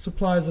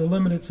 Supplies are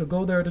limited, so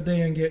go there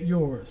today and get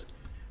yours.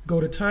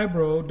 Go to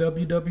Tybro,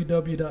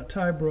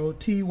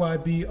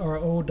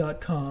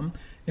 www.tybro.com,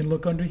 and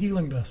look under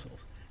Healing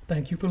Vessels.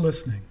 Thank you for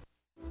listening.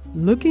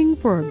 Looking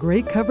for a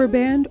great cover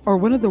band or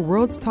one of the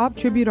world's top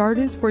tribute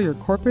artists for your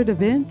corporate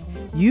event?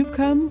 You've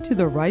come to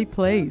the right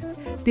place.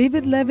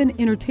 David Levin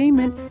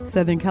Entertainment,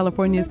 Southern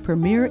California's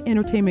premier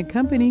entertainment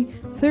company,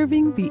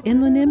 serving the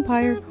Inland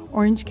Empire,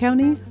 Orange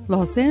County,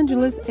 Los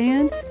Angeles,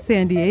 and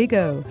San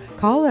Diego.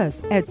 Call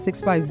us at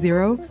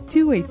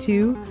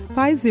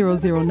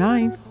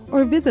 650-282-5009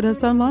 or visit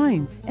us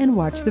online and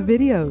watch the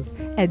videos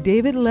at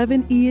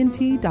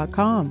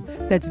davidlevinent.com.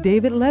 That's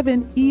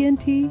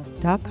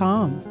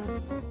davidlevinent.com.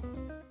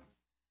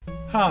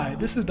 Hi,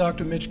 this is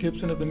Dr. Mitch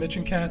Gibson of The Mitch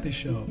and Kathy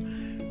Show.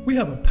 We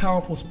have a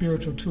powerful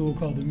spiritual tool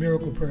called the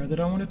Miracle Prayer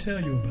that I want to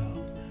tell you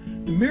about.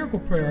 The Miracle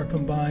Prayer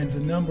combines a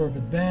number of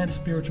advanced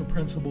spiritual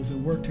principles that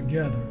work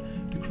together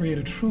to create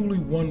a truly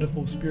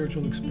wonderful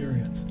spiritual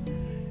experience.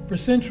 For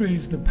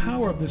centuries, the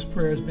power of this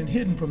prayer has been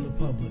hidden from the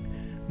public.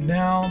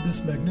 Now,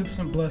 this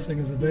magnificent blessing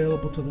is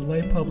available to the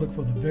lay public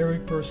for the very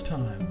first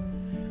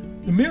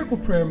time. The Miracle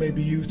Prayer may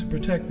be used to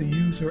protect the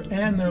user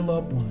and their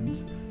loved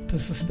ones, to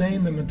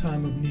sustain them in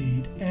time of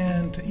need,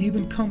 and to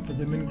even comfort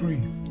them in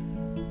grief.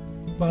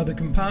 By the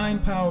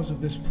combined powers of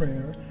this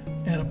prayer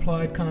and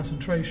applied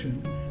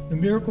concentration, the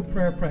Miracle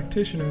Prayer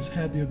practitioners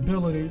had the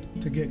ability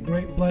to get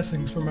great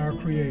blessings from our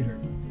Creator.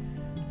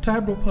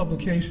 Tybro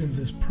Publications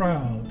is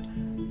proud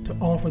to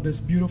offer this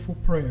beautiful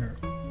prayer,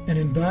 an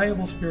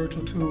invaluable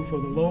spiritual tool for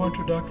the low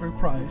introductory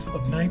price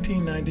of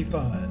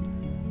 $19.95.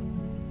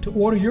 To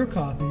order your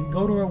copy,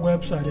 go to our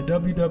website at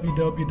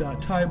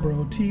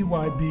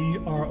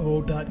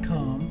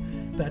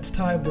www.tybro.com. That's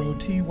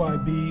tybro.com,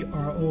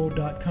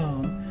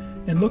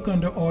 and look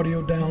under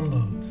audio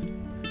downloads.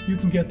 You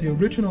can get the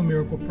original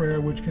Miracle Prayer,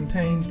 which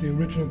contains the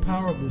original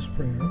power of this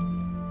prayer,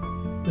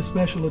 the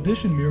special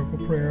edition Miracle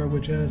Prayer,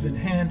 which has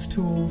enhanced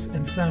tools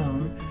and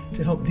sound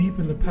to help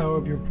deepen the power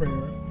of your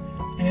prayer,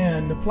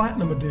 and the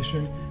Platinum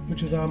Edition,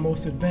 which is our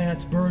most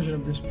advanced version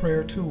of this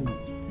prayer tool.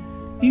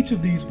 Each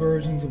of these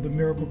versions of the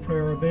Miracle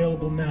Prayer are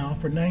available now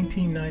for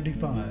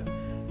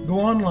 $19.95. Go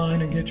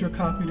online and get your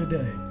copy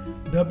today.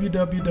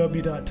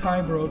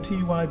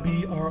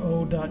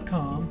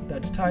 www.tybro.com.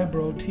 That's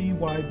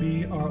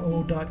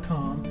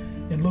tybro.com,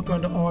 and look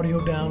under audio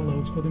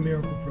downloads for the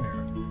Miracle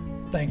Prayer.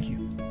 Thank you.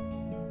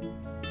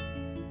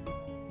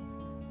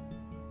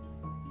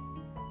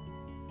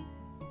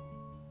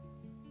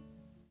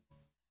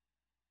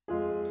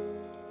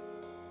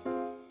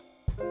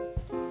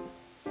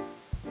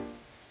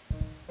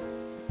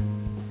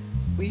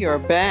 We are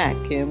back,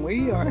 and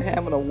we are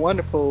having a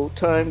wonderful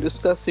time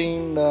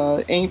discussing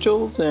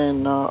angels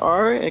and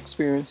our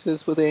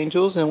experiences with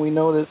angels, and we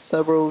know that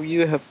several of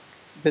you have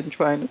been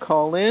trying to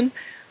call in.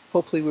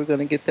 Hopefully we're going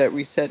to get that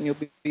reset, and you'll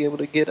be able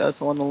to get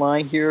us on the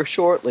line here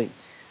shortly.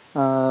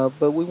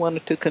 But we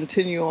wanted to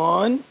continue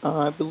on.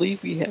 I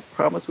believe we had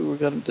promised we were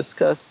going to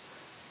discuss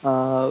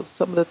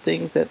some of the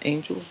things that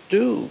angels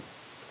do.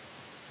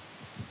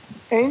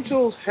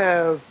 Angels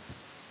have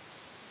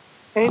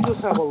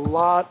a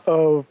lot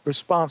of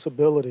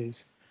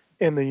responsibilities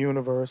in the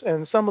universe,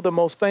 and some of the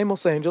most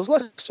famous angels,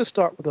 let's just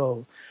start with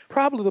those.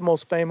 Probably the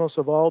most famous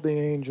of all the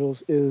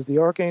angels is the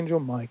Archangel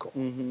Michael.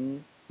 Mm-hmm.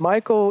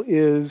 Michael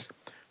is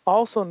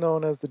also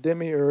known as the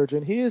Demiurge,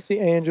 and he is the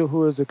angel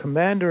who is the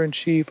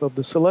commander-in-chief of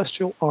the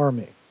celestial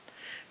army.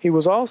 He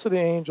was also the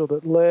angel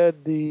that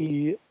led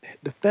the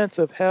defense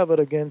of heaven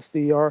against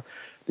the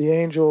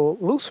angel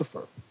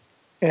Lucifer.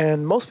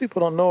 And most people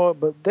don't know it,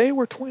 but they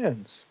were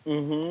twins.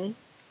 Mm-hmm.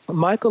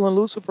 Michael and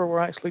Lucifer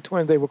were actually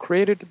twins. They were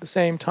created at the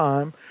same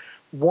time.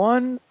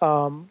 One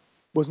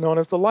was known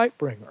as the light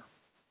bringer.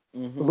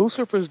 Mm-hmm.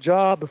 Lucifer's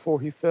job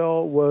before he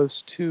fell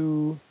was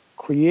to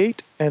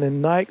create and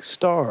ignite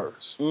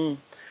stars. Mm.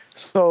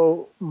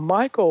 So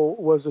Michael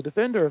was a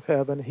defender of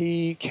heaven.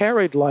 He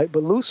carried light,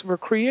 but Lucifer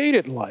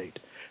created light.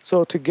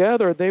 So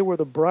together they were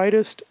the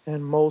brightest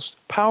and most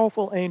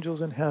powerful angels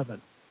in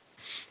heaven.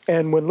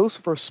 And when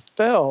Lucifer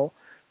fell,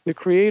 the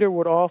Creator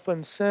would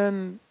often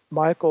send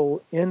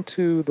Michael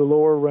into the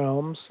lower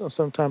realms,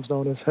 sometimes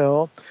known as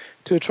hell,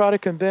 to try to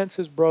convince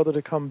his brother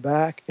to come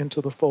back into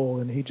the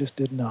fold, and he just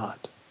did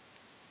not.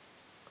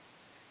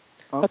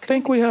 Okay. I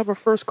think we have our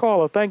first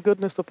caller. Thank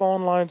goodness the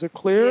phone lines are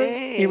clear.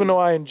 Yay. Even though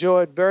I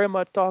enjoyed very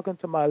much talking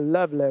to my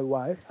lovely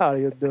wife. How are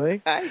you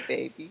doing? Hi,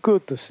 baby.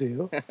 Good to see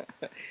you.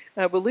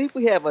 I believe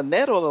we have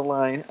Annette on the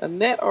line.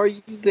 Annette, are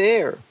you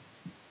there?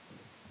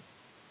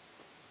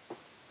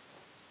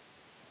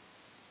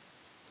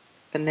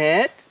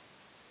 Annette,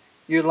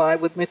 you're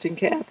live with Mitch and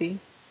Kathy.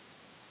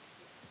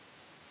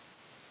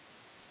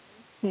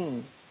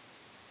 Hello?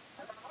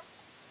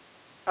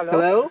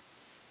 Hello?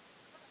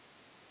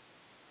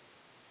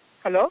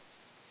 Hello?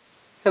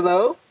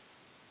 Hello?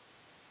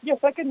 Yes,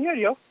 I can hear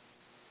you.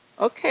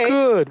 Okay.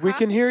 Good. We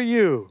can hear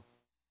you.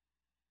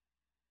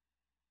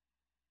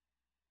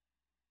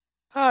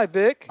 Hi,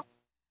 Vic.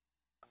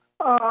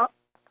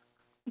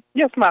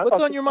 Yes, ma'am.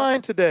 What's on your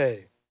mind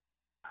today?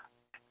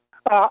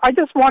 I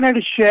just wanted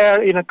to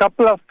share in a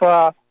couple of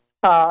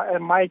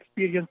my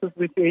experiences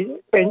with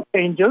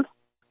angels.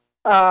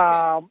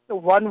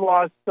 One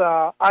was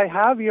I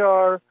have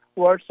your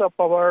Words of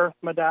Power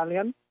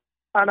medallion,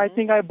 and I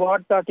think I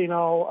bought that,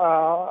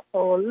 a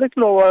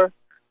little over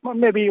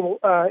maybe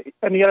a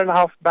year and a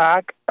half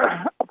back,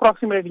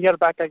 approximately a year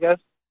back, I guess.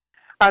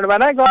 And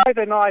when I got it,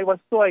 I was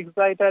so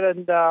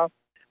excited,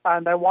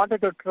 and I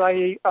wanted to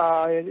try,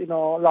 a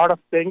lot of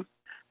things.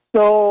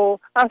 So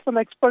as an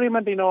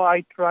experiment,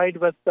 I tried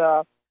with,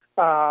 with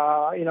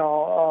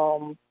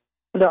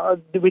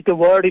the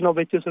word,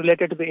 which is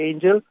related to the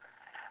angel.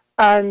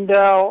 And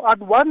at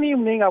one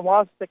evening, I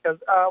was at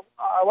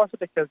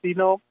a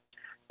casino,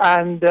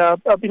 and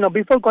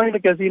before going to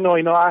the casino,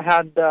 I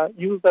had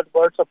used that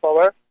Words of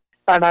Power,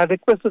 and I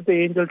requested the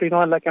angel to,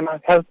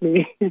 help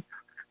me.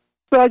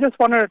 So I just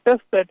wanted to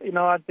test it,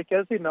 at the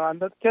casino.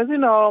 And at the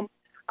casino,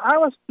 I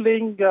was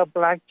playing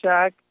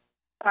blackjack.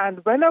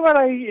 And whenever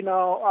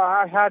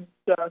I had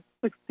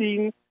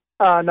 16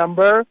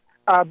 number,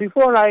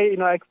 before I,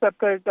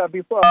 accepted,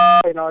 before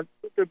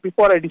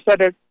I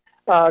decided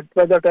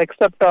whether to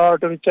accept or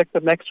to reject the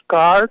next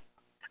card,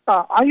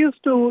 I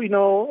used to,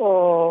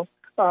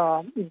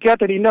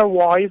 get an inner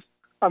voice,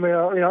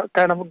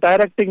 kind of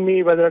directing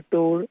me whether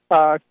to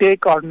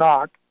take or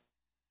not.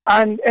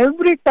 And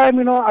every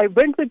time, I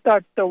went with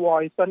that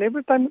voice, and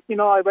every time,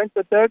 I went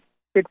with it,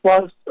 it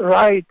was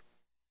right.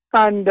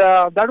 And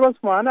that was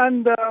one.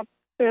 And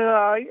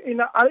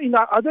in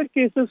other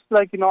cases,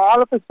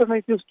 all of a sudden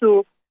it used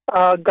to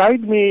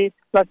guide me,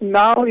 like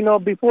now,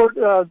 before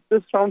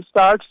this round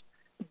starts,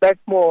 bet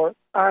more.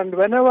 And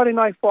whenever,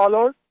 I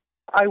followed,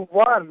 I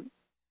won.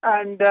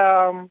 And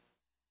the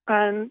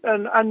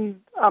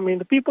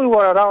people who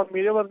were around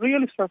me, they were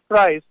really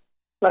surprised.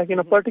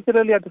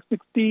 Particularly at the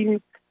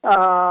 16, when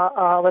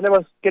I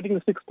was getting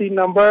the 16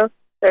 number,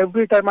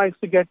 every time I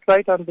used to get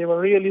right, and they were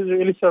really,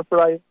 really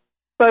surprised.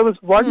 So I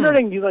was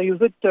wondering, is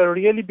it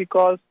really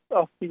because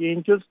of the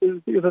angels?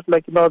 Is it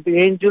the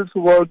angels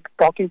who were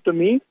talking to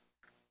me?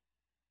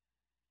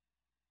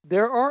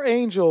 There are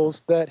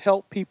angels that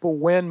help people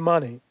win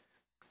money.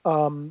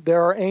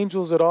 There are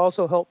angels that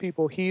also help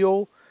people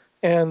heal.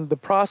 And the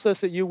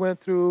process that you went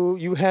through,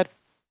 you had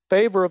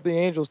favor of the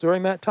angels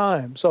during that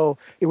time. So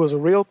it was a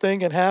real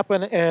thing. It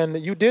happened.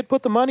 And you did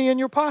put the money in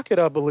your pocket,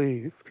 I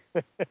believe.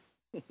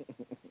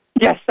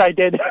 Yes, I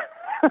did.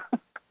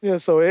 Yeah,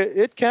 so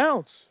it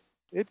counts.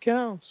 It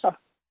counts.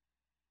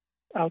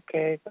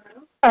 Okay.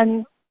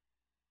 And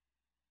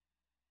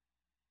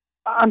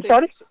I'm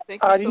sorry?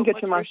 Thank you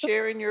so much for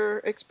sharing your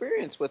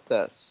experience with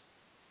us.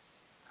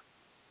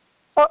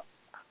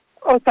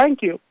 Oh,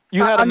 thank you.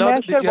 You had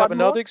another? Did you have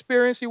another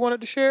experience you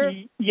wanted to share?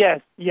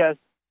 Yes.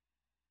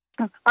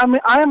 I'm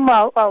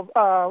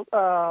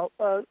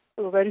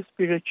very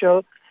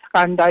spiritual,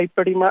 and I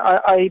pretty much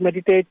I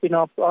meditate,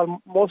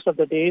 most of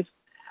the days.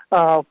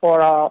 And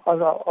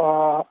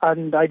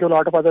I do a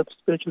lot of other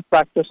spiritual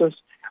practices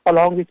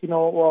along with,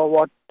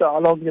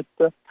 along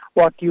with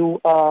what you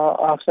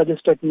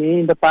suggested me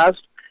in the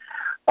past.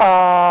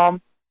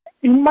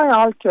 In my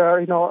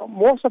altar,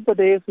 most of the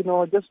days,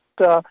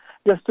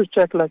 just to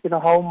check, like,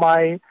 how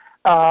my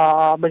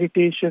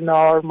meditation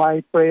or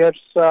my prayers,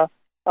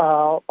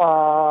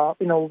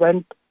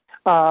 went.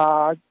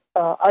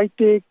 I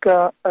take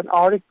an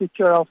auric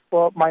picture of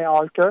my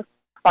altar,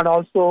 and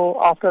also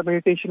after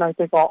meditation, I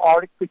take an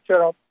auric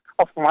picture of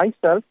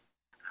myself,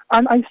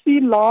 and I see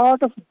a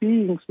lot of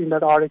beings in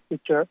that auric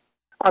picture.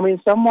 I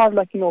mean, some are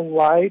like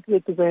white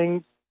with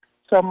wings,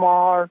 some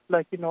are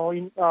like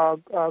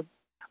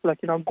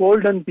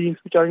golden beings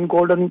which are in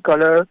golden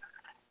color.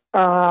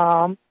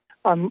 Are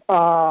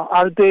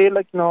they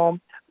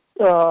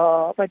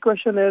my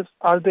question is,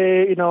 are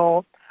they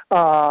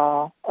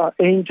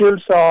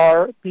angels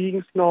or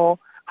beings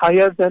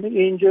higher than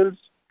angels,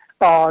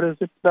 or is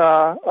it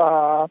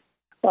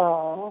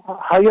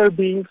higher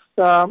beings,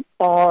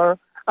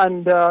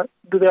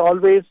 do they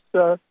always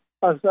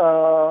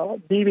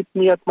be with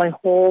me at my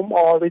home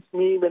or with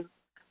me when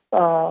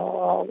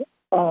or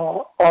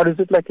is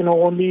it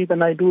only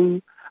when I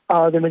do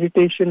the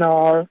meditation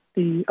or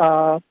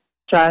the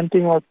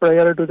chanting or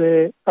prayer do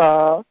they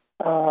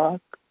come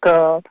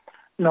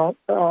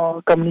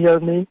near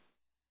me?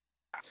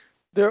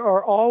 There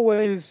are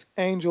always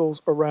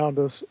angels around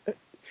us.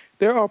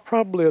 There are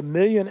probably 1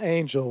 million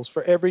angels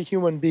for every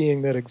human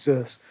being that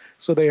exists.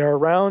 So they are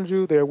around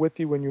you. They're with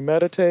you when you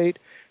meditate.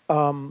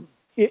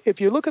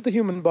 If you look at the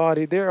human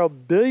body, there are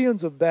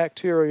billions of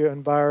bacteria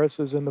and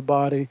viruses in the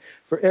body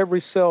for every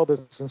cell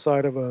that's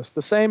inside of us.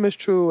 The same is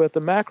true at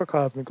the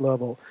macrocosmic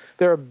level.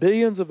 There are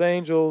billions of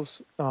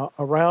angels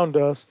around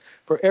us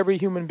for every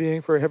human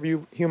being, for every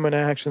human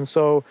action.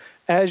 So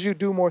as you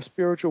do more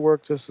spiritual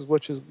work, just as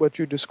what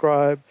you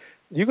described,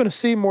 you're going to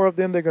see more of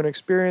them. They're going to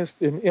experience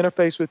and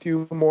interface with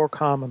you more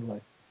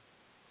commonly.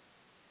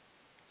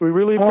 We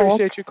really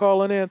appreciate you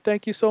calling in.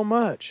 Thank you so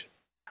much.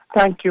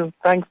 Thank you.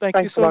 Thank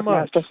you so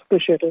much.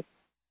 Appreciate it.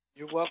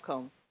 You're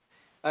welcome.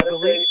 I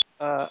believe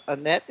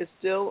Annette is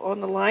still on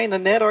the line.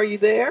 Annette, are you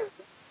there?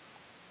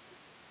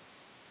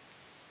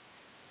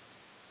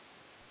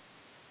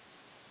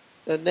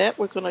 Annette,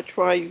 we're going to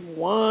try you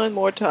one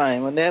more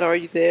time. Annette, are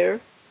you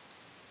there?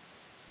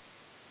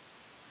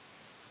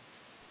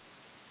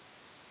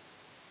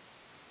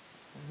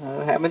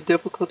 Having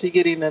difficulty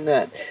getting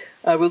Annette.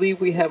 I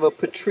believe we have a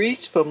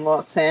Patrice from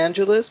Los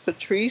Angeles.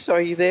 Patrice,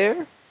 are you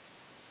there?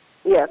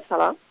 Yes,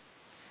 hello.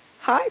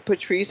 Hi,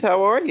 Patrice.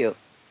 How are you?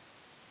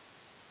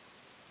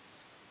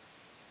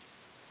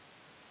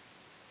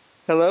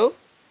 Hello?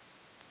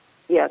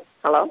 Yes,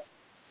 hello.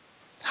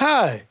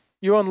 Hi.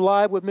 You're on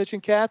Live with Mitch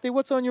and Kathy.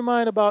 What's on your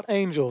mind about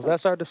angels?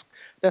 That's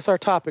our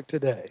topic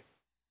today.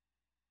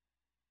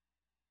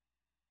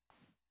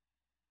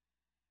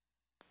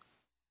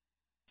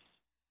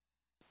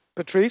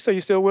 Patrice, are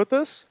you still with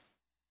us?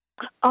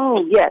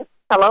 Oh, yes.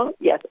 Hello?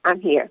 Yes, I'm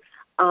here.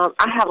 I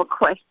have a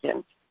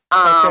question.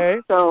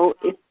 Okay. So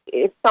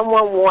if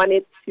someone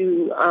wanted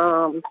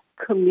to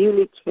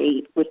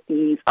communicate with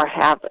these or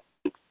have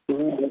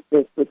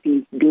experiences with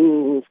these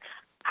beings,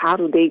 how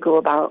do they go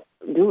about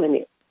doing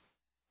it?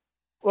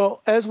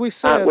 Well, as we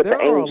said,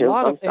 there are a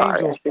lot of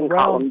angels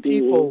around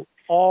people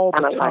all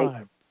the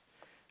time.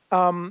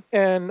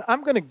 And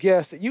I'm going to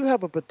guess that you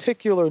have a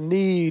particular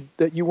need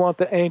that you want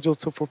the angels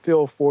to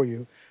fulfill for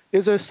you.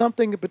 Is there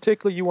something in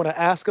particular you want to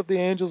ask of the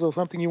angels or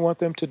something you want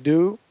them to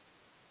do?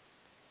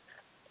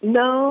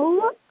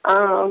 No,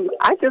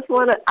 I just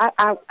want to,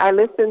 I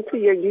listened to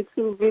your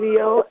YouTube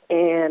video,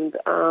 and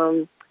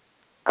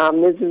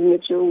Mrs.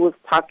 Mitchell was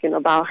talking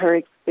about her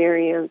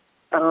experience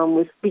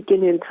with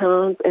speaking in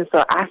tongues, and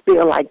so I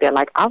feel like that,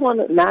 like, I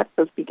want to not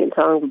to speak in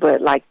tongues,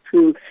 but like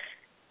to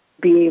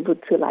be able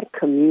to like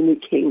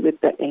communicate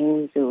with the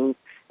angels.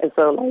 And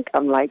so like,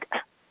 I'm like,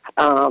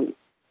 a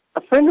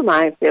friend of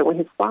mine said when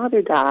his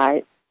father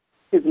died,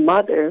 his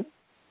father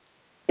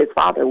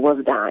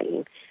was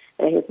dying,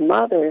 and his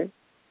mother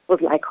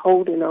was like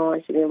holding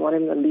on. She didn't want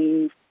him to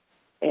leave.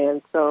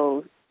 And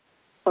so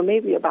for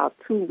maybe about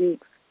 2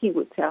 weeks, he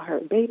would tell her,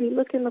 baby,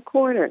 look in the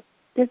corner.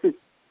 This is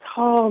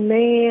tall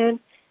man.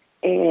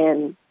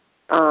 And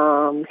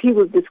he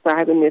was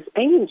describing this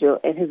angel,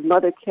 and his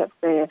mother kept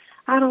saying,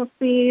 I don't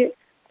see it,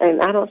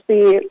 and I don't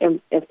see it.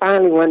 And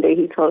finally one day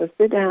he told her,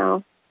 sit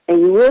down,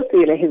 and you will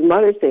see it. And his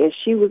mother said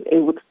she was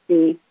able to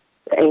see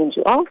the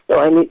angel also.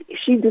 And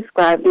she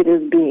described it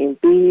as being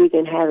big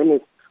and having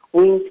its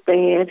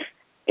wingspan.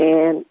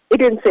 And it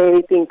didn't say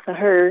anything to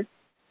her,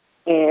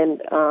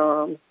 and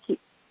it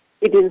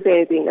didn't say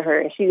anything to her,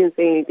 and she didn't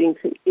say anything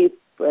to it,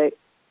 but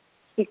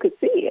he could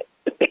see it.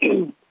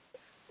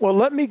 Well,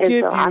 let me give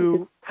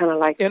you, kind of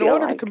like in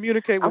order to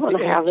communicate with the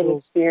angels, I want to have an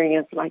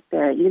experience like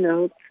that,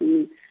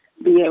 to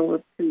be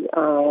able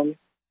to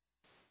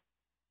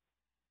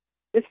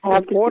just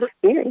have this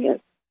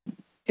experience.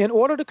 In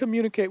order to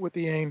communicate with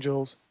the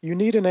angels, you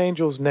need an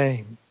angel's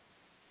name.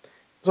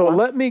 So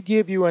let me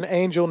give you an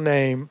angel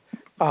name.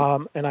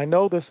 And I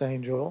know this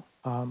angel,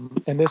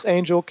 and this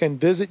angel can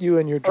visit you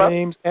in your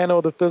dreams and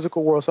or the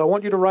physical world. So I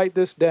want you to write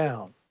this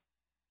down.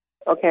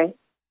 Okay.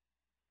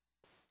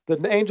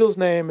 The angel's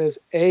name is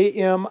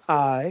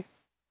AMI.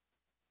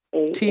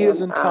 T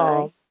as in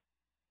Tom.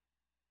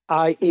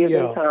 IEL. T as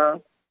in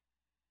Tom.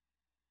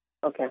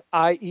 Okay.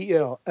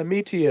 IEL.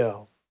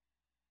 Amitiel.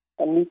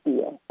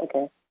 Amitiel.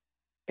 Okay.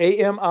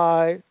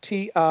 AMITIEL.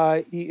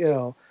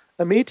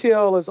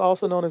 Amitiel is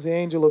also known as the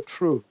angel of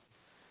truth.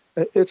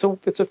 It's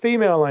a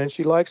female angel.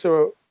 She likes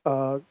to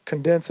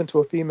condense into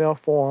a female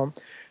form,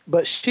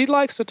 but she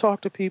likes to talk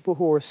to people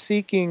who are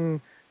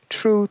seeking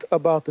truth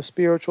about the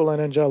spiritual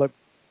and angelic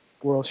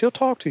world. She'll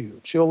talk to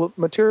you. She'll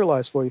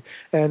materialize for you.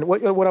 And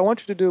what I want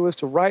you to do is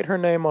to write her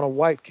name on a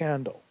white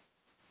candle.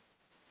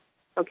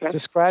 Okay. To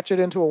scratch it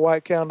into a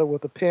white candle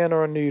with a pen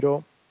or a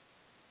needle,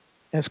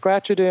 and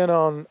scratch it in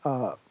on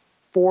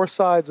 4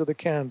 sides of the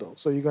candle.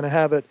 So you're going to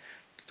have it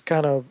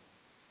kind of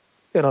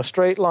in a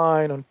straight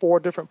line on 4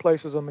 different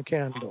places on the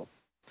candle.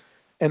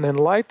 And then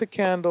light the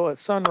candle at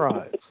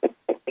sunrise.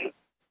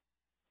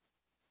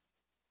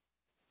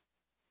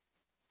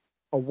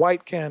 A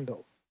white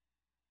candle.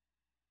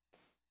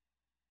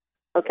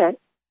 Okay.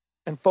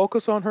 And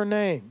focus on her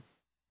name.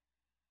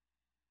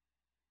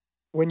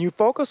 When you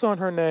focus on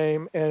her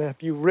name, and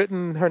if you've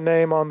written her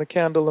name on the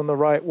candle in the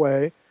right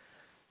way,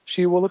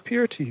 she will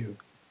appear to you.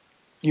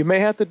 You may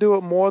have to do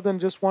it more than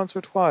just once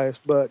or twice,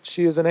 but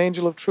she is an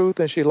angel of truth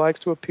and she likes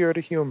to appear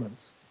to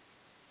humans.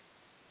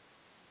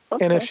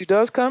 Okay. And if she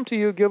does come to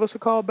you, give us a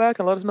call back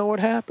and let us know what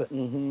happened.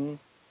 Mm-hmm.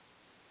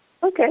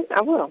 Okay,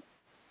 I will.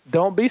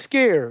 Don't be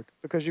scared,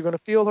 because you're going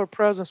to feel her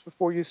presence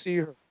before you see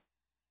her.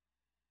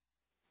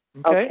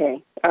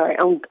 Okay? All right.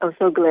 I'm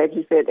so glad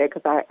you said that,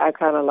 because I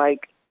kind of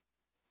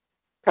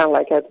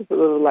had this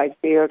little like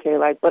fear. Okay,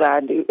 like what I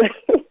do.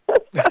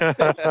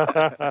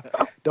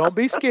 Don't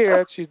be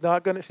scared. She's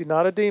not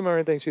a demon or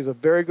anything. She's a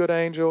very good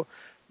angel,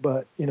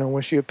 but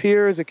when she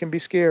appears, it can be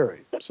scary.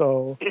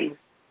 So,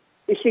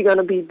 is she going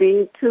to be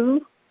big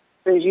too?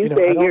 As you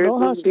say, I don't know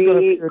how she's going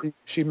to big. appear.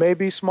 She may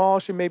be small,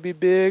 she may be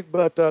big,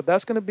 but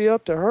that's going to be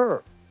up to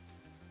her.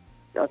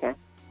 Okay.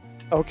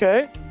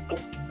 Okay.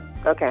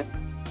 Okay.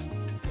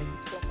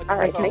 All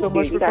right. Thank you so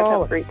much for you guys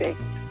calling. have a great day.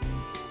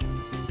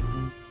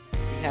 We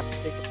have to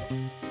take a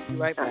break. Be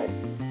right back.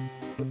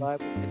 Goodbye.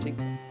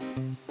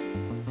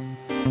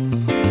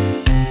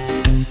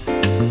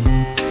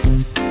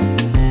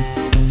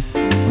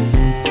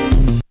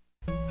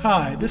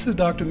 Hi, this is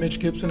Dr. Mitch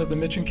Gibson of The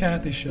Mitch and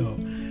Kathy Show.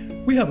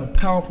 We have a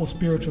powerful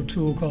spiritual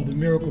tool called the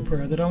Miracle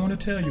Prayer that I want to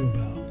tell you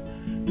about.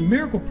 The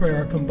Miracle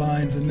Prayer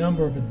combines a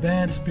number of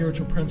advanced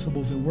spiritual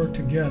principles that work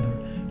together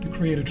to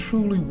create a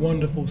truly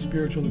wonderful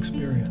spiritual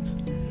experience.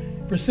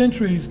 For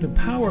centuries, the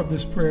power of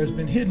this prayer has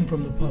been hidden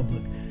from the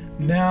public.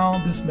 Now,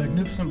 this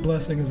magnificent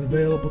blessing is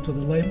available to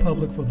the lay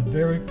public for the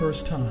very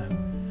first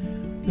time.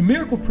 The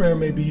Miracle Prayer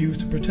may be used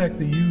to protect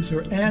the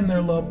user and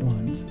their loved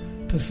ones,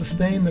 to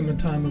sustain them in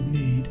time of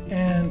need,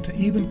 and to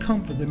even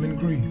comfort them in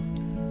grief.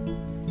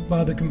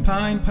 By the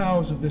combined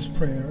powers of this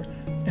prayer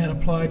and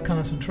applied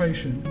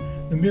concentration,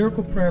 the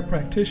Miracle Prayer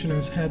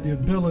practitioners had the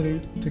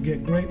ability to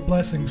get great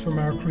blessings from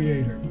our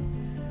Creator.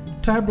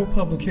 Tybro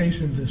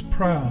Publications is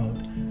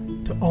proud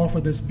to offer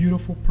this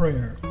beautiful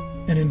prayer,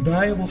 an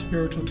invaluable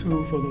spiritual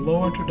tool for the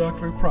low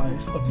introductory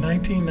price of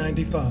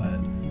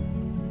 $19.95.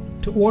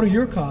 To order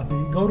your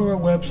copy, go to our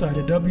website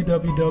at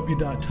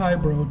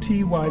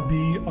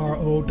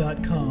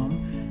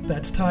www.tybro.com.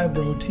 That's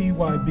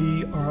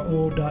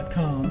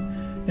tybro.com,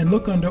 and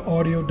look under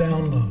audio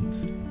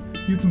downloads.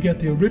 You can get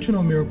the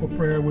original Miracle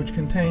Prayer, which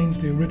contains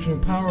the original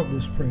power of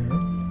this prayer,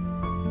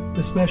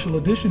 the special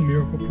edition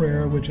Miracle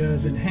Prayer, which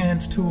has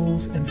enhanced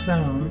tools and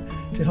sound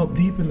to help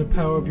deepen the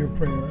power of your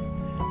prayer,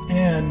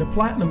 and the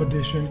Platinum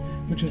Edition,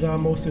 which is our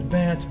most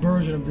advanced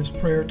version of this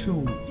prayer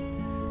tool.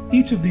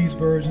 Each of these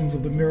versions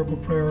of the Miracle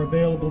Prayer are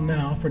available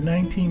now for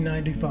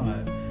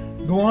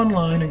 $19.95. Go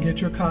online and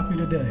get your copy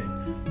today.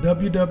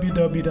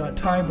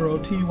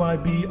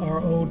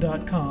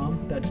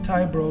 www.tybro.com. That's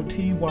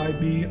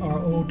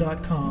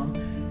tybro.com,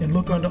 and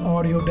look under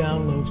audio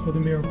downloads for the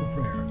Miracle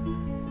Prayer.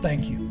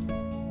 Thank you.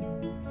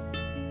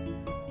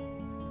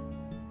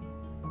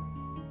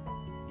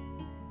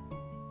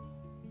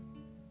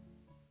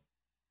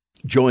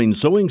 Join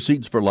Sowing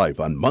Seeds for Life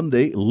on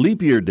Monday,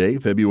 Leap Year Day,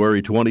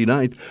 February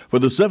 29th, for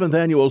the 7th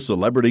Annual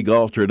Celebrity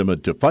Golf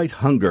Tournament to fight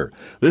hunger.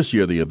 This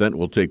year, the event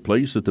will take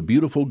place at the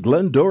beautiful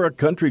Glendora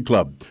Country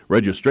Club.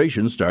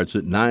 Registration starts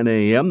at 9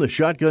 a.m. The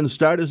shotgun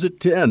start is at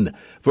 10.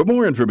 For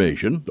more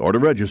information or to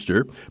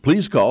register,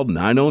 please call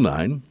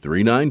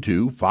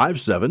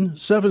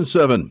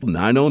 909-392-5777.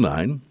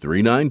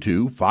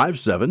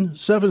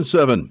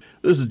 909-392-5777.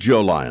 This is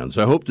Joe Lyons.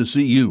 I hope to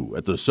see you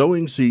at the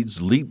Sowing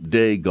Seeds Leap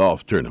Day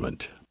Golf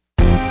Tournament.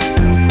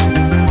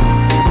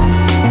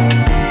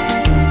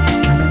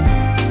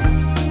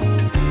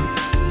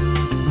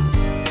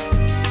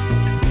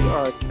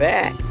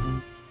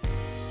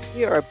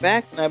 We are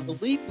back, and I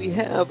believe we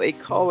have a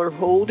caller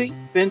holding.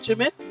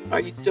 Benjamin, are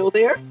you still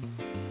there?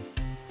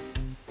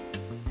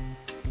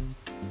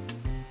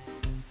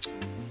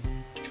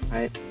 Try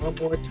it one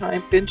more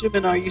time.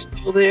 Benjamin, are you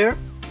still there?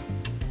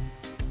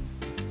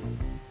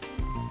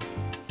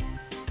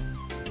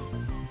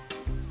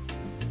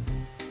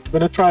 I'm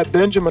going to try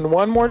Benjamin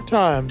one more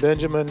time.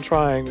 Benjamin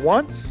trying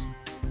once.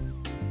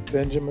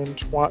 Benjamin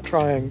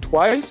trying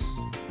twice.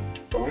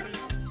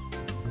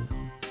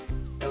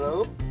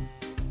 Hello?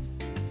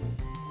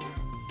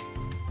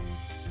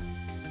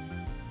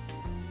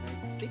 I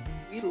think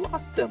we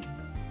lost him.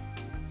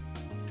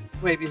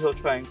 Maybe he'll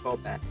try and call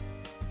back.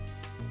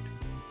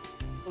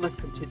 Well, let's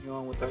continue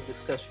on with our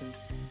discussion.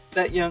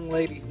 That young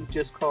lady who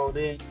just called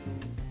in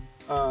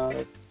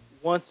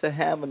wants to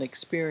have an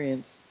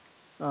experience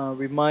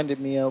reminded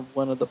me of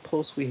one of the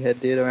posts we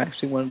had did, or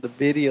actually one of the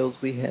videos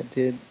we had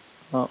did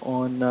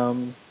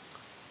on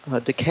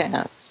the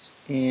cast.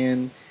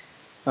 And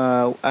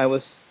I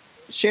was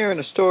sharing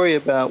a story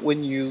about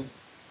when you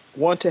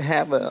want to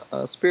have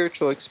a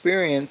spiritual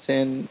experience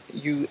and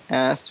you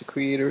ask the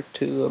Creator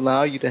to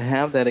allow you to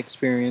have that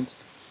experience.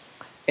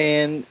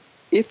 And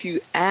if you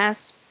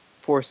ask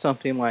for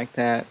something like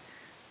that,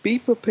 be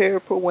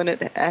prepared for when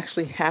it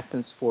actually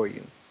happens for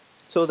you,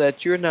 so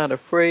that you're not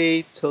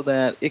afraid, so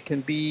that it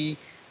can be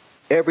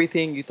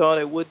everything you thought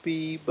it would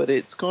be, but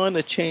it's going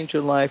to change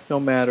your life no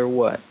matter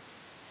what.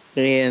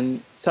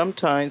 And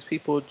sometimes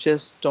people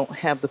just don't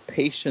have the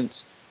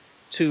patience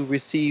to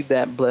receive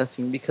that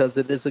blessing, because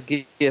it is a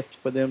gift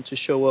for them to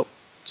show up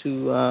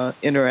to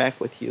interact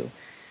with you.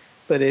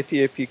 But if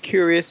you're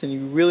curious and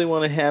you really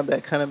want to have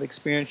that kind of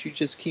experience, you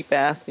just keep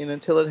asking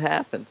until it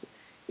happens.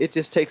 It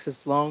just takes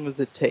as long as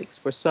it takes.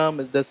 For some,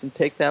 it doesn't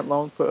take that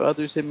long. For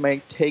others, it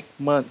may take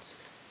months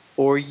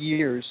or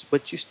years,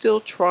 but you still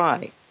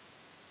try.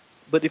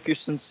 But if you're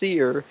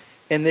sincere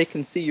and they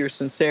can see your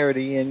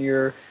sincerity and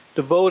you're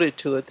devoted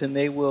to it, then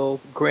they will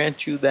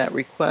grant you that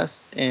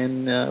request.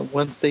 And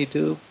once they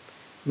do,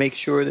 make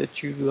sure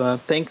that you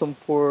thank them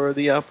for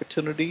the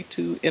opportunity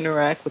to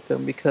interact with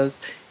them, because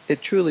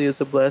it truly is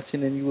a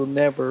blessing and you will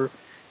never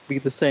be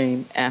the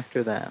same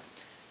after that.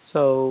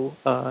 So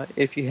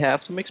if you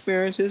have some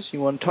experiences,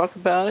 you want to talk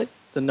about it,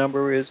 the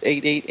number is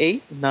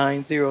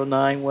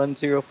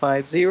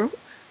 888-909-1050,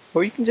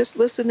 or you can just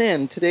listen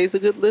in. Today's a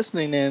good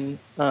listening in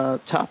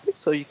topic,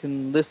 so you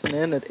can listen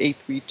in at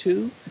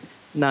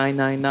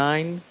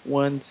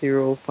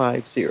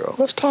 832-999-1050.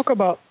 Let's talk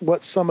about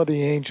what some of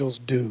the angels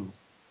do.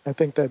 I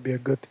think that'd be a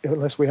good,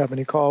 unless we have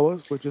any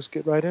callers, we'll just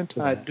get right into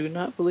that. I do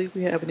not believe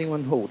we have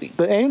anyone holding.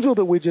 The angel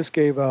that we just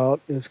gave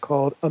out is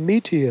called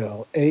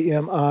Amitiel,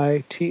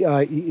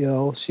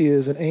 Amitiel. She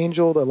is an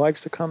angel that likes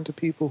to come to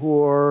people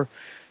who are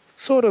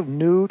sort of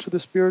new to the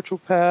spiritual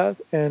path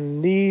and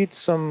need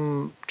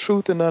some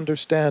truth and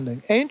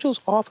understanding.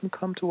 Angels often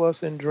come to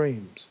us in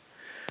dreams.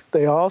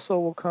 They also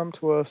will come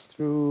to us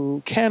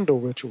through candle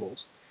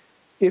rituals.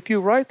 If you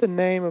write the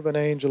name of an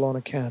angel on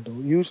a candle,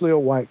 usually a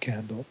white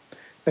candle,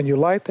 and you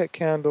light that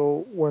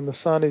candle when the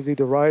sun is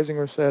either rising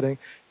or setting,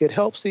 it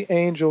helps the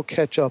angel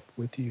catch up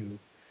with you.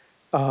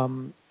 I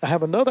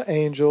have another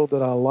angel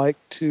that I like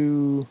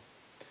to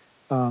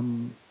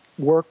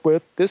work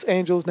with. This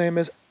angel's name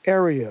is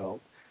Ariel,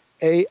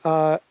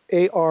 A-R-I-E-L.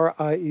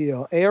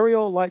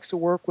 Ariel likes to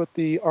work with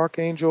the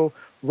archangel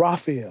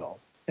Raphael,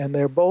 and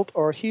they both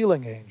are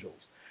healing angels.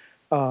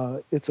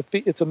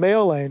 It's a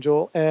male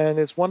angel, and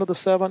it's one of the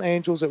 7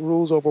 angels that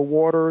rules over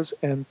waters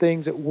and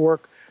things that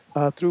work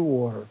through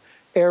water.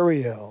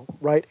 Ariel,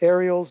 write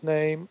Ariel's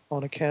name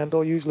on a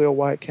candle, usually a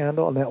white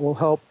candle, and that will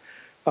help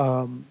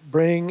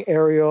bring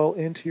Ariel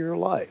into your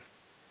life.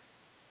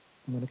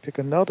 I'm going to pick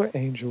another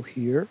angel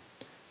here.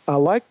 I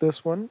like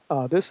this one.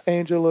 This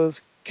angel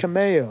is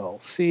Camael,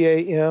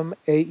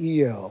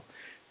 C-A-M-A-E-L.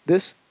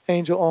 This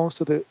angel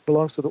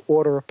belongs to the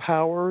order of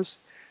powers.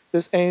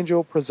 This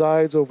angel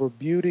presides over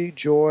beauty,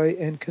 joy,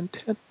 and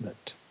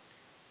contentment.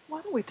 Why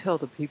don't we tell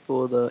the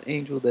people the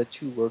angel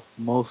that you work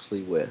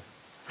mostly with?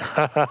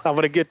 I'm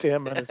going to get to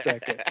him in a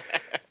second.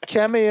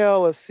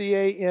 Camael is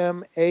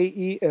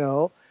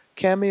C-A-M-A-E-L.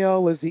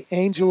 Camael is the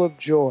angel of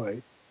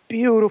joy.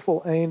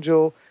 Beautiful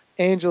angel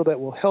that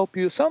will help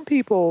you. Some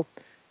people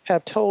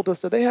have told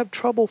us that they have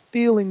trouble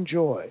feeling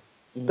joy,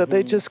 that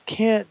they just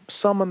can't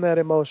summon that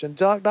emotion.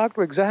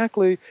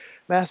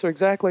 Master,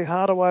 exactly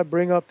how do I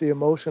bring up the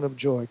emotion of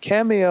joy?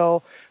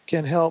 Camael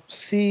can help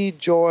seed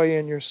joy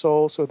in your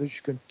soul so that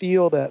you can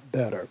feel that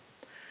better.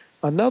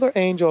 Another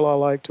angel I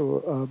like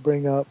to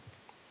bring up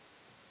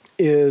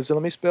is,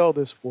 let me spell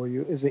this for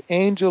you, is the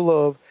angel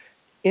of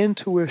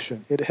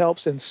intuition. It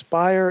helps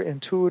inspire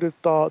intuitive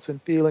thoughts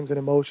and feelings and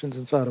emotions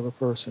inside of a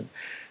person.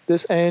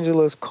 This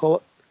angel is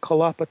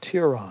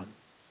Kolopatiron.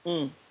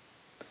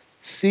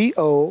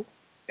 C-O-L-O-P-A-T-I-R-O-N.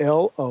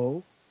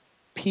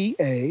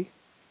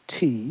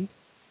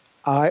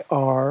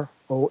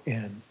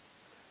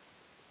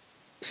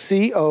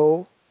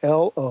 C-O-L-O-P-A-T-I-R-O-N.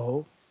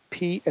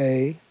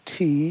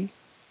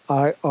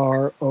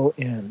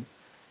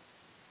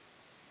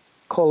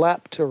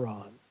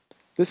 Kolopatiron.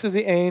 This is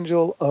the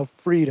angel of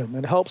freedom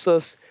and helps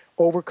us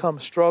overcome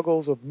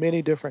struggles of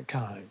many different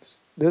kinds.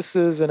 This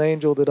is an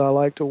angel that I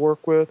like to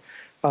work with.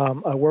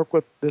 I work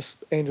with this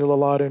angel a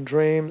lot in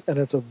dreams, and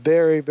it's a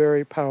very,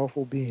 very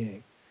powerful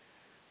being.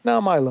 Now,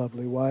 my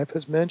lovely wife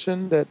has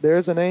mentioned that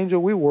there's an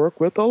angel we work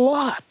with a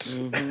lot.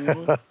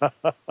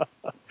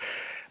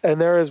 And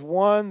there is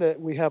one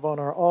that we have on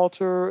our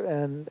altar,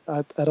 and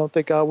I don't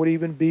think I would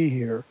even be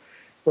here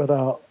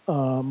without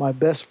my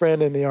best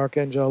friend in the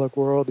archangelic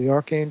world, the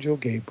Archangel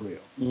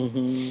Gabriel.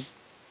 Mm-hmm.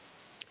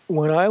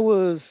 When I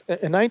was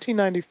in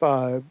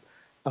 1995,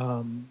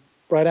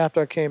 right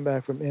after I came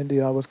back from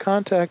India, I was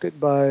contacted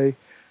by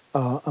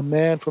a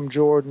man from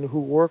Jordan who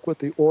worked with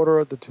the Order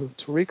of the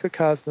Tariqa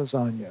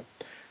Khaznazanya.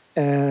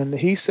 And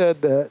he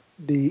said that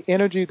the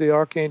energy of the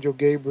Archangel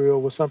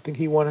Gabriel was something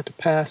he wanted to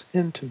pass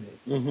into me.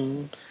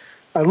 Mm-hmm.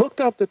 I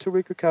looked up the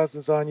Tariqa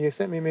Khaznazanya. He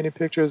sent me many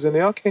pictures, and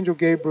the Archangel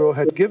Gabriel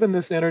had given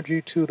this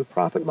energy to the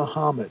Prophet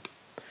Muhammad.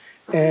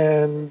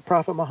 And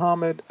Prophet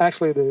Muhammad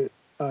actually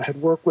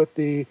had worked with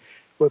a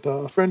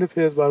friend of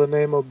his by the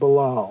name of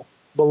Bilal.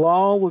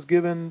 Bilal was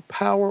given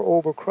power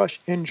over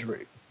crushed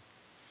injury.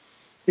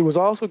 He was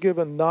also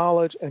given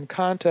knowledge and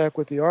contact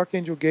with the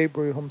Archangel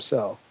Gabriel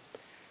himself.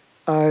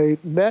 I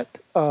met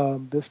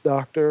this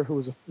doctor who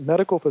was a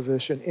medical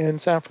physician in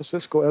San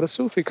Francisco at a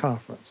Sufi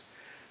conference.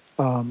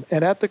 And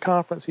at the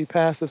conference, he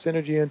passed this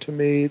energy into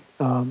me,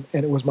 and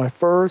it was my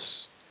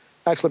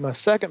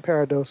second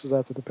paradosis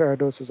after the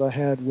paradosis I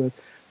had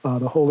with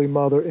the Holy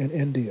Mother in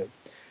India.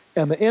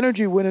 And the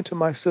energy went into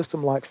my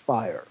system like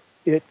fire.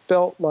 It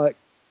felt like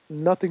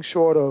nothing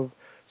short of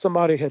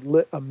somebody had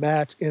lit a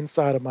match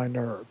inside of my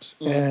nerves,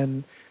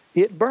 and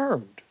it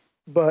burned.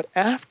 But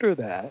after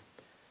that,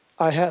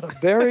 I had a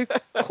very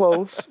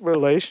close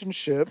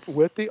relationship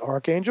with the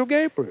Archangel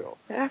Gabriel.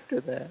 After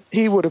that,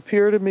 he would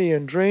appear to me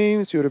in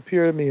dreams. He would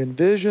appear to me in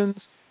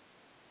visions,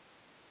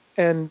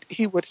 and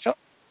he would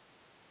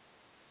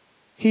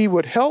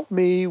help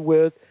me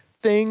with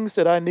things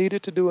that I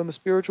needed to do in the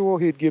spiritual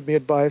world. He'd give me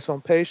advice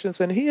on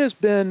patience, and he has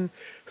been,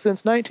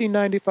 since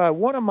 1995,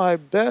 one of my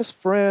best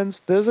friends,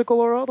 physical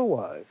or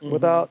otherwise. Mm-hmm.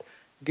 Without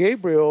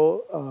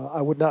Gabriel,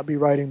 I would not be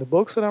writing the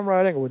books that I'm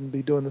writing. I wouldn't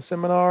be doing the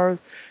seminars.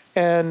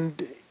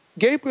 And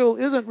Gabriel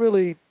isn't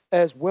really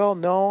as well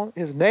known.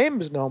 His name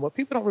is known, but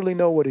people don't really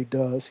know what he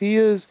does. He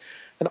is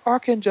an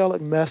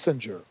archangelic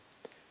messenger,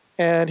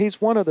 and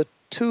he's one of the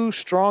two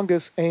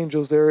strongest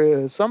angels there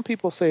is. Some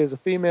people say he's a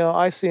female.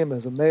 I see him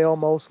as a male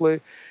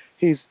mostly.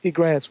 He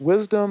grants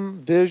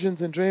wisdom,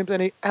 visions, and dreams,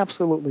 and he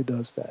absolutely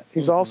does that.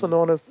 He's also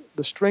known as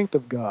the strength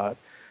of God.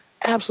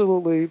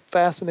 Absolutely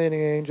fascinating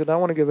angel. And I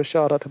want to give a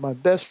shout out to my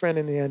best friend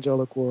in the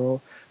angelic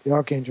world, the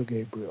Archangel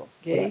Gabriel.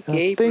 Gabriel.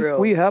 I think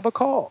we have a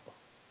call.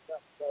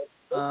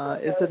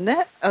 Is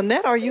Annette?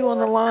 Annette, are you on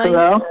the line?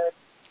 Hello?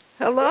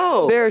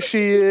 Hello. There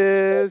she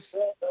is.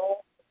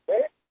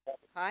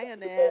 Hi,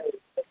 Annette.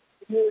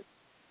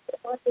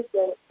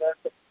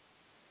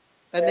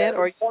 Annette,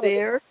 are you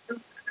there?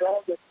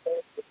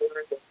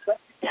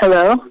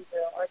 Hello?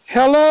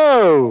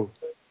 Hello.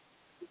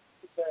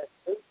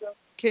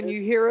 Can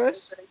you hear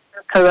us?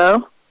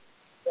 Hello?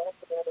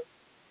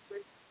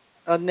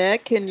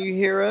 Annette, can you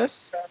hear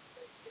us?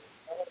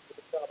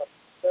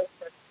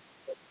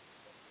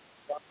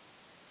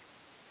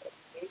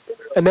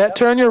 Annette,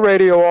 turn your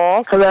radio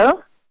off.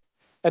 Hello?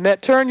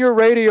 Annette, turn your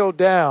radio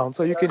down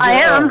so you can hear I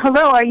am. us.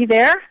 Hello, are you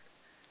there?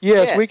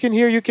 Yes, we can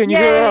hear you. Can you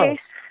hear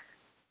us?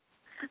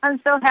 I'm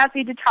so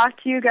happy to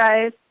talk to you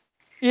guys.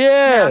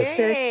 Yes.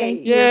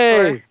 Thank you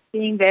Yay. for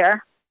being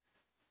there.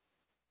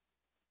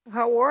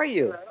 How are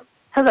you?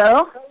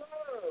 Hello?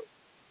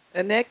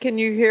 Annette, can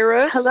you hear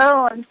us?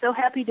 Hello, I'm so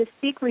happy to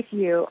speak with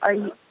you. Are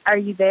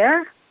you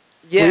there?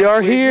 Yes, we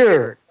are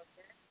here.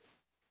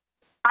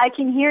 I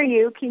can hear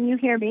you. Can you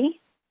hear me?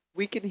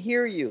 We can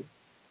hear you.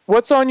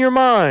 What's on your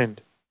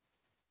mind?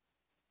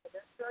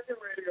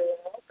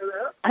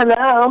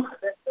 Hello?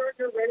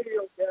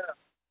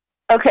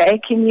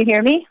 Okay, can you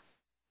hear me?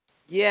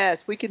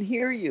 Yes, we can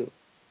hear you.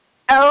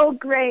 Oh,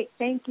 great.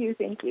 Thank you.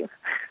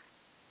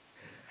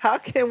 How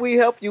can we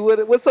help you with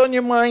it? What's on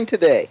your mind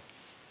today?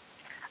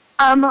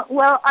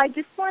 Well, I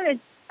just wanted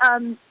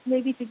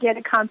maybe to get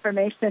a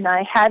confirmation.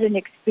 I had an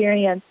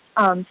experience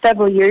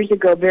several years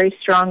ago very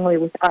strongly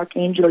with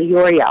Archangel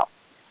Uriel.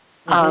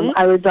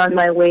 I was on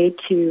my way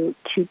to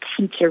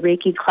teach a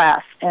Reiki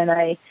class, and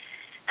I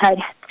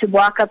had to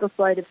walk up a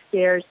flight of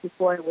stairs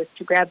before I was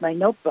to grab my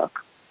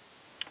notebook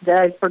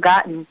that I'd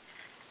forgotten.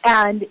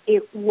 And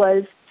it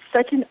was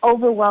such an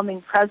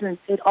overwhelming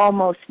presence, it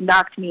almost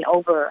knocked me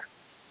over.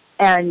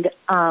 And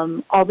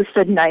all of a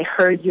sudden I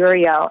heard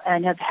Uriel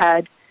and have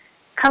had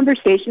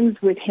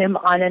conversations with him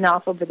on and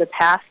off over the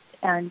past.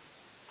 And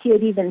he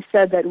had even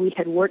said that we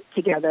had worked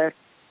together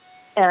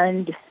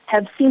and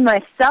have seen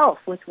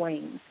myself with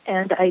wings.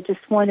 And I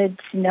just wanted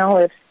to know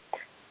if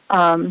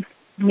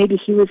maybe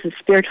he was a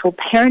spiritual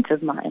parent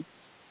of mine.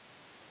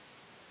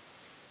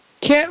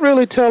 Can't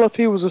really tell if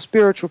he was a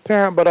spiritual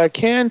parent, but I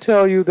can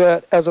tell you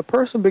that as a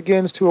person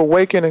begins to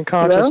awaken in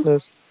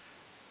consciousness,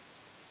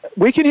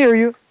 we can hear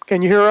you.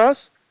 Can you hear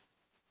us?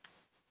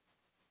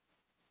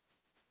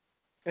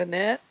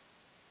 Annette?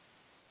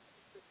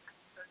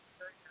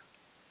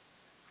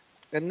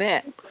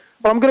 Annette?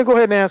 Well, I'm going to go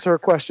ahead and answer her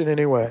question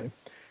anyway.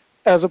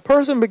 As a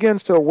person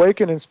begins to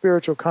awaken in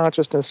spiritual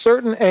consciousness,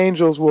 certain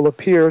angels will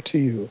appear to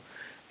you.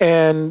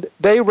 And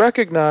they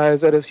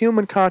recognize that as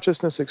human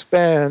consciousness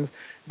expands,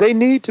 they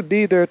need to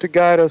be there to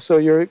guide us. So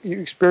your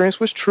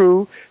experience was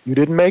true. You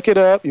didn't make it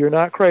up. You're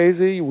not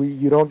crazy.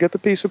 You don't get the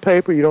piece of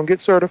paper. You don't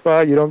get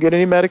certified. You don't get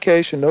any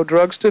medication. No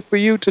drugs for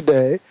you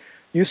today.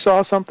 You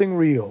saw something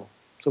real.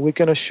 So we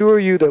can assure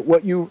you that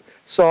what you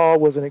saw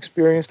was an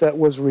experience that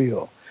was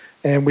real.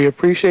 And we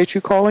appreciate you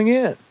calling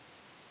in.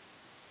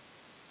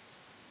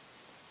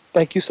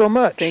 Thank you so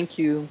much. Thank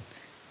you.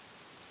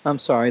 I'm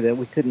sorry that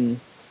we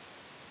couldn't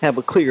have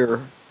a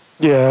clearer.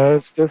 Yeah,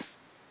 it's just...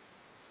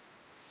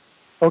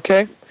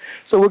 Okay.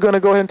 So we're going to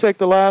go ahead and take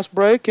the last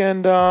break,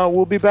 and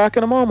we'll be back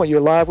in a moment. You're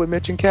live with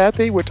Mitch and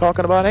Kathy. We're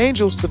talking about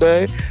angels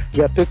today. We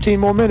got 15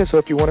 more minutes, so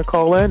if you want to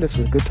call in, this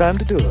is a good time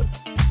to do it.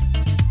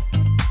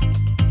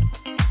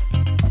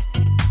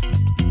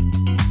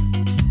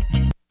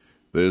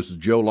 This is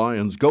Joe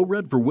Lyons. Go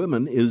Red for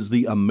Women is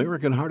the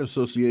American Heart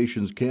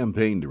Association's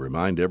campaign to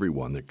remind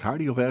everyone that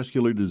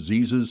cardiovascular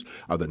diseases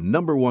are the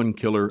 #1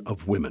 killer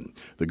of women.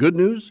 The good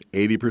news,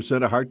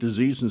 80% of heart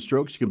disease and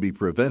strokes can be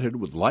prevented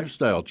with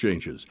lifestyle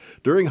changes.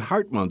 During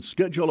Heart Month,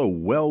 schedule a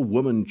Well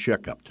Woman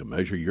checkup to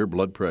measure your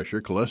blood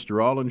pressure,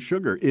 cholesterol, and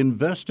sugar.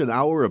 Invest an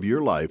hour of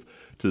your life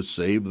to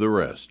save the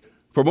rest.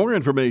 For more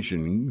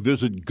information,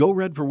 visit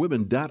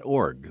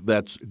goredforwomen.org.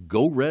 That's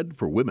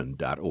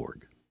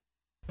goredforwomen.org.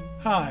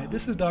 Hi,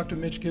 this is Dr.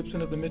 Mitch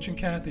Gibson of the Mitch and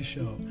Kathy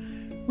Show.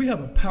 We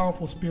have a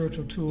powerful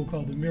spiritual tool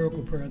called the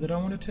Miracle Prayer that I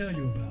want to tell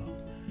you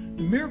about.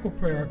 The Miracle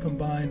Prayer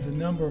combines a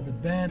number of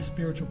advanced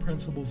spiritual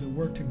principles that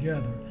work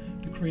together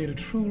to create a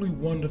truly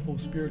wonderful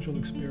spiritual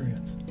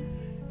experience.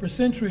 For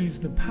centuries,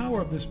 the power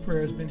of this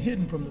prayer has been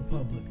hidden from the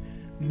public.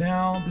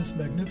 Now, this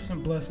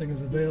magnificent blessing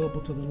is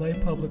available to the lay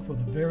public for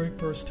the very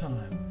first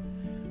time.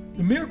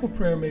 The Miracle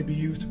Prayer may be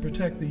used to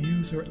protect the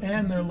user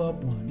and their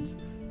loved ones,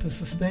 to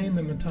sustain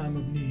them in time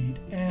of need,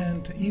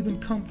 and to even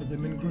comfort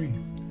them in grief.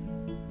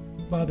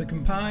 By the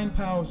combined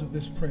powers of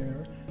this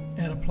prayer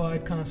and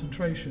applied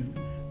concentration,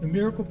 the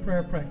Miracle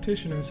Prayer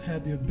practitioners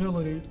had the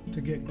ability to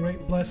get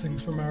great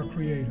blessings from our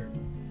Creator.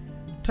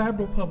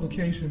 Tybro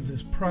Publications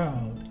is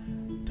proud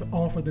to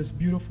offer this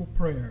beautiful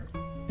prayer,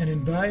 an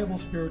invaluable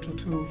spiritual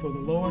tool for the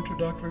low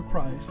introductory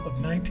price of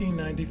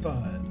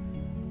 $19.95.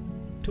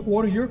 To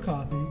order your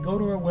copy, go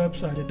to our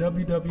website at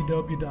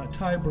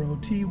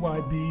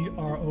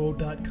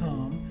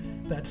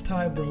www.tybro.com. That's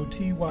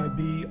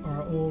tybro.com,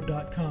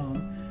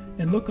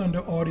 and look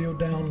under audio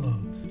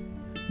downloads.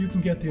 You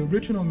can get the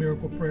original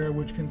Miracle Prayer,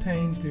 which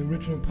contains the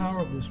original power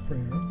of this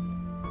prayer,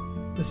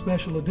 the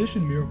special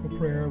edition Miracle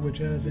Prayer, which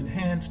has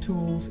enhanced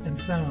tools and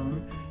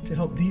sound to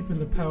help deepen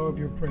the power of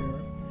your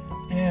prayer,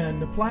 and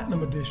the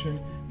Platinum Edition,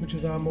 which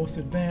is our most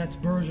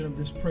advanced version of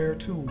this prayer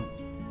tool.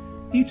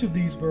 Each of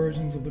these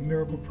versions of the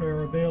Miracle Prayer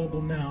are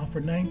available now for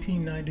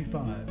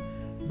 $19.95.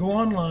 Go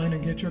online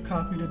and get your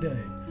copy today.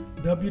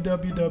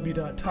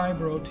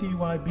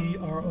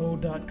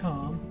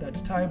 www.tybro.com.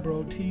 That's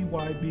tybro.com,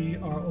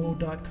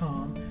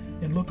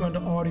 and look under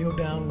audio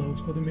downloads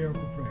for the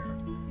Miracle Prayer.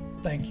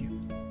 Thank you.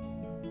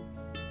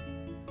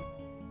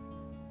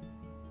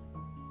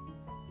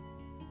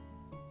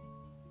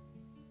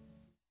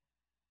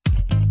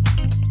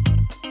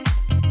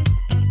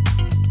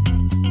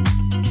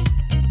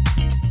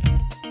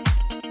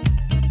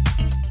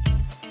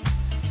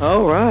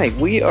 All right,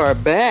 we are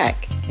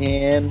back,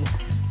 and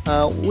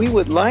we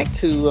would like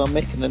to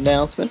make an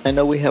announcement. I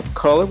know we have a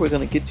caller. We're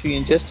going to get to you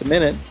in just a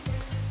minute.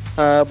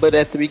 But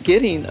at the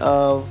beginning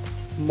of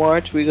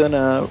March, we're going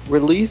to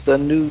release a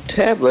new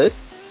tablet.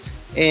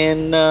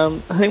 And,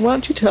 honey, why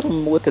don't you tell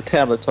them what the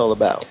tablet's all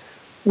about?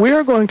 We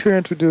are going to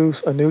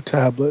introduce a new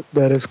tablet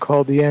that is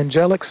called the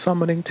Angelic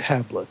Summoning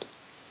Tablet.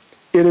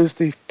 It is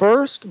the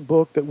first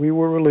book that we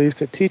will release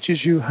that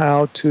teaches you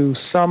how to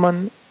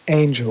summon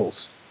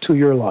angels to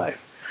your life.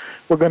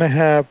 We're going to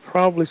have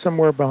probably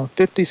somewhere about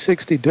 50,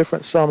 60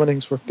 different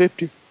summonings for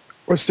 50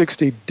 or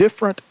 60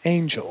 different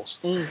angels.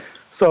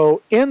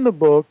 So in the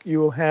book, you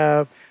will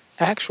have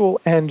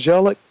actual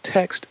angelic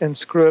text and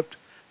script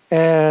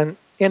and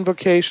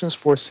invocations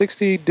for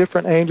 60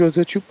 different angels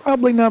that you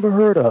probably never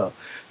heard of.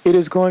 It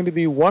is going to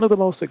be one of the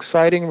most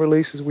exciting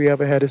releases we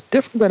ever had. It's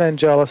different than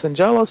Angelus.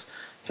 Angelus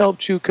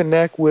helped you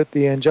connect with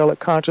the angelic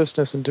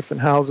consciousness in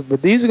different houses,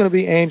 but these are going to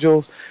be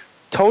angels,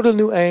 totally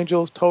new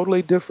angels,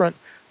 totally different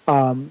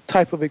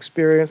type of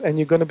experience, and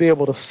you're going to be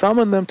able to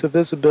summon them to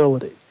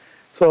visibility.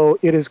 So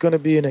it is going to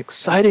be an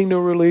exciting new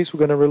release. We're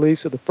going to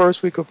release it the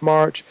first week of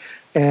March,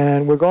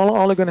 and we're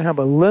only going to have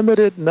a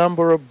limited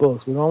number of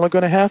books. We're only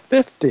going to have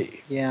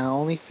 50. Yeah,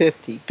 only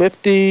 50.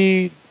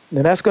 50,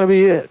 and that's going to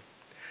be it.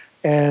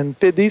 And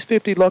these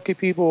 50 lucky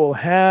people will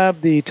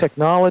have the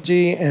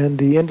technology and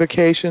the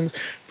invocations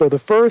for the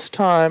first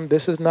time.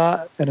 This is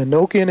not an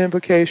Enochian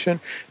invocation.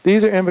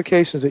 These are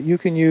invocations that you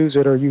can use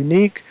that are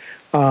unique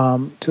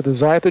to the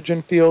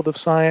Zythogen field of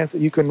science.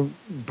 You can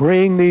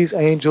bring these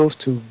angels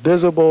to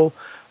visible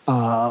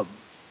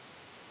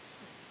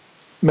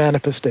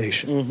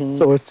manifestation.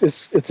 So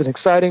it's an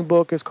exciting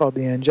book. It's called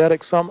the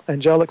Angelic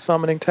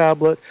Summoning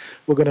Tablet.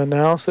 We're going to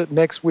announce it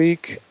next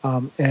week,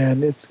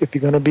 and if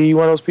you're going to be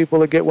one of those people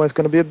that get one, it's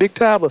going to be a big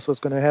tablet, so it's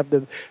going to have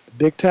the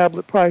big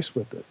tablet price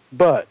with it.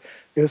 But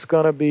it's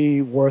going to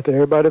be worth it.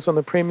 Everybody that's on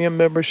the premium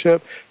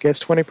membership gets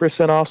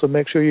 20% off, so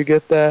make sure you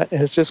get that,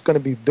 and it's just going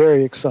to be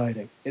very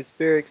exciting. It's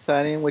very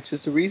exciting, which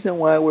is the reason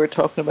why we're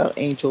talking about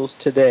angels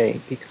today,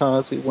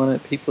 because we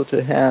wanted people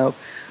to have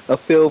a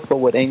feel for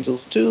what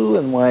angels do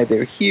and why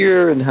they're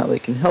here and how they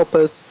can help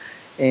us.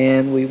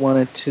 And we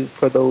wanted to,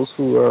 for those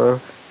who are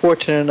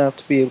fortunate enough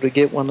to be able to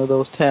get one of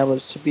those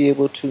tablets, to be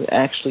able to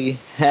actually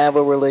have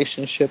a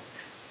relationship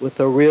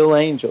with a real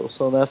angel.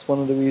 So that's one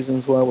of the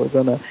reasons why we're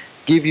going to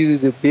give you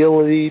the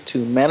ability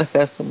to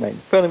manifest them right in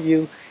front of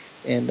you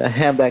and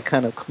have that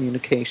kind of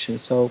communication.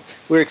 So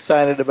we're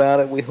excited about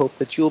it. We hope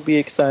that you'll be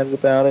excited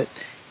about it.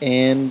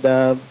 And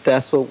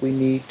that's what we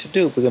need to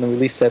do. We're going to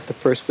release that the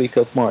first week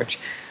of March.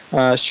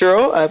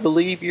 Cheryl, I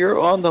believe you're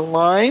on the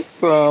line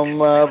from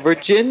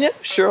Virginia.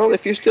 Cheryl,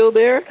 if you're still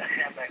there,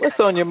 what's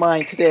on your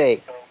mind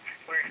today?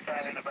 We're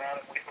excited about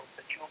it. We hope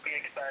that you'll be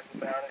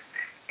excited about it.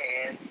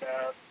 And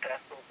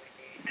that's what we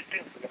need to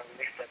do. We're going to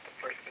release that the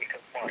first week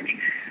of March.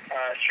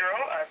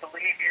 Cheryl, I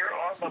believe you're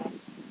on the...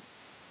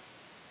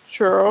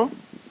 Cheryl?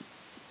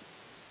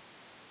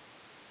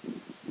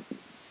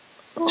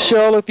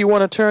 Cheryl, if you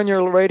want to turn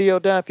your radio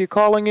down, if you're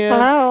calling in.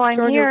 Hello,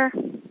 I'm here.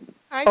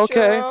 Hi,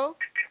 okay. Cheryl.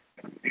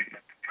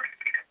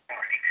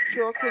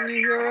 Cheryl, can you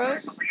hear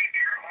us?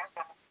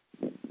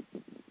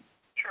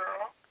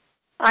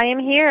 I am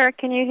here.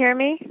 Can you hear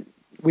me?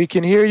 We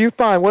can hear you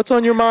fine. What's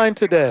on your mind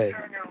today?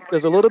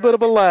 There's a little bit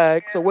of a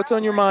lag, so what's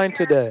on your mind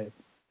today?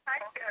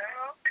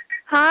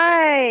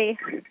 Hi.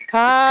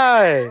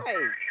 Hi.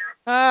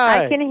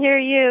 Hi. I can hear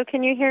you.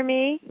 Can you hear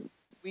me?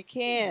 We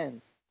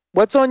can.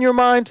 What's on your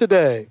mind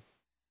today?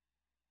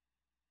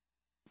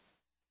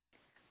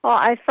 Well,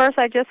 I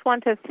just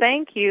want to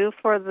thank you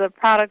for the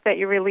product that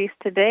you released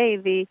today,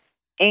 the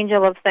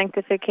Angel of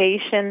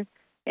Sanctification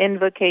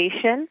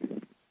Invocation.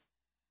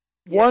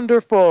 Yes.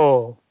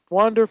 Wonderful.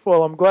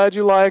 Wonderful. I'm glad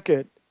you like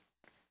it.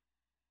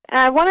 And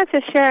I wanted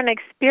to share an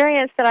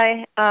experience that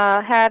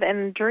I had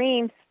in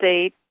dream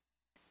state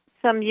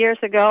some years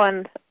ago,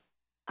 and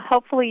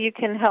hopefully you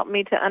can help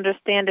me to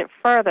understand it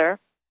further.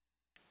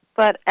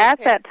 But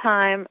at that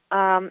time,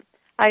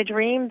 I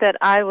dreamed that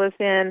I was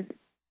in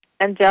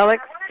angelic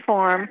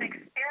form,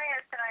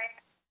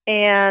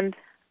 and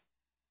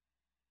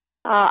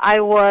I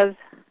was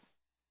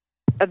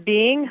a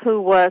being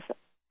who was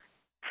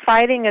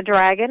fighting a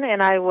dragon,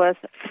 and I was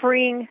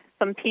freeing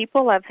some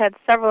people. I've had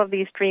several of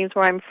these dreams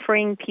where I'm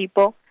freeing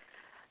people,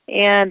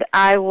 and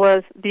I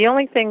was, the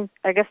only thing,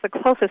 I guess the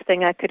closest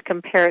thing I could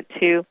compare it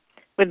to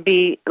would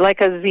be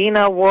like a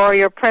Xena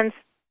warrior princess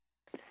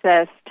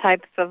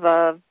type of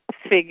a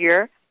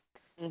figure,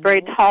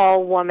 very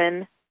tall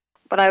woman,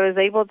 but I was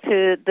able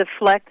to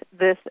deflect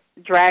this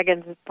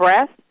dragon's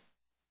breath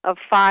of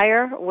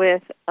fire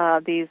with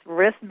these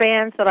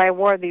wristbands that I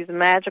wore, these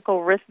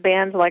magical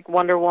wristbands like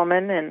Wonder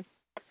Woman, and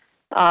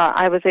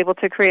I was able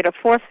to create a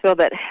force field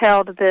that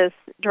held this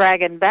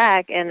dragon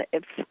back, and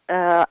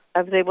I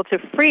was able to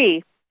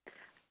free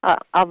a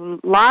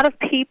lot of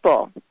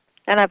people.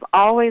 And I've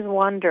always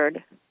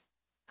wondered,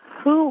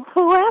 who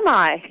am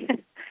I?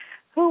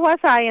 Who was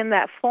I in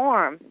that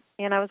form?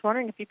 And I was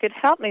wondering if you could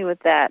help me with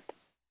that.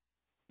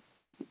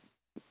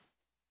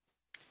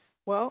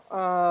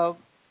 Well,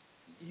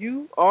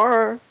 you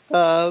were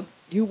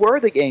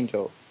the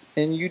angel,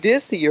 and you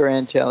did see your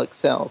angelic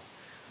self.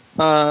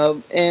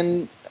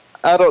 And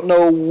I don't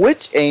know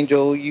which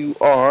angel you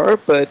are,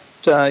 but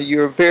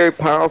you're very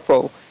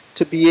powerful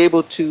to be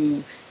able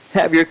to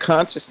have your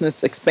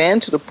consciousness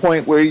expand to the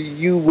point where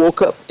you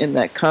woke up in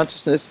that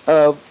consciousness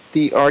of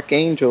the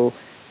archangel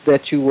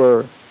that you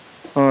were.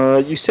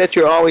 You said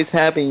you're always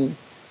having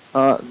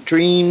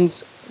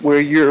dreams where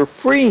you're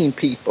freeing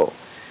people.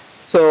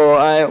 So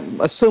I'm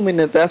assuming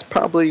that that's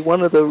probably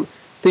one of the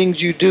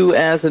things you do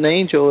as an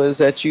angel, is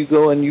that you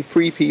go and you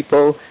free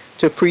people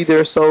to free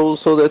their souls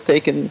so that they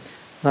can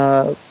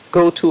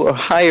go to a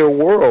higher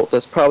world.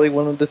 That's probably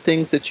one of the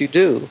things that you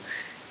do.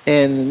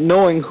 And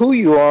knowing who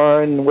you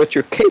are and what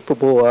you're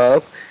capable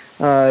of,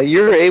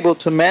 you're able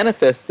to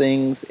manifest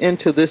things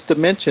into this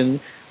dimension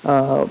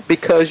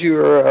because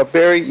you're a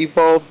very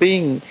evolved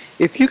being.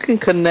 If you can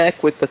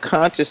connect with the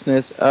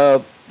consciousness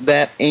of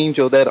that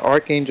angel, that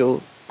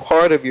archangel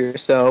part of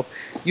yourself,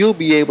 you'll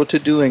be able to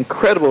do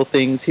incredible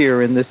things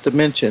here in this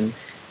dimension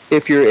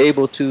if you're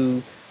able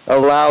to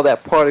allow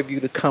that part of you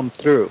to come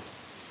through.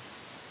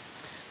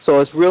 So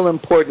it's real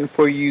important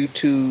for you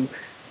to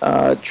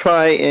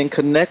try and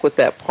connect with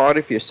that part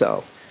of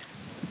yourself.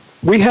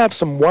 We have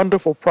some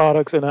wonderful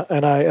products, and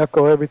I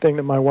echo everything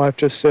that my wife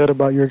just said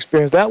about your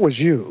experience. That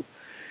was you.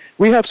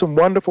 We have some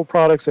wonderful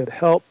products that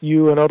help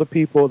you and other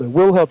people, that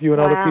will help you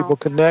and other people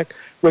connect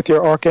with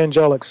your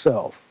archangelic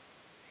self.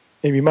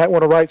 And you might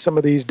want to write some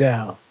of these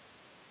down.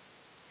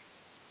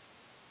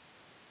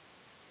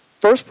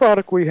 First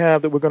product we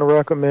have that we're going to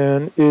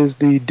recommend is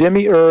the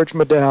Demiurge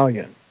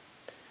Medallion.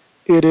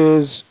 It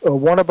is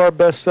one of our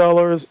best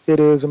sellers. It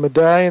is a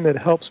medallion that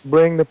helps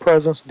bring the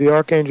presence of the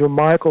Archangel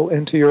Michael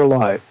into your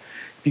life.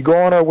 If you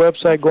go on our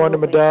website, go into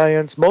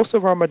medallions, most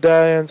of our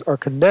medallions are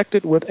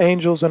connected with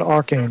angels and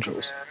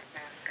archangels.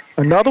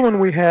 Another one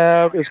we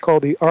have is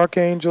called the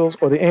Archangels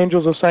or the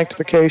Angels of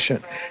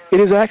Sanctification. It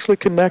is actually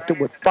connected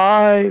with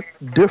 5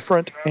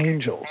 different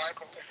angels.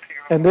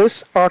 And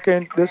this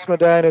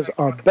medallion is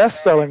our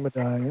best-selling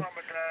medallion,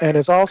 and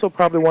it's also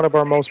probably one of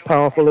our most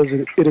powerful.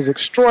 It is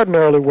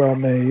extraordinarily well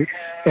made,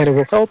 and it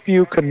will help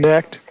you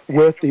connect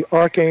with the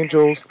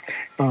archangels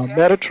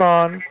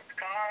Metatron,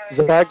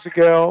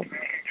 Zagzagel,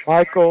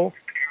 Michael,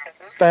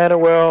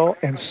 Phanuel,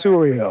 and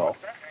Suriel.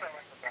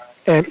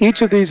 And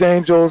each of these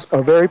angels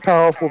are very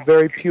powerful,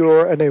 very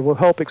pure, and they will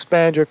help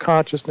expand your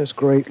consciousness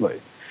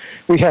greatly.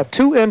 We have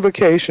 2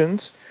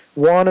 invocations.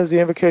 One is the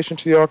invocation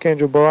to the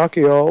Archangel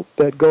Barachiel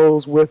that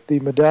goes with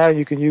the medallion.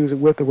 You can use it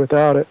with or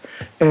without it.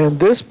 And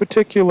this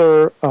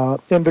particular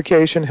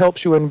invocation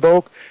helps you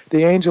invoke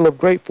the angel of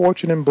great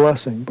fortune and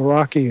blessing,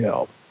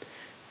 Barachiel.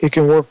 It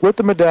can work with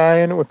the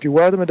medallion. If you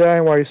wear the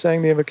medallion while you're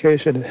saying the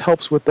invocation, it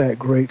helps with that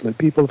greatly.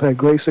 People have had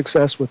great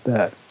success with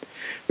that.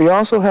 We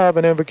also have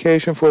an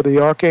invocation for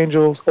the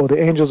archangels or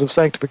the angels of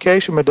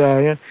sanctification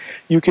medallion.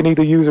 You can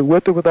either use it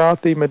with or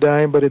without the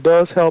medallion, but it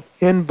does help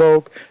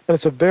invoke, and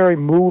it's a very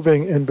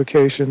moving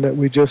invocation that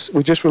we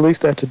just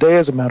released that today,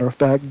 as a matter of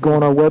fact. Go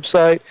on our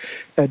website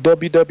at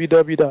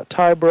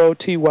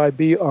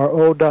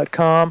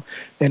www.tybro.com,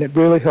 and it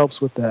really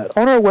helps with that.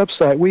 On our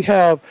website, we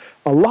have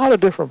a lot of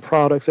different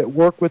products that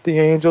work with the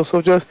angels.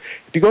 So just,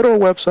 if you go to our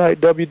website,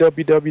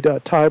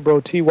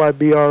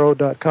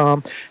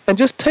 www.tybro.com, and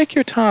just take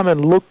your time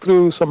and look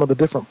through some of the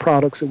different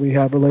products that we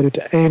have related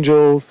to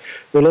angels,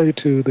 related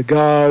to the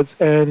gods,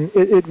 and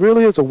it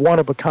really is a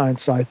one-of-a-kind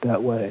site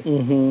that way.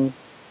 Mm-hmm.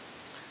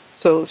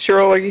 So,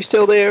 Cheryl, are you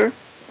still there?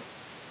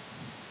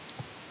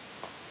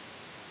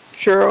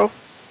 Cheryl?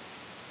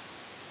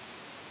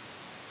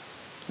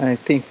 I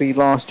think we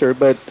lost her,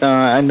 but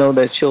I know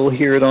that she'll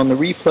hear it on the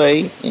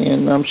replay,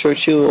 and I'm sure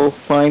she'll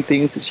find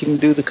things that she can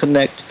do to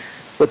connect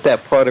with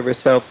that part of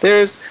herself.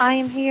 I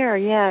am here,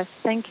 yes.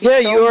 Thank you.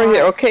 Yeah, so you are much.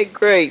 here. Okay,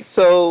 great.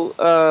 So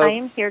I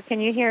am here. Can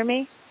you hear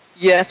me?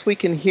 Yes, we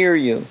can hear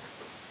you.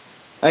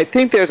 I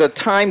think there's a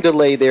time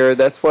delay there.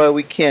 That's why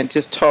we can't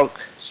just talk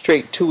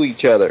straight to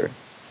each other.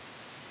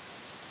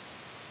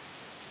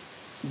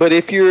 But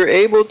if you're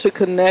able to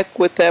connect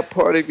with that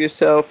part of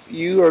yourself,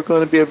 you are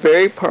going to be a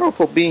very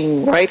powerful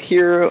being right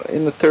here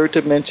in the third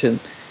dimension.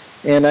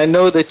 And I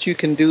know that you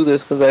can do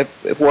this because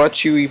I've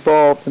watched you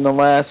evolve in the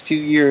last few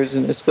years,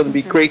 and it's going to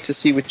be great to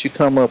see what you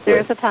come up with.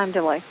 There's a time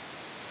delay.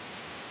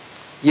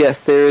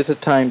 Yes, there is a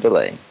time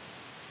delay.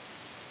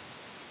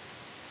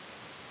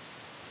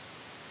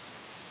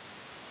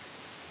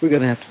 We're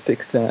going to have to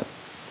fix that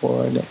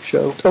for our next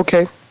show.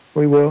 Okay,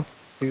 we will.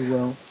 We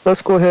will.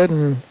 Let's go ahead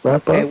and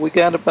wrap up. Okay, we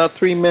got about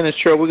 3 minutes,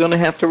 Cheryl. We're going to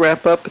have to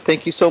wrap up. But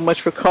thank you so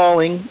much for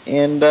calling,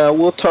 and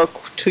we'll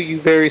talk to you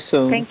very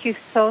soon. Thank you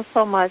so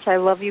much. I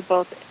love you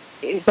both.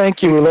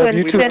 Thank you. We love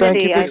you too.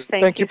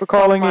 Thank you for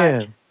calling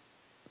in.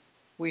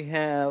 We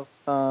have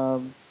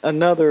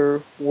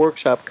another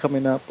workshop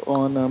coming up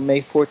on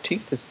May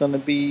 14th. It's going to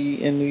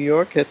be in New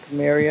York at the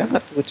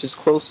Marriott, which is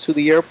close to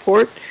the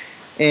airport.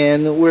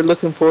 And we're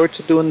looking forward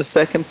to doing the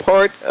second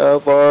part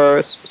of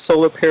our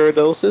solar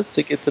paradosis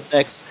to get the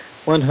next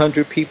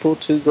 100 people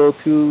to go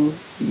through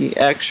the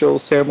actual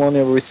ceremony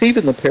of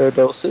receiving the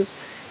paradosis.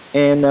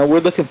 And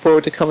we're looking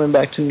forward to coming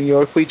back to New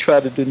York. We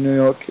try to do New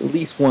York at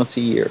least once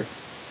a year.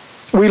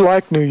 We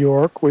like New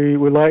York. We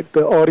like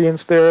the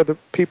audience there. The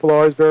people are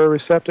always very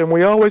receptive. And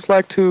we always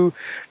like to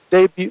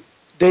debut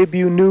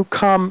new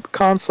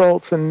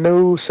consults and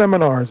new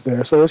seminars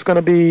there. So it's going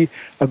to be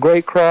a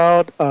great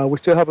crowd. We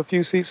still have a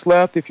few seats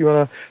left. If you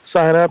want to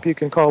sign up, you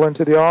can call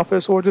into the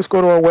office or just go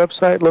to our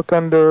website, look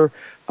under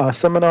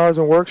seminars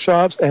and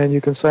workshops, and you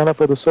can sign up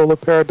for the Solar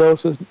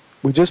Paradosis.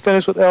 We just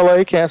finished with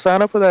LA. Can't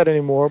sign up for that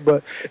anymore,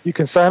 but you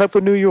can sign up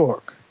for New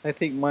York. I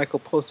think Michael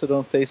posted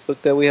on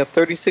Facebook that we have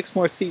 36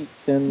 more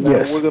seats, and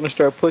yes. We're going to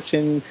start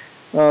pushing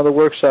the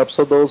workshop,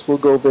 so those will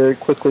go very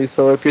quickly.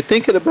 So if you're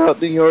thinking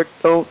about New York,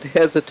 don't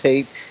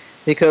hesitate,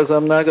 because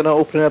I'm not going to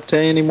open it up to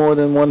any more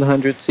than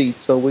 100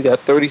 seats. So we got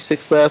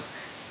 36 left.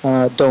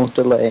 Don't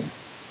delay.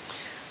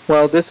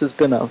 Well, this has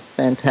been a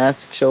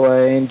fantastic show.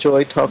 I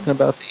enjoyed talking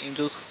about the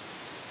angels.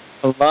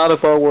 A lot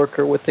of our work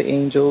are with the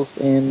angels,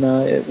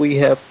 and we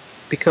have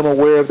become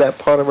aware of that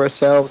part of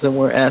ourselves, and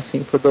we're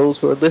asking for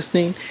those who are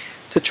listening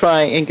to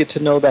try and get to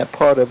know that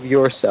part of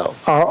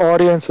yourself. Our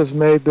audience has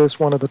made this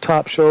one of the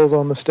top shows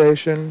on the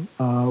station.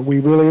 We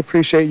really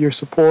appreciate your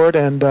support,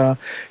 and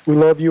we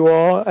love you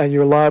all, and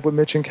you're live with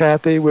Mitch and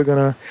Kathy. We're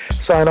going to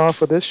sign off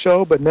for this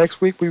show, but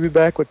next week we'll be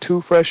back with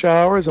 2 fresh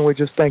hours, and we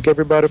just thank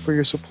everybody for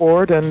your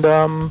support, and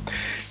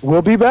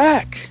we'll be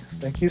back.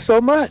 Thank you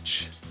so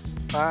much.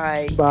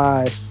 Bye.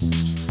 Bye.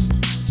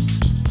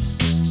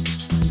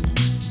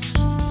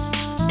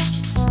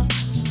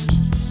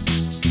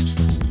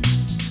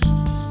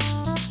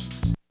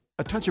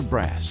 A Touch of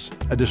Brass,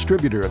 a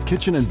distributor of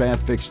kitchen and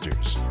bath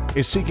fixtures,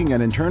 is seeking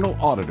an internal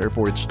auditor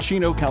for its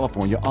Chino,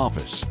 California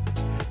office.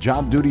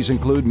 Job duties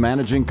include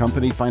managing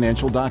company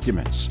financial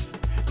documents,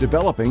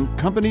 developing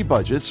company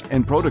budgets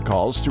and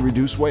protocols to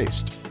reduce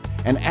waste,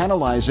 and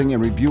analyzing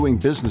and reviewing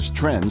business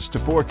trends to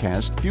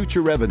forecast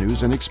future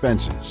revenues and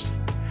expenses.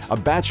 A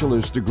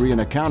bachelor's degree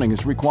in accounting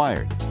is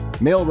required.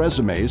 Mail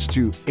resumes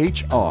to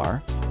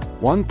HR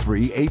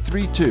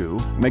 13832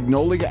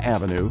 Magnolia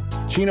Avenue,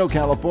 Chino,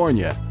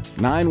 California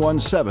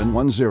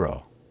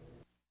 91710.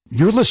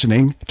 You're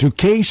listening to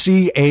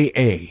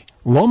KCAA,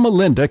 Loma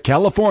Linda,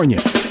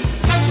 California.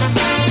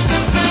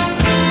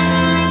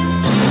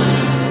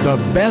 The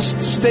best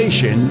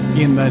station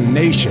in the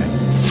nation.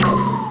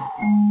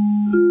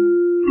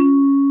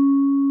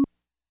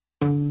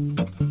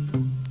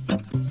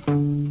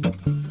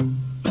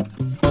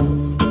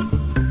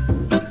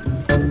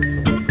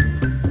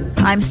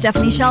 I'm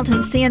Stephanie Shelton,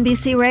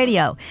 CNBC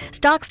Radio.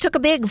 Stocks took a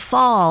big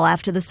fall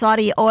after the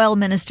Saudi oil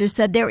minister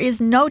said there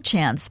is no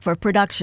chance for production